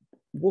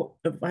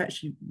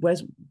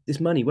 where's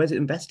this money? Where's it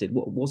invested?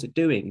 What was it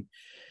doing?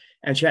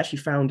 And she actually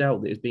found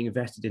out that it was being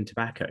invested in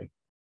tobacco.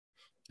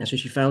 And so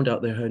she found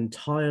out that her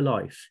entire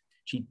life,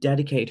 she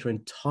dedicated her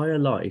entire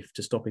life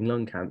to stopping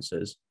lung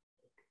cancers,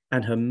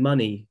 and her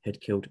money had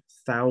killed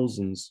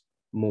thousands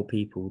more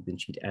people than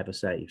she'd ever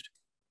saved.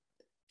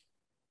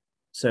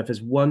 So if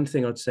there's one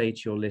thing I'd say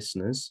to your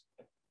listeners,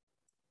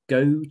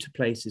 go to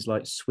places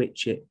like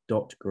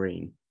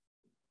switchit.green.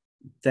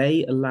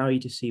 They allow you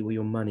to see where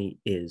your money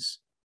is.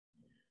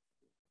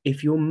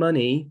 If your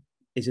money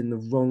is in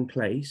the wrong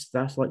place,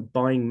 that's like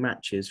buying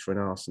matches for an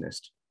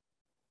arsonist.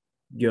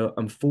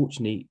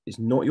 Unfortunately, it's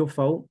not your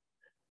fault,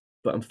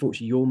 but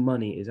unfortunately, your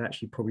money is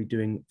actually probably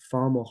doing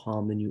far more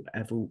harm than you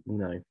ever will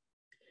know.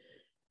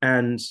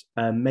 And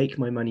Make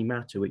My Money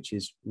Matter, which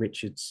is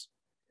Richard's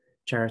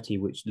charity,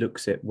 which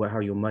looks at how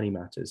your money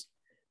matters.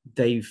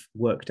 They've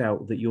worked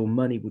out that your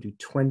money will do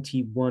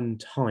 21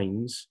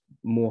 times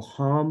more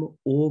harm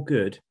or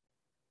good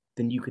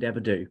than you could ever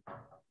do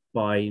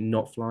by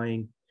not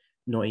flying,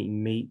 not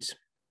eating meat,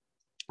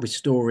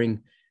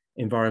 restoring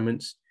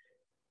environments.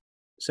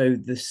 So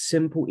the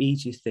simple,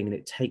 easiest thing, and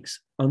it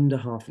takes under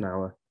half an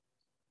hour,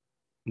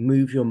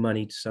 move your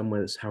money to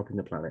somewhere that's helping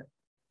the planet.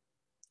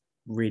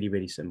 Really,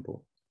 really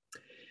simple.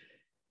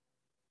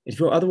 If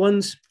you've got other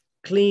ones,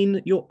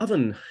 clean your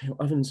oven. Your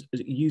oven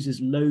uses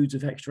loads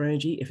of extra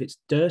energy. If it's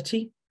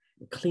dirty,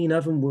 a clean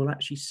oven will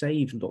actually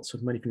save lots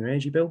of money from your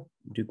energy bill.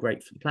 It'll do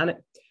great for the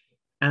planet.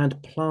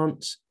 And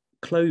plant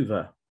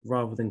clover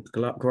rather than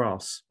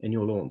grass in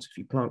your lawns. If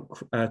you plant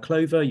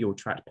clover, you'll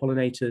attract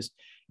pollinators.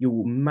 You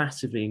will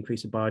massively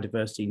increase the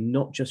biodiversity,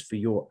 not just for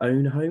your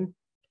own home,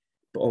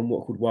 but on what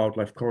are called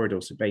wildlife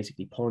corridors. So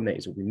basically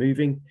pollinators will be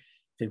moving.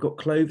 If they've got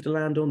clover to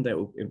land on, they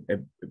will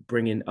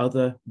bring in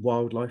other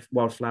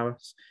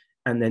wildflowers.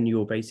 And then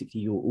you'll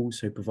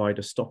also provide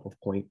a stop-off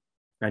point,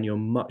 and you're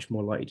much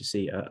more likely to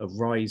see a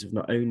rise of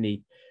not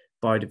only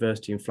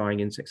biodiversity and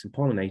flying insects and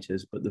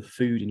pollinators, but the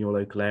food in your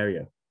local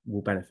area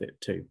will benefit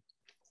too.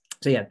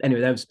 So yeah, anyway,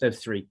 those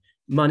three: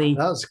 money,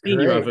 clean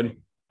your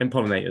oven, and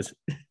pollinators.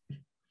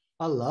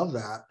 I love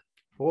that.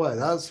 Boy,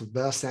 that's the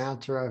best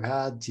answer I've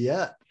had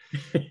yet.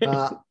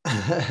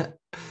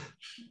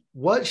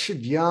 What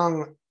should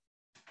young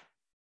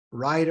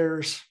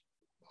writers,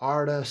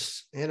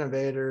 artists,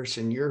 innovators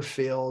in your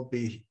field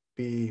be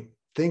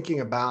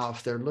thinking about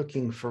if they're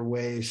looking for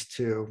ways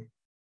to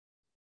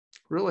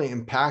really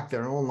impact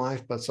their own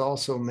life, but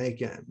also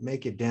make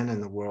a dent in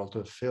the world,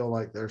 to feel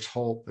like there's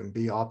hope and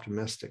be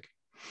optimistic?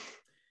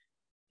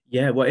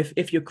 Yeah, well,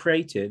 if you're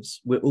creatives,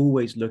 we're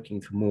always looking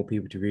for more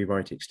people to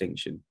rewrite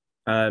Extinction.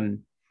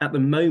 At the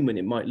moment,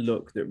 it might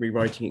look that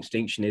rewriting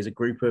Extinction is a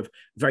group of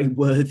very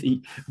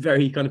worthy,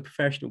 very kind of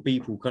professional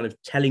people kind of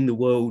telling the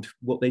world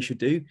what they should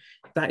do.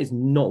 That is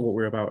not what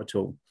we're about at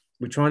all.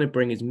 We're trying to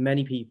bring as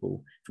many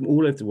people from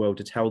all over the world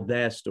to tell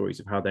their stories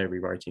of how they're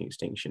rewriting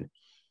Extinction.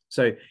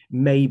 So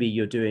maybe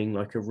you're doing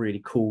like a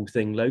really cool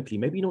thing locally.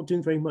 Maybe you're not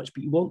doing very much,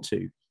 but you want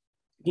to.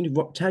 You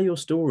know, tell your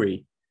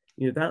story.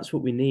 You know, that's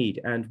what we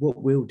need. And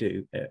what we'll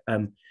do,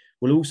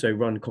 we'll also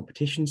run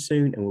competitions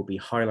soon, and we'll be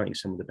highlighting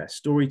some of the best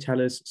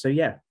storytellers. So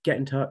yeah, get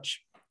in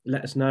touch.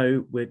 Let us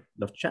know. We'd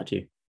love to chat to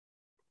you.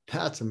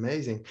 That's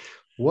amazing.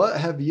 What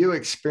have you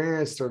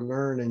experienced or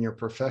learned in your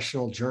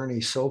professional journey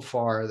so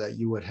far that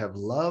you would have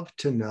loved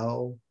to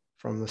know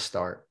from the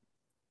start?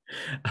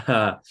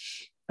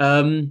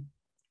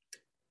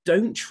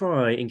 Don't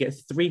try and get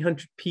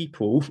 300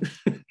 people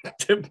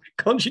to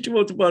contribute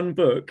towards one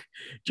book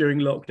during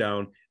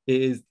lockdown.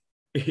 It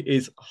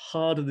is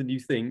harder than you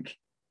think.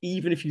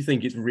 Even if you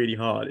think it's really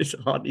hard, it's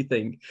a hard to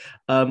think.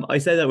 I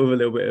say that with a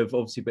little bit of,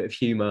 obviously, a bit of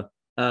humor.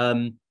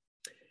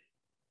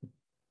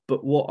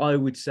 But what I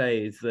would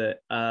say is that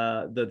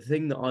the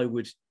thing that I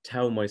would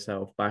tell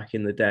myself back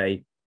in the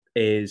day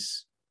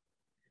is,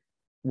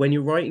 when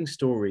you're writing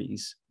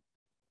stories,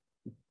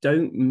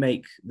 don't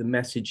make the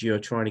message you're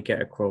trying to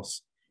get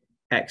across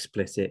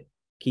explicit,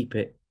 keep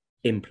it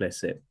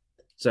implicit.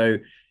 So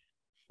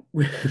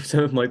with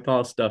some of my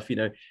past stuff, you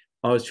know,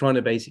 I was trying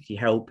to basically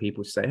help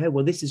people say, hey,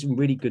 well, this is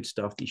really good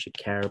stuff that you should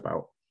care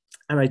about.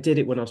 And I did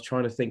it when I was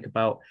trying to think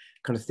about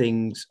kind of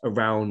things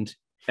around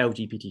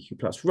LGBTQ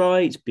plus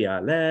rights,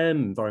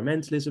 BLM,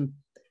 environmentalism, and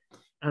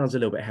I was a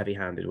little bit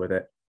heavy-handed with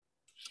it.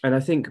 And I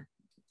think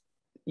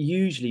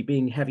usually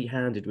being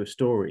heavy-handed with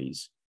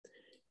stories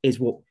is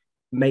what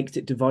makes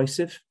it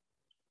divisive.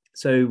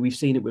 So we've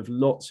seen it with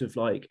lots of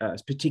like,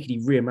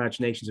 particularly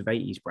reimaginations of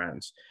 80s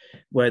brands,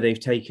 where they've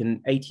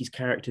taken 80s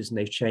characters and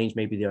they've changed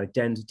maybe the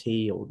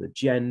identity or the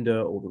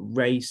gender or the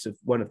race of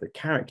one of the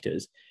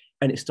characters,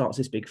 and it starts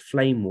this big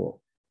flame war.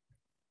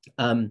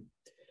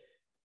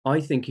 I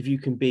think if you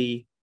can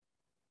be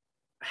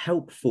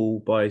helpful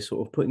by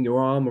sort of putting your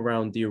arm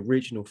around the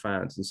original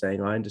fans and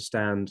saying, I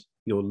understand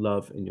your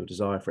love and your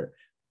desire for it,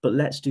 but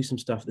let's do some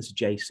stuff that's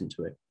adjacent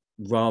to it,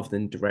 rather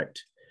than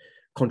direct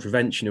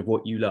contravention of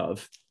what you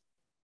love,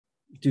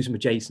 do some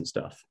adjacent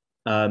stuff.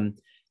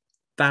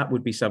 That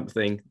would be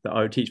something that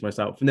I would teach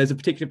myself. And there's a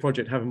particular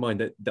project I have in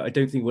mind that I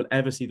don't think will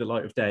ever see the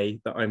light of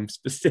day, that I'm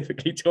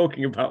specifically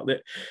talking about.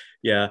 That,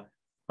 yeah,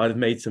 I've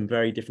made some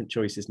very different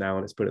choices now,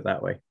 let's put it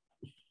that way.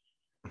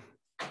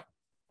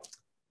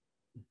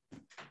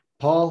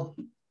 Paul,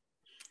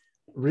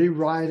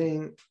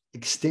 Rewilding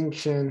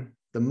Extinction,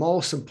 the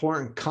most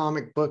important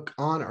comic book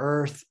on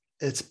earth.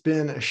 It's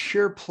been a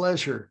sheer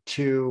pleasure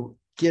to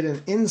get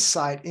an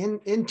insight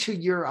into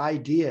your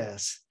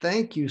ideas.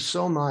 Thank you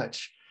so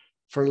much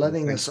for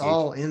letting us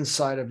all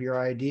inside of your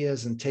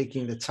ideas and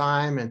taking the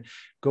time and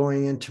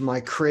going into my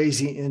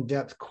crazy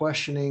in-depth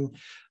questioning.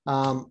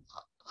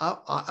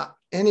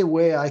 Any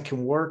way I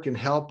can work and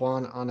help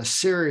on a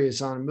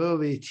series, on a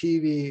movie,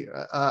 TV,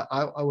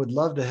 I would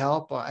love to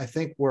help. I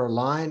think we're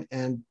aligned,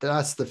 and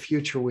that's the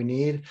future we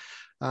need.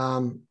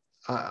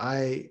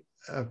 I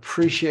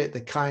appreciate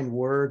the kind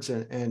words,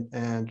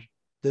 and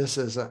this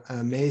is an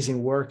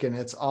amazing work, and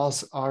it's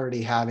also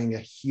already having a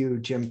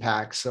huge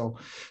impact. So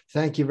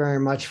thank you very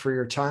much for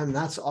your time.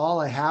 That's all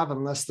I have,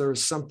 unless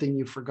there's something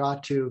you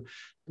forgot to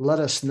let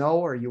us know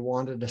or you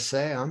wanted to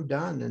say. I'm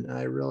done, and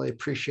I really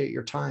appreciate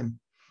your time.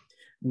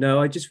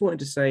 No, I just wanted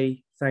to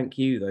say thank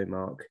you, though,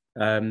 Mark.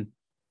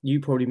 You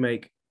probably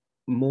make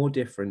more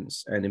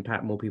difference and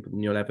impact more people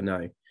than you'll ever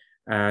know.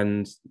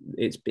 And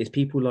it's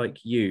people like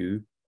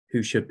you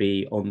who should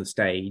be on the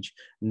stage,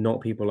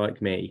 not people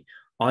like me.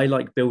 I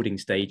like building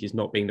stages,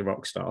 not being the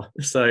rock star.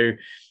 So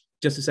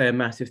just to say a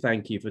massive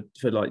thank you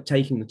for like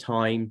taking the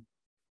time,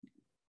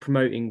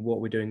 promoting what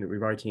we're doing at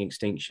Rewriting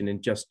Extinction,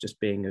 and just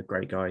being a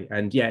great guy.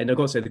 And yeah, and I've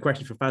got to say, the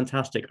questions were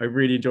fantastic. I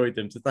really enjoyed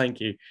them. So thank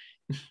you.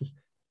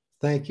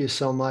 Thank you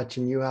so much.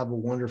 And you have a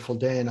wonderful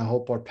day. And I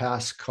hope our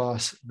paths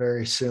cross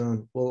very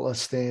soon. Well,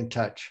 let's stay in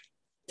touch.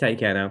 Take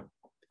care now.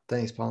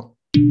 Thanks, Paul.